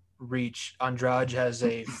reach. Andrade has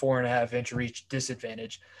a 4.5-inch reach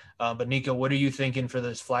disadvantage. But Nico, what are you thinking for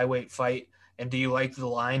this flyweight fight? And do you like the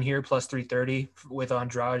line here, plus 330, with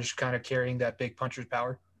Andrade kind of carrying that big puncher's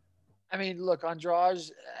power? I mean, look, Andrade,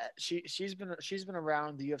 she's been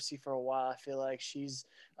around the UFC for a while. I feel like she's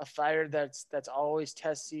a fighter that's always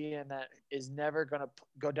testy and that is never gonna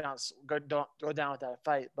go down with that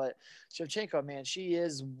fight. But Shevchenko, man, she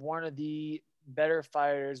is one of the better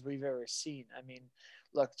fighters we've ever seen. I mean,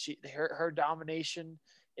 look, her domination,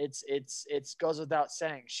 it's goes without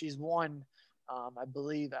saying. She's won. I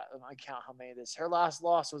believe I count how many of this. Her last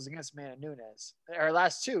loss was against Amanda Nunes. Her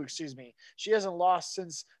last two, excuse me. She hasn't lost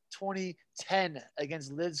since 2010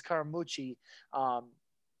 against Liz Carmucci,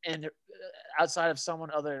 and outside of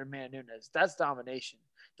someone other than Amanda Nunes. That's domination.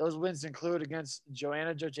 Those wins include against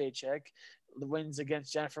Joanna Jędrzejczyk, the wins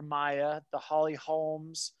against Jennifer Maia, the Holly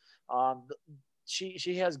Holmes.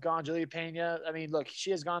 She has gone, Julia Pena. I mean, look,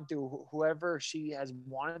 she has gone through whoever she has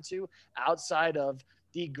wanted to outside of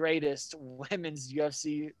the greatest women's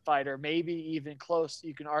UFC fighter, maybe even close.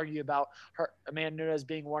 You can argue about her Amanda Nunes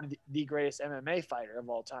being one of the greatest MMA fighter of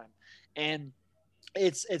all time, and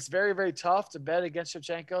it's very very tough to bet against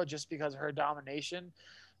Shevchenko just because of her domination.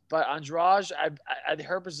 But Andrade,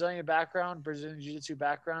 her Brazilian background, Brazilian Jiu-Jitsu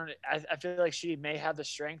background, I feel like she may have the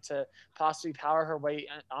strength to possibly power her way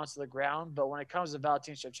onto the ground. But when it comes to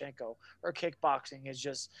Valentina Shevchenko, her kickboxing is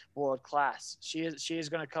just world class. She is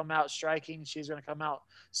going to come out striking. She's going to come out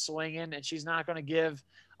swinging, and she's not going to give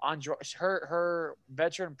Andrade her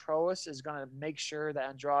veteran prowess is going to make sure that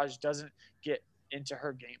Andrade doesn't get into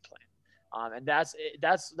her game plan. And that's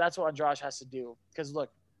what Andrade has to do. Because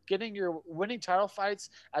look, getting your winning title fights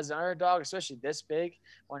as an underdog, especially this big,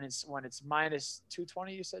 when it's minus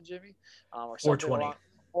 220, you said, Jimmy, or 420.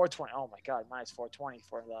 420. Oh my God, minus 420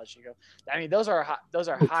 for Chico. I mean, those are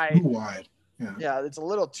Too high. wide. Yeah, it's a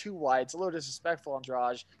little too wide. It's a little disrespectful,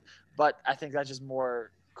 Andrade, but I think that's just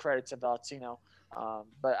more credit to Valentino.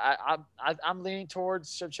 But I'm leaning towards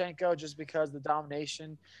Shevchenko just because the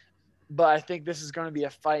domination. But I think this is going to be a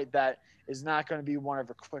fight that is not going to be one of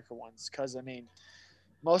her quicker ones because I mean,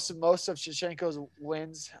 most of Shevchenko's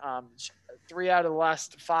wins, 3 out of the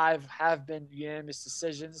last 5 have been unanimous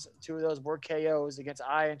decisions. 2 of those were KOs against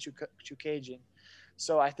Aya and Chukagin.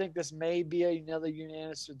 So I think this may be another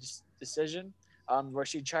unanimous decision where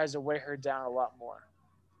she tries to weigh her down a lot more.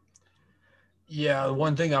 Yeah,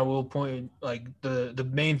 one thing I will point, like the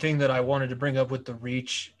main thing that I wanted to bring up with the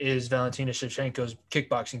reach is Valentina Shevchenko's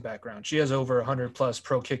kickboxing background. She has over 100 plus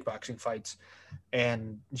pro kickboxing fights,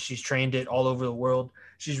 and she's trained it all over the world.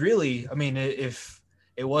 She's really, I mean, if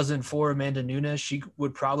it wasn't for Amanda Nunes, she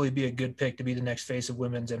would probably be a good pick to be the next face of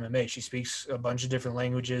women's MMA. She speaks a bunch of different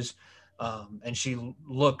languages, and she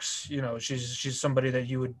looks, she's somebody that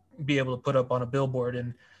you would be able to put up on a billboard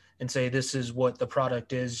and say this is what the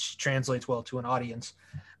product is. She translates well to an audience.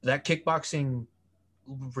 That kickboxing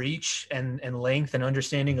reach and length and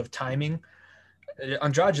understanding of timing.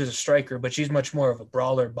 Andrade is a striker, but she's much more of a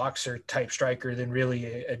brawler, boxer type striker than really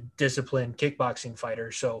a disciplined kickboxing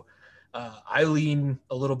fighter. So I lean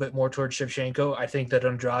a little bit more towards Shevchenko. I think that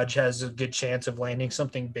Andrade has a good chance of landing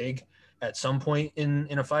something big at some point in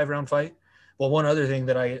a 5-round fight. Well, one other thing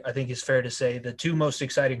that I think is fair to say, the 2 most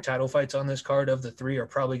exciting title fights on this card of the 3 are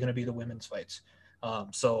probably going to be the women's fights.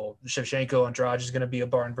 So Shevchenko Andrade is going to be a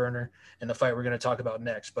barn burner in the fight we're going to talk about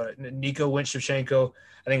next. But Nico went Shevchenko.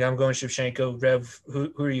 I think I'm going Shevchenko. Rev,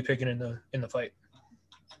 who are you picking in the fight?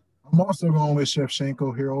 I'm also going with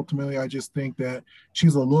Shevchenko here. Ultimately, I just think that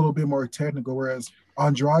she's a little bit more technical, whereas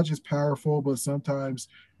Andrade is powerful, but sometimes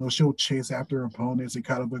she'll chase after opponents and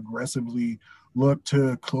kind of aggressively look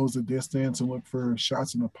to close the distance and look for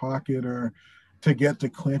shots in the pocket or to get the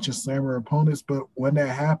clinch and slam her opponents. But when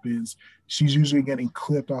that happens, she's usually getting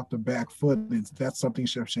clipped off the back foot. And that's something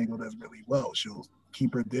Shevchenko does really well. She'll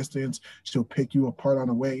keep her distance. She'll pick you apart on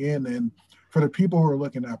the way in. And for the people who are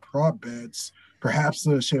looking at prop bets, perhaps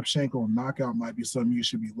the Shevchenko knockout might be something you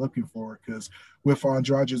should be looking for because with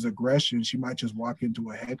Andrade's aggression, she might just walk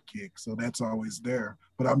into a head kick. So that's always there.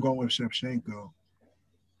 But I'm going with Shevchenko.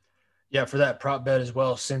 Yeah, for that prop bet as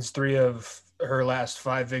well, since 3 of her last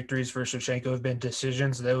 5 victories for Shevchenko have been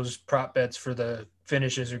decisions, those prop bets for the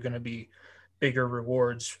finishes are going to be bigger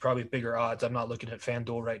rewards, probably bigger odds. I'm not looking at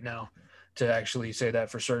FanDuel right now to actually say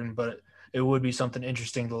that for certain, but it would be something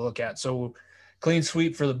interesting to look at. So clean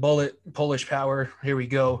sweep for the bullet, Polish Power. Here we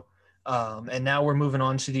go. And now we're moving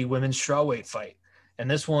on to the women's strawweight fight.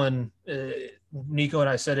 And this one, Nico and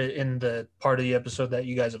I said it in the part of the episode that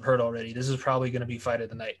you guys have heard already. This is probably going to be fight of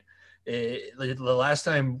the night. The last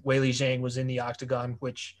time Weili Zhang was in the octagon,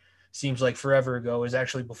 which seems like forever ago, is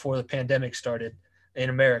actually before the pandemic started in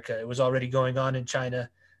America. It was already going on in China.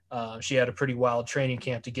 She had a pretty wild training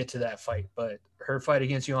camp to get to that fight, but her fight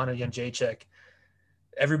against Joanna Jędrzejczyk,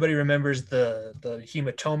 everybody remembers the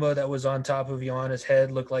hematoma that was on top of Joanna's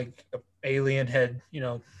head, looked like an alien had,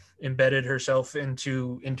 embedded herself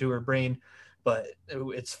into her brain. But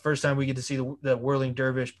it's the first time we get to see the whirling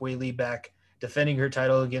dervish Weili back defending her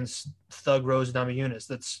title against Thug Rose Namajunas.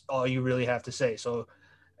 That's all you really have to say. So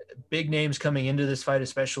big names coming into this fight,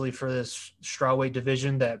 especially for this strawweight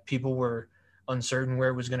division that people were uncertain where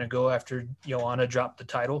it was going to go after Joanna dropped the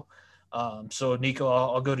title. So Nico,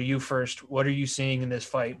 I'll go to you first. What are you seeing in this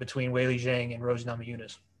fight between Weili Zhang and Rose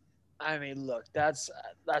Namajunas? I mean, look, that's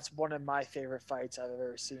one of my favorite fights I've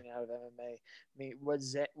ever seen out of MMA. I mean, what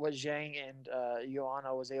Zhang and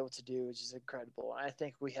Joanna was able to do is just incredible. And I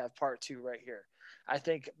think we have part 2 right here. I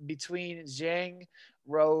think between Zhang,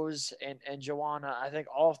 Rose, and Joanna, I think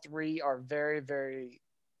all 3 are very, very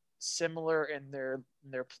similar in their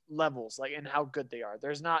levels, like in how good they are.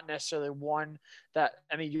 There's not necessarily one that,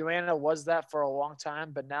 I mean, Joanna was that for a long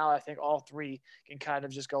time, but now I think all three can kind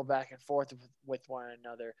of just go back and forth with one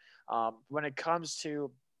another. When it comes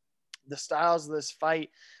to the styles of this fight,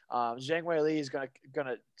 Zhang Weili is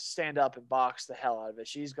gonna stand up and box the hell out of it.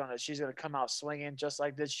 She's gonna come out swinging just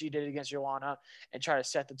like she did against Joanna and try to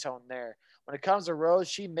set the tone there. When it comes to Rose,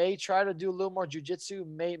 she may try to do a little more jiu-jitsu,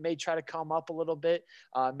 may try to come up a little bit,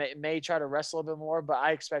 may try to wrestle a bit more, but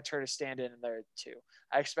I expect her to stand in there too.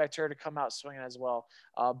 I expect her to come out swinging as well.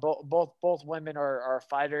 Both women are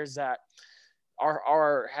fighters that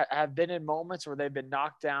have been in moments where they've been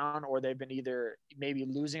knocked down or they've been either maybe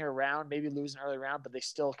losing a round, maybe losing early round, but they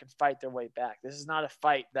still can fight their way back. This is not a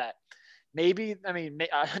fight that maybe, I mean,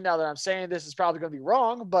 now that I'm saying this is probably going to be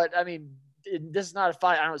wrong, but I mean, this is not a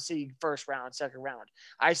fight I don't see first round, second round.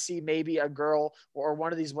 I see maybe a girl or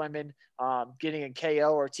one of these women getting a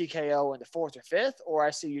KO or TKO in the fourth or fifth, or I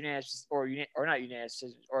see unanimous or not unanimous,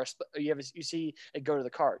 or you see it go to the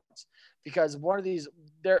cards, because one of these,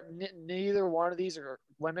 neither one of these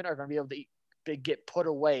women are going to be able to get put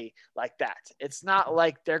away like that. It's not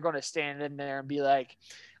like they're going to stand in there and be like,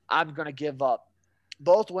 I'm going to give up.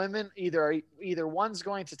 Both women, either one's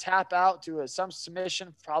going to tap out to some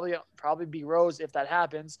submission, probably be Rose if that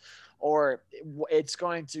happens, or it's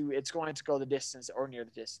going to go the distance or near the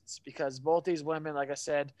distance, because both these women, like I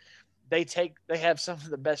said, they have some of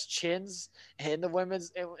the best chins in the women's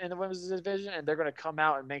division, and they're going to come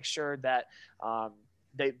out and make sure that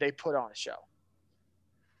they put on a show.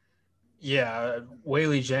 Yeah,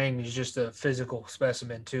 Weili Zhang is just a physical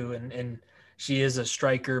specimen too, and she is a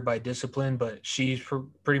striker by discipline, but she's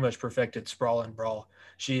pretty much perfected sprawl and brawl.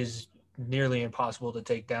 She is nearly impossible to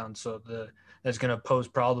take down, so that's going to pose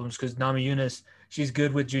problems, because Namajunas, she's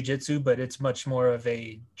good with jiu-jitsu, but it's much more of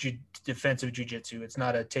a defensive jiu-jitsu. It's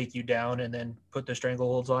not a take you down and then put the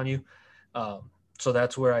strangleholds on you. So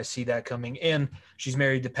that's where I see that coming. And she's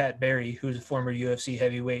married to Pat Barry, who's a former UFC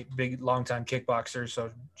heavyweight, big, longtime kickboxer,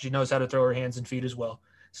 so she knows how to throw her hands and feet as well.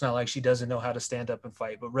 It's not like she doesn't know how to stand up and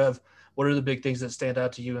fight. But Rev, what are the big things that stand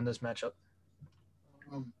out to you in this matchup?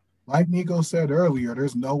 Like Nico said earlier,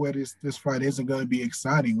 there's no way this fight isn't going to be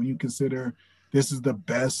exciting when you consider this is the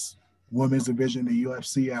best women's division in the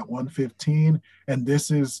UFC at 115, and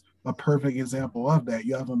this is a perfect example of that.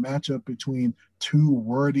 You have a matchup between two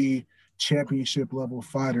worthy championship level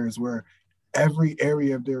fighters where every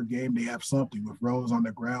area of their game they have something. With Rose on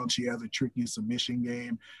the ground, she has a tricky submission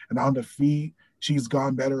game, and on the feet, she's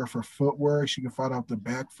gone better for footwork. She can fight off the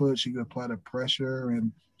back foot. She can apply the pressure,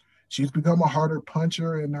 and she's become a harder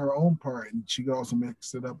puncher in her own part, and she can also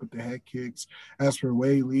mix it up with the head kicks. As for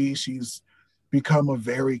Weili, she's become a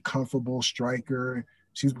very comfortable striker.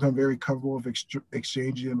 She's become very comfortable with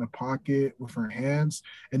exchanging in the pocket with her hands.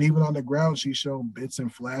 And even on the ground, she's shown bits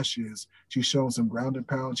and flashes. She's shown some ground and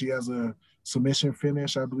pound. She has a submission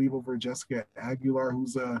finish, I believe, over Jessica Aguilar,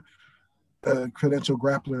 who's a credential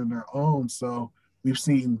grappler in her own. So we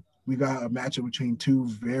got a matchup between two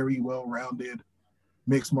very well-rounded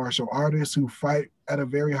mixed martial artists who fight at a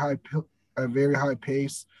very high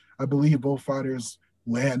pace. I believe both fighters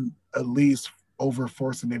land at least over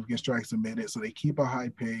 4 significant strikes a minute, so they keep a high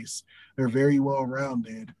pace. They're very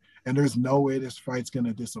well-rounded, and there's no way this fight's going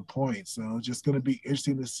to disappoint. So it's just going to be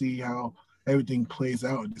interesting to see how everything plays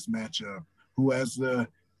out in this matchup. Who has the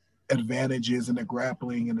advantages in the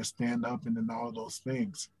grappling and the stand-up and then all those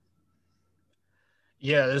things.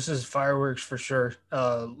 Yeah, this is fireworks for sure.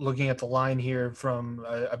 Looking at the line here from,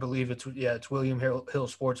 I believe it's William Hill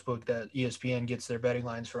Sportsbook that ESPN gets their betting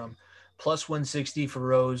lines from. Plus 160 for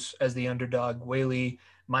Rose as the underdog. Weili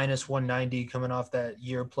minus 190 coming off that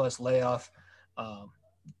year-plus layoff.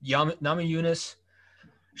 Namajunas,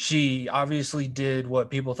 she obviously did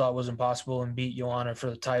what people thought was impossible and beat Joanna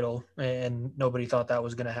for the title, and nobody thought that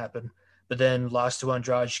was going to happen. But then lost to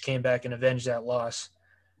Andrade. She came back and avenged that loss.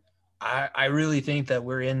 I really think that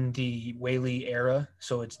we're in the Weili era,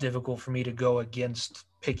 so it's difficult for me to go against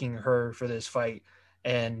picking her for this fight.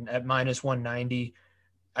 And at minus 190,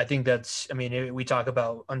 I think we talk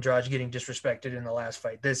about Andrade getting disrespected in the last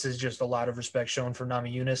fight. This is just a lot of respect shown for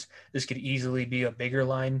Namajunas. This could easily be a bigger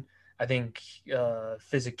line. I think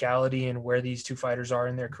physicality and where these two fighters are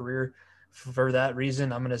in their career, for that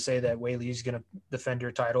reason, I'm going to say that Weili is going to defend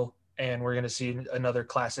her title, and we're going to see another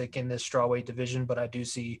classic in this strawweight division, but I do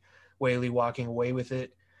see Weili walking away with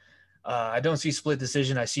it. I don't see split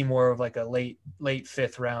decision. I see more of like a late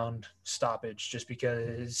 5th round stoppage, just because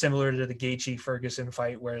it's similar to the Gaethje Ferguson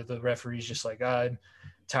fight where the referee's just like,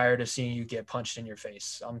 tired of seeing you get punched in your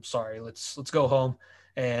face. I'm sorry. Let's go home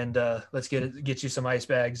and let's get you some ice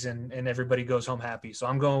bags and everybody goes home happy. So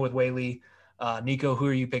I'm going with Wei Li. Nico, who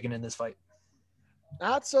are you picking in this fight?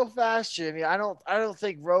 Not so fast, Jimmy. I don't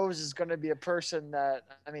think Rose is going to be a person that,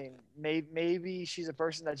 I mean, maybe she's a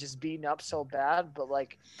person that's just beaten up so bad, but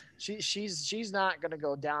like she's not going to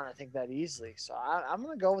go down, I think, that easily. So I'm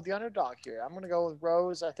going to go with the underdog here. I'm going to go with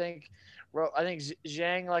Rose. I think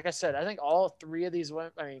Zhang, like I said, I think all three of these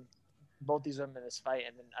women, I mean, both these women in this fight,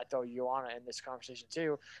 and then I throw Joanna in this conversation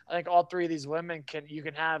too. I think all three of these women you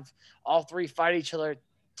can have all three fight each other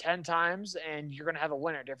 10 times and you're going to have a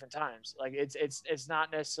winner different times. Like it's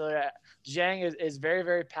not necessarily Zhang is very,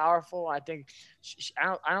 very powerful. I think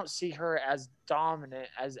I don't see her as dominant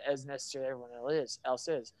as necessarily everyone else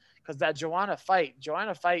is. Cause that Joanna fight,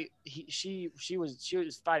 she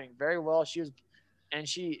was fighting very well. She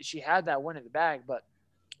had that win in the bag, but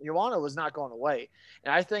Joanna was not going away.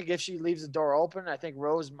 And I think if she leaves the door open, I think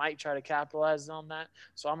Rose might try to capitalize on that.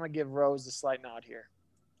 So I'm going to give Rose the slight nod here.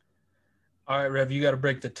 All right, Rev, you got to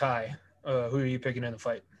break the tie. Who are you picking in the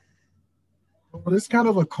fight? Well, it's kind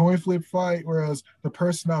of a coin flip fight, whereas the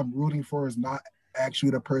person I'm rooting for is not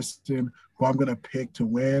actually the person who I'm going to pick to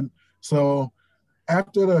win. So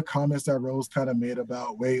after the comments that Rose kind of made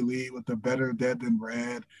about Wei Li with the better dead than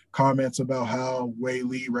red, comments about how Wei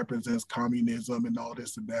Li represents communism and all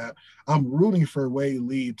this and that, I'm rooting for Wei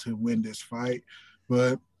Li to win this fight.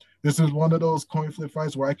 But this is one of those coin flip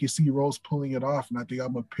fights where I can see Rose pulling it off, and I think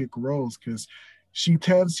I'm going to pick Rose because she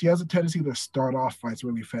has a tendency to start off fights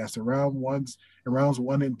really fast. In rounds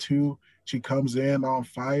 1 and 2, she comes in on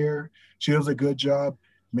fire. She does a good job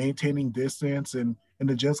maintaining distance, and in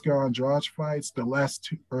the Jessica Andrade fights, the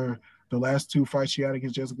last two fights she had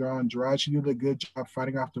against Jessica Andrade, she did a good job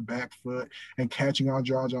fighting off the back foot and catching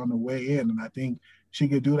Andrade on the way in, and I think she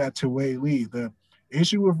could do that to Wei Li. The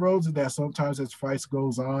issue with Rose is that sometimes as fights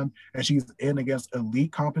goes on and she's in against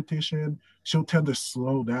elite competition, she'll tend to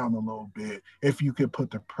slow down a little bit if you could put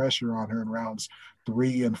the pressure on her in rounds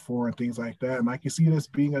 3 and 4 and things like that. And I can see this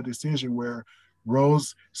being a decision where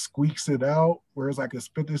Rose squeaks it out, where it's like a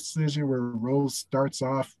split decision where Rose starts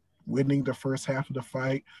off winning the first half of the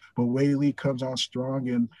fight, but Wei Li comes on strong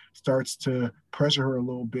and starts to pressure her a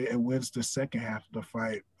little bit and wins the second half of the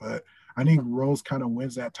fight. But I think Rose kind of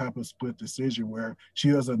wins that type of split decision where she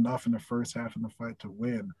does enough in the first half of the fight to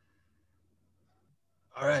win.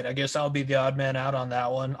 All right, I guess I'll be the odd man out on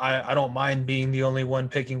that one. I don't mind being the only one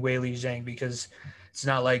picking Wei Li Zhang because it's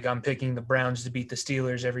not like I'm picking the Browns to beat the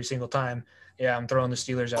Steelers every single time. Yeah, I'm throwing the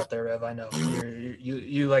Steelers out there, Rev. I know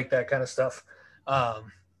you like that kind of stuff.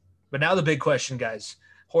 But now the big question, guys.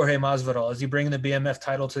 Jorge Masvidal, is he bringing the BMF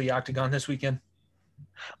title to the Octagon this weekend?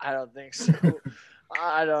 I don't think so.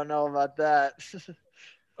 I don't know about that.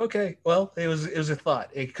 Okay, well, it was a thought.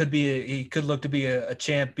 It could be he could look to be a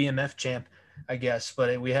champ, BMF champ, I guess.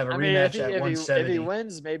 But we have a rematch at 170. If he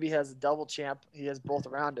wins, maybe he has a double champ. He has both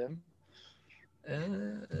around him.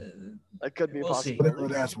 That could be possible. Whatever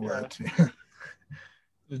that's worth.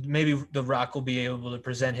 Maybe The Rock will be able to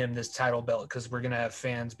present him this title belt because we're gonna have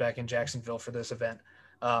fans back in Jacksonville for this event.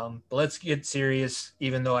 But let's get serious.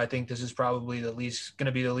 Even though I think this is probably the least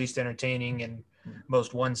entertaining and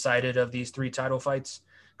most one-sided of these 3 title fights.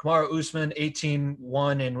 Kamaru Usman,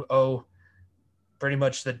 18-1-0, pretty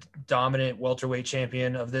much the dominant welterweight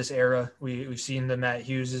champion of this era. We've seen the Matt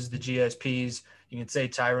Hugheses, the GSPs. You can say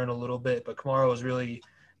Tyron a little bit, but Kamaru has really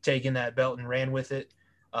taken that belt and ran with it.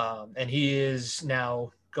 And he is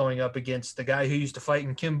now going up against the guy who used to fight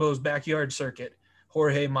in Kimbo's backyard circuit,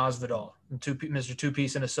 Jorge Masvidal, Mr.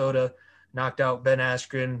 Two-Piece in a Soda, knocked out Ben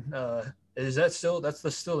Askren. Is that still the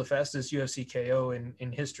fastest UFC KO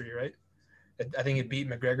in history, right? I think it beat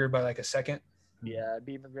McGregor by like a second. Yeah, it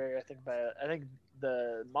beat McGregor. I think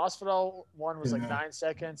the Masvidal one was like 9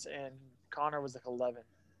 seconds, and Conor was like 11.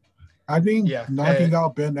 I think knocking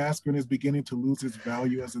out Ben Askren is beginning to lose its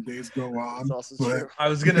value as the days go on. That's also true. I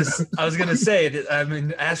was gonna say that. I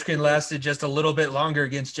mean, Askren lasted just a little bit longer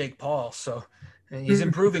against Jake Paul, so he's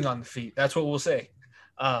improving on the feet. That's what we'll say.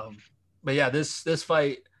 But yeah, this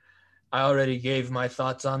fight, I already gave my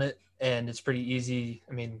thoughts on it, and it's pretty easy.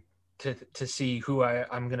 I mean, to see who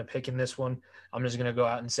I'm gonna pick in this one. I'm just gonna go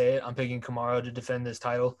out and say it. I'm picking Kamaru to defend this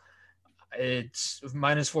title. It's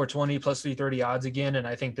minus 420 plus 330 odds again, and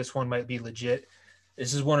I think this one might be legit.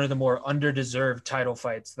 This is one of the more underdeserved title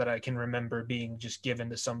fights that I can remember being just given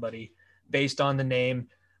to somebody based on the name.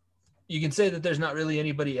 You can say that there's not really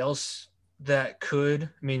anybody else that could.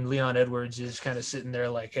 I mean, Leon Edwards is kind of sitting there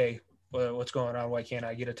like, hey, what's going on? Why can't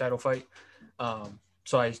I get a title fight?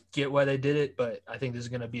 So I get why they did it, but I think this is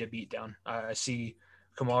going to be a beatdown. I see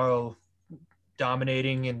Kamaru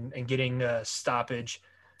dominating and getting a stoppage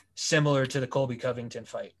similar to the Colby Covington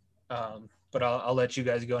fight. But I'll let you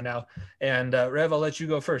guys go now. And Rev, I'll let you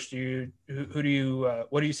go first. What do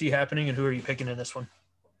you see happening, and who are you picking in this one?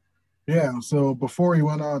 Yeah, so before he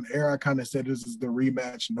went on air, I kind of said this is the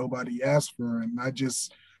rematch nobody asked for, and I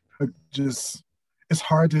just it's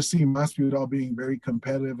hard to see Masvidal being very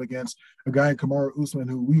competitive against a guy in Kamaru Usman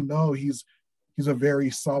who we know he's a very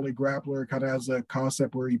solid grappler, kind of has a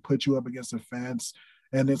concept where he puts you up against the fence,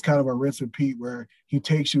 and it's kind of a rinse repeat where he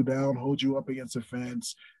takes you down, holds you up against the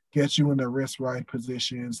fence, gets you in the wrist right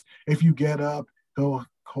positions. If you get up, he'll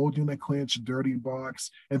hold you in a clinch, dirty box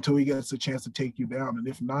until he gets a chance to take you down. And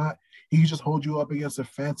if not, he just hold you up against the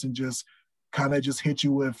fence and just kind of just hit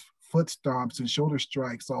you with foot stomps and shoulder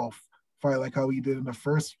strikes all fight, like how he did in the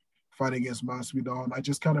first fight against Masvidal. And I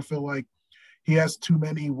just kind of feel like he has too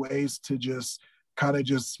many ways to just kind of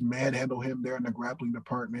just manhandle him there in the grappling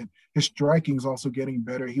department. His striking is also getting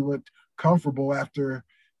better. He looked comfortable after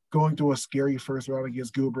going through a scary first round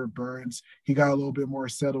against Gilbert Burns. He got a little bit more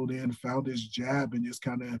settled in, found his jab, and just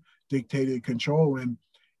kind of dictated control. And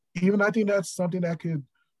even I think that's something that could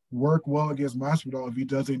work well against Masvidal if he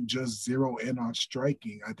doesn't just zero in on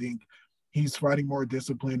striking. I think he's fighting more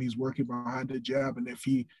discipline. He's working behind the jab. And if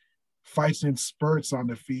he fights in spurts on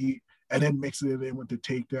the feet and then mixes it in with the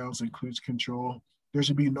takedowns and clinch control, there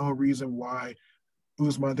should be no reason why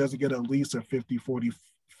Usman doesn't get at least a 50-45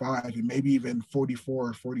 and maybe even 44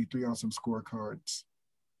 or 43 on some scorecards.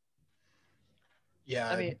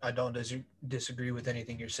 Yeah, I don't disagree with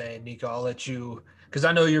anything you're saying, Nico. I'll let you, because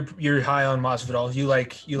I know you're high on Masvidal. You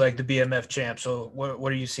like the BMF champ. So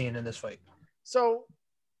what are you seeing in this fight? So,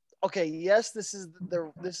 okay, yes, this is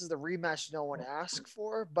the rematch no one asked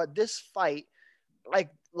for, but this fight, like,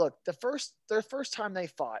 look, the first time they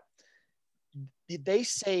fought, they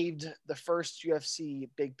saved the first UFC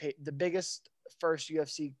the biggest first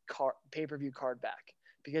UFC pay-per-view card back,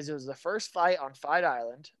 because it was the first fight on Fight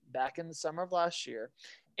Island back in the summer of last year.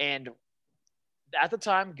 And at the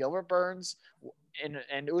time, Gilbert Burns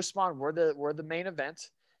and Usman were the main event,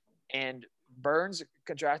 and Burns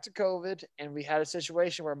contracted COVID, and we had a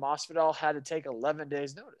situation where Masvidal had to take 11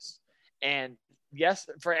 days notice. And yes,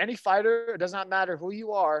 for any fighter, it does not matter who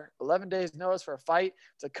you are, 11 days notice for a fight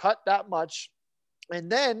to cut that much. And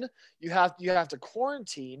then you have to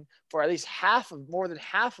quarantine for at least more than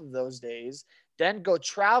half of those days, then go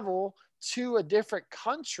travel to a different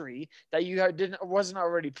country that you wasn't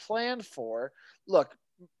already planned for. Look,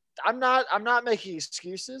 I'm not making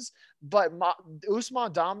excuses, but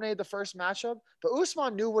Usman dominated the first matchup, but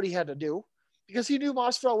Usman knew what he had to do because he knew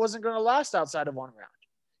Masvidal wasn't going to last outside of one round.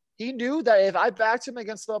 He knew that if I backed him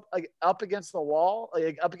up against the wall,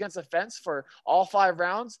 up against the fence for all 5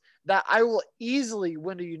 rounds, that I will easily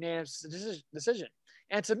win a unanimous decision.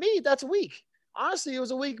 And to me, that's weak. Honestly, it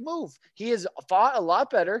was a weak move. He has fought a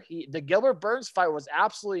lot better. The Gilbert Burns fight was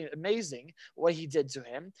absolutely amazing, what he did to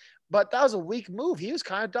him. But that was a weak move. He was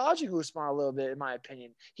kind of dodging Usman a little bit, in my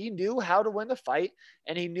opinion. He knew how to win the fight,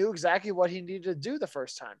 and he knew exactly what he needed to do the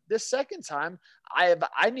first time. This second time,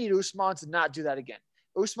 I need Usman to not do that again.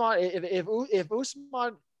 Usman, if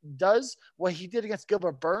Usman does what he did against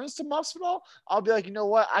Gilbert Burns to Masvidal, I'll be like, you know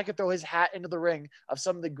what? I could throw his hat into the ring of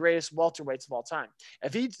some of the greatest welterweights of all time.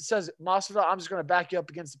 If he says, Masvidal, I'm just going to back you up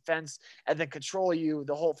against the fence and then control you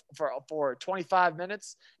the whole for 25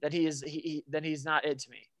 minutes, then he's not it to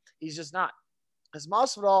me. He's just not. Because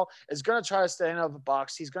Masvidal is going to try to stay out of the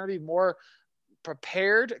box. He's going to be more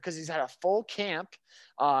prepared because he's had a full camp.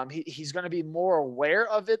 He's going to be more aware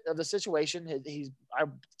of the situation.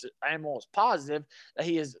 I am almost positive that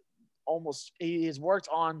he has worked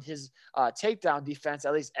on his takedown defense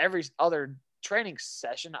at least every other training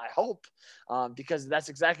session, I hope, because that's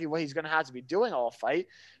exactly what he's going to have to be doing all fight.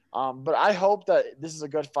 But I hope that this is a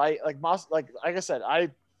good fight. Like I said,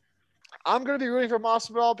 I'm going to be rooting for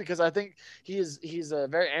Masvidal because I think he's a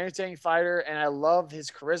very entertaining fighter, and I love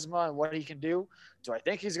his charisma and what he can do. Do I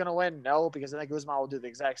think he's going to win? No, because I think Usman will do the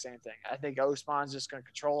exact same thing. I think Usman's just going to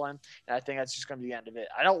control him, and I think that's just going to be the end of it.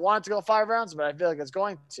 I don't want it to go 5 rounds, but I feel like it's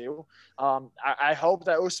going to. I hope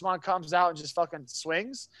that Usman comes out and just fucking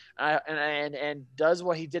swings and does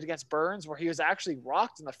what he did against Burns, where he was actually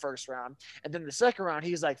rocked in the first round, and then the second round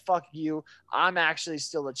he's like, "Fuck you, I'm actually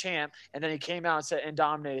still the champ," and then he came out and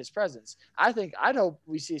dominated his presence. I'd hope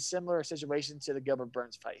we see a similar situation to the Gilbert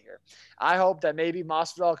Burns fight here. I hope that maybe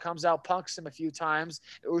Masvidal comes out, punks him a few times.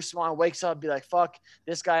 Usman wakes up and be like, fuck,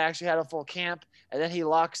 this guy actually had a full camp. And then he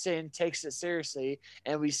locks in, takes it seriously.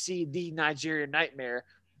 And we see the Nigerian Nightmare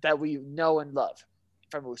that we know and love.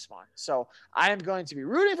 from Usman. So I am going to be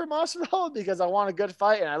rooting for Masvidal because I want a good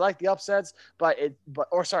fight and I like the upsets. I'm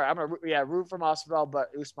gonna root for Masvidal, but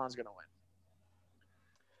Usman's gonna win.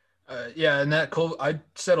 And I'd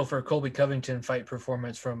settle for a Colby Covington fight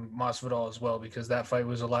performance from Masvidal as well, because that fight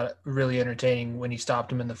was really entertaining when he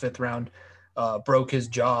stopped him in the 5th round, broke his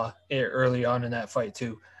jaw early on in that fight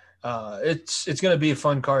too. It's going to be a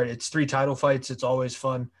fun card. It's 3 title fights. It's always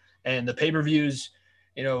fun. And the pay-per-views,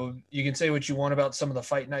 you can say what you want about some of the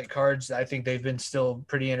fight night cards. I think they've been still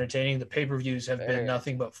pretty entertaining. The pay-per-views have been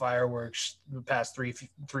nothing but fireworks the past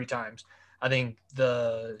three times. I think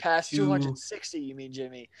the past 260, you mean,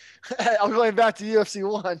 Jimmy? I'm going back to UFC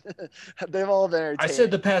 1. They've all been entertaining. I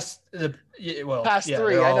said past 3.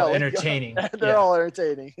 I know. Entertaining. They're all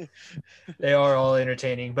entertaining. They are all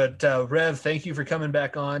entertaining. But Rev, thank you for coming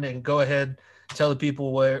back on, and go ahead, tell the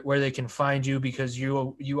people where they can find you, because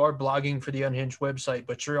you are blogging for the Unhinged website,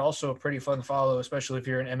 but you're also a pretty fun follow, especially if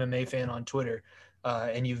you're an MMA fan on Twitter,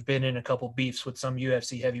 and you've been in a couple beefs with some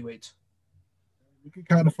UFC heavyweights. You can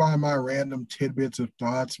kind of find my random tidbits of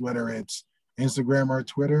thoughts, whether it's Instagram or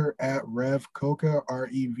Twitter, at RevKoka,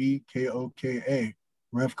 REVKOKA.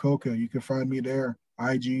 RevKoka. You can find me there,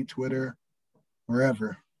 IG, Twitter,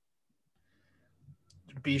 wherever.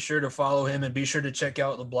 Be sure to follow him, and be sure to check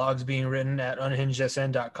out the blogs being written at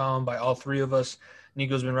unhingedsn.com by all 3 of us.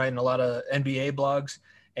 Nico's been writing a lot of NBA blogs,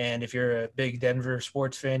 and if you're a big Denver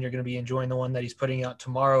sports fan, you're going to be enjoying the one that he's putting out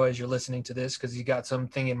tomorrow as you're listening to this, because he's got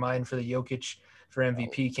something in mind for the Jokic for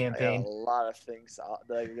MVP campaign. I got a lot of things that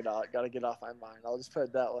I got to get off my mind. I'll just put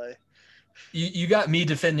it that way. You got me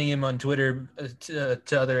defending him on Twitter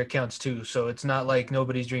to other accounts too, so it's not like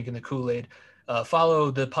nobody's drinking the Kool-Aid.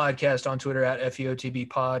 Follow the podcast on Twitter at FEOTB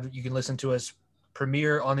Pod. You can listen to us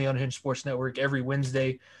premiere on the Unhinged Sports Network every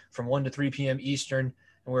Wednesday from 1 to 3 p.m. Eastern,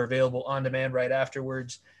 and we're available on demand right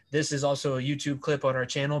afterwards. This is also a YouTube clip on our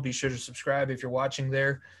channel. Be sure to subscribe if you're watching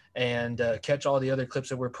there, and catch all the other clips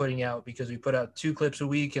that we're putting out, because we put out 2 clips a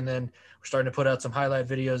week, and then we're starting to put out some highlight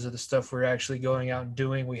videos of the stuff we're actually going out and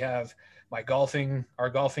doing. We have our golfing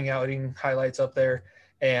outing highlights up there,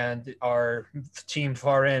 and our Team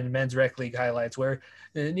Far End Men's Rec League highlights, where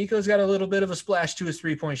Nico's got a little bit of a splash to his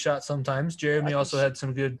 3-point shot sometimes. Jeremy also had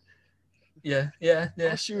some good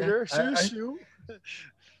Shooter.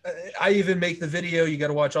 I even make the video. You got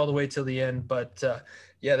to watch all the way till the end. But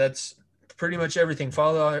that's pretty much everything.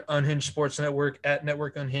 Follow our Unhinged Sports Network at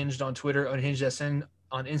Network Unhinged on Twitter, UnhingedSN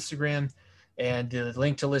on Instagram, and the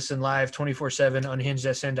link to listen live 24/7,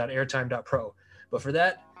 unhingedsn.airtime.pro. But for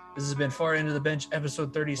that, this has been Far End of the Bench,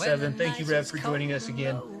 episode 37. Thank you, Rev, for joining us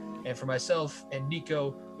again. And for myself and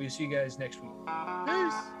Nico, we'll see you guys next week.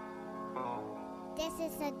 Peace. This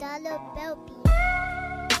is a dollar bill beat.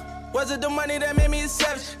 Was it the money that made me a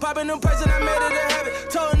savage? Popping them perks and I made it a habit.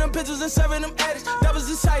 Towing them pictures and serving them addicts. That was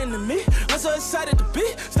exciting to me. I'm so excited to be.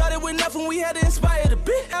 Started with nothing, we had to inspire the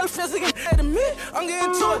beat. Elephants looking at me. I'm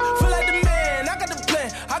getting to it, feel like the man. I got the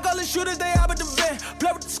plan. I call the shooters, they out with the van.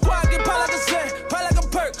 Play with the squad, get pop like a sand. Pop like a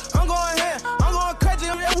perk, I'm going ham. I'm going crazy.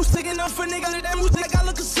 I'm sticking up for niggas. That music, I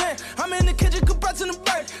look a sand. I'm in the kitchen, compressing the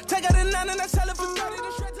bird. Take out the 9 and I sell it.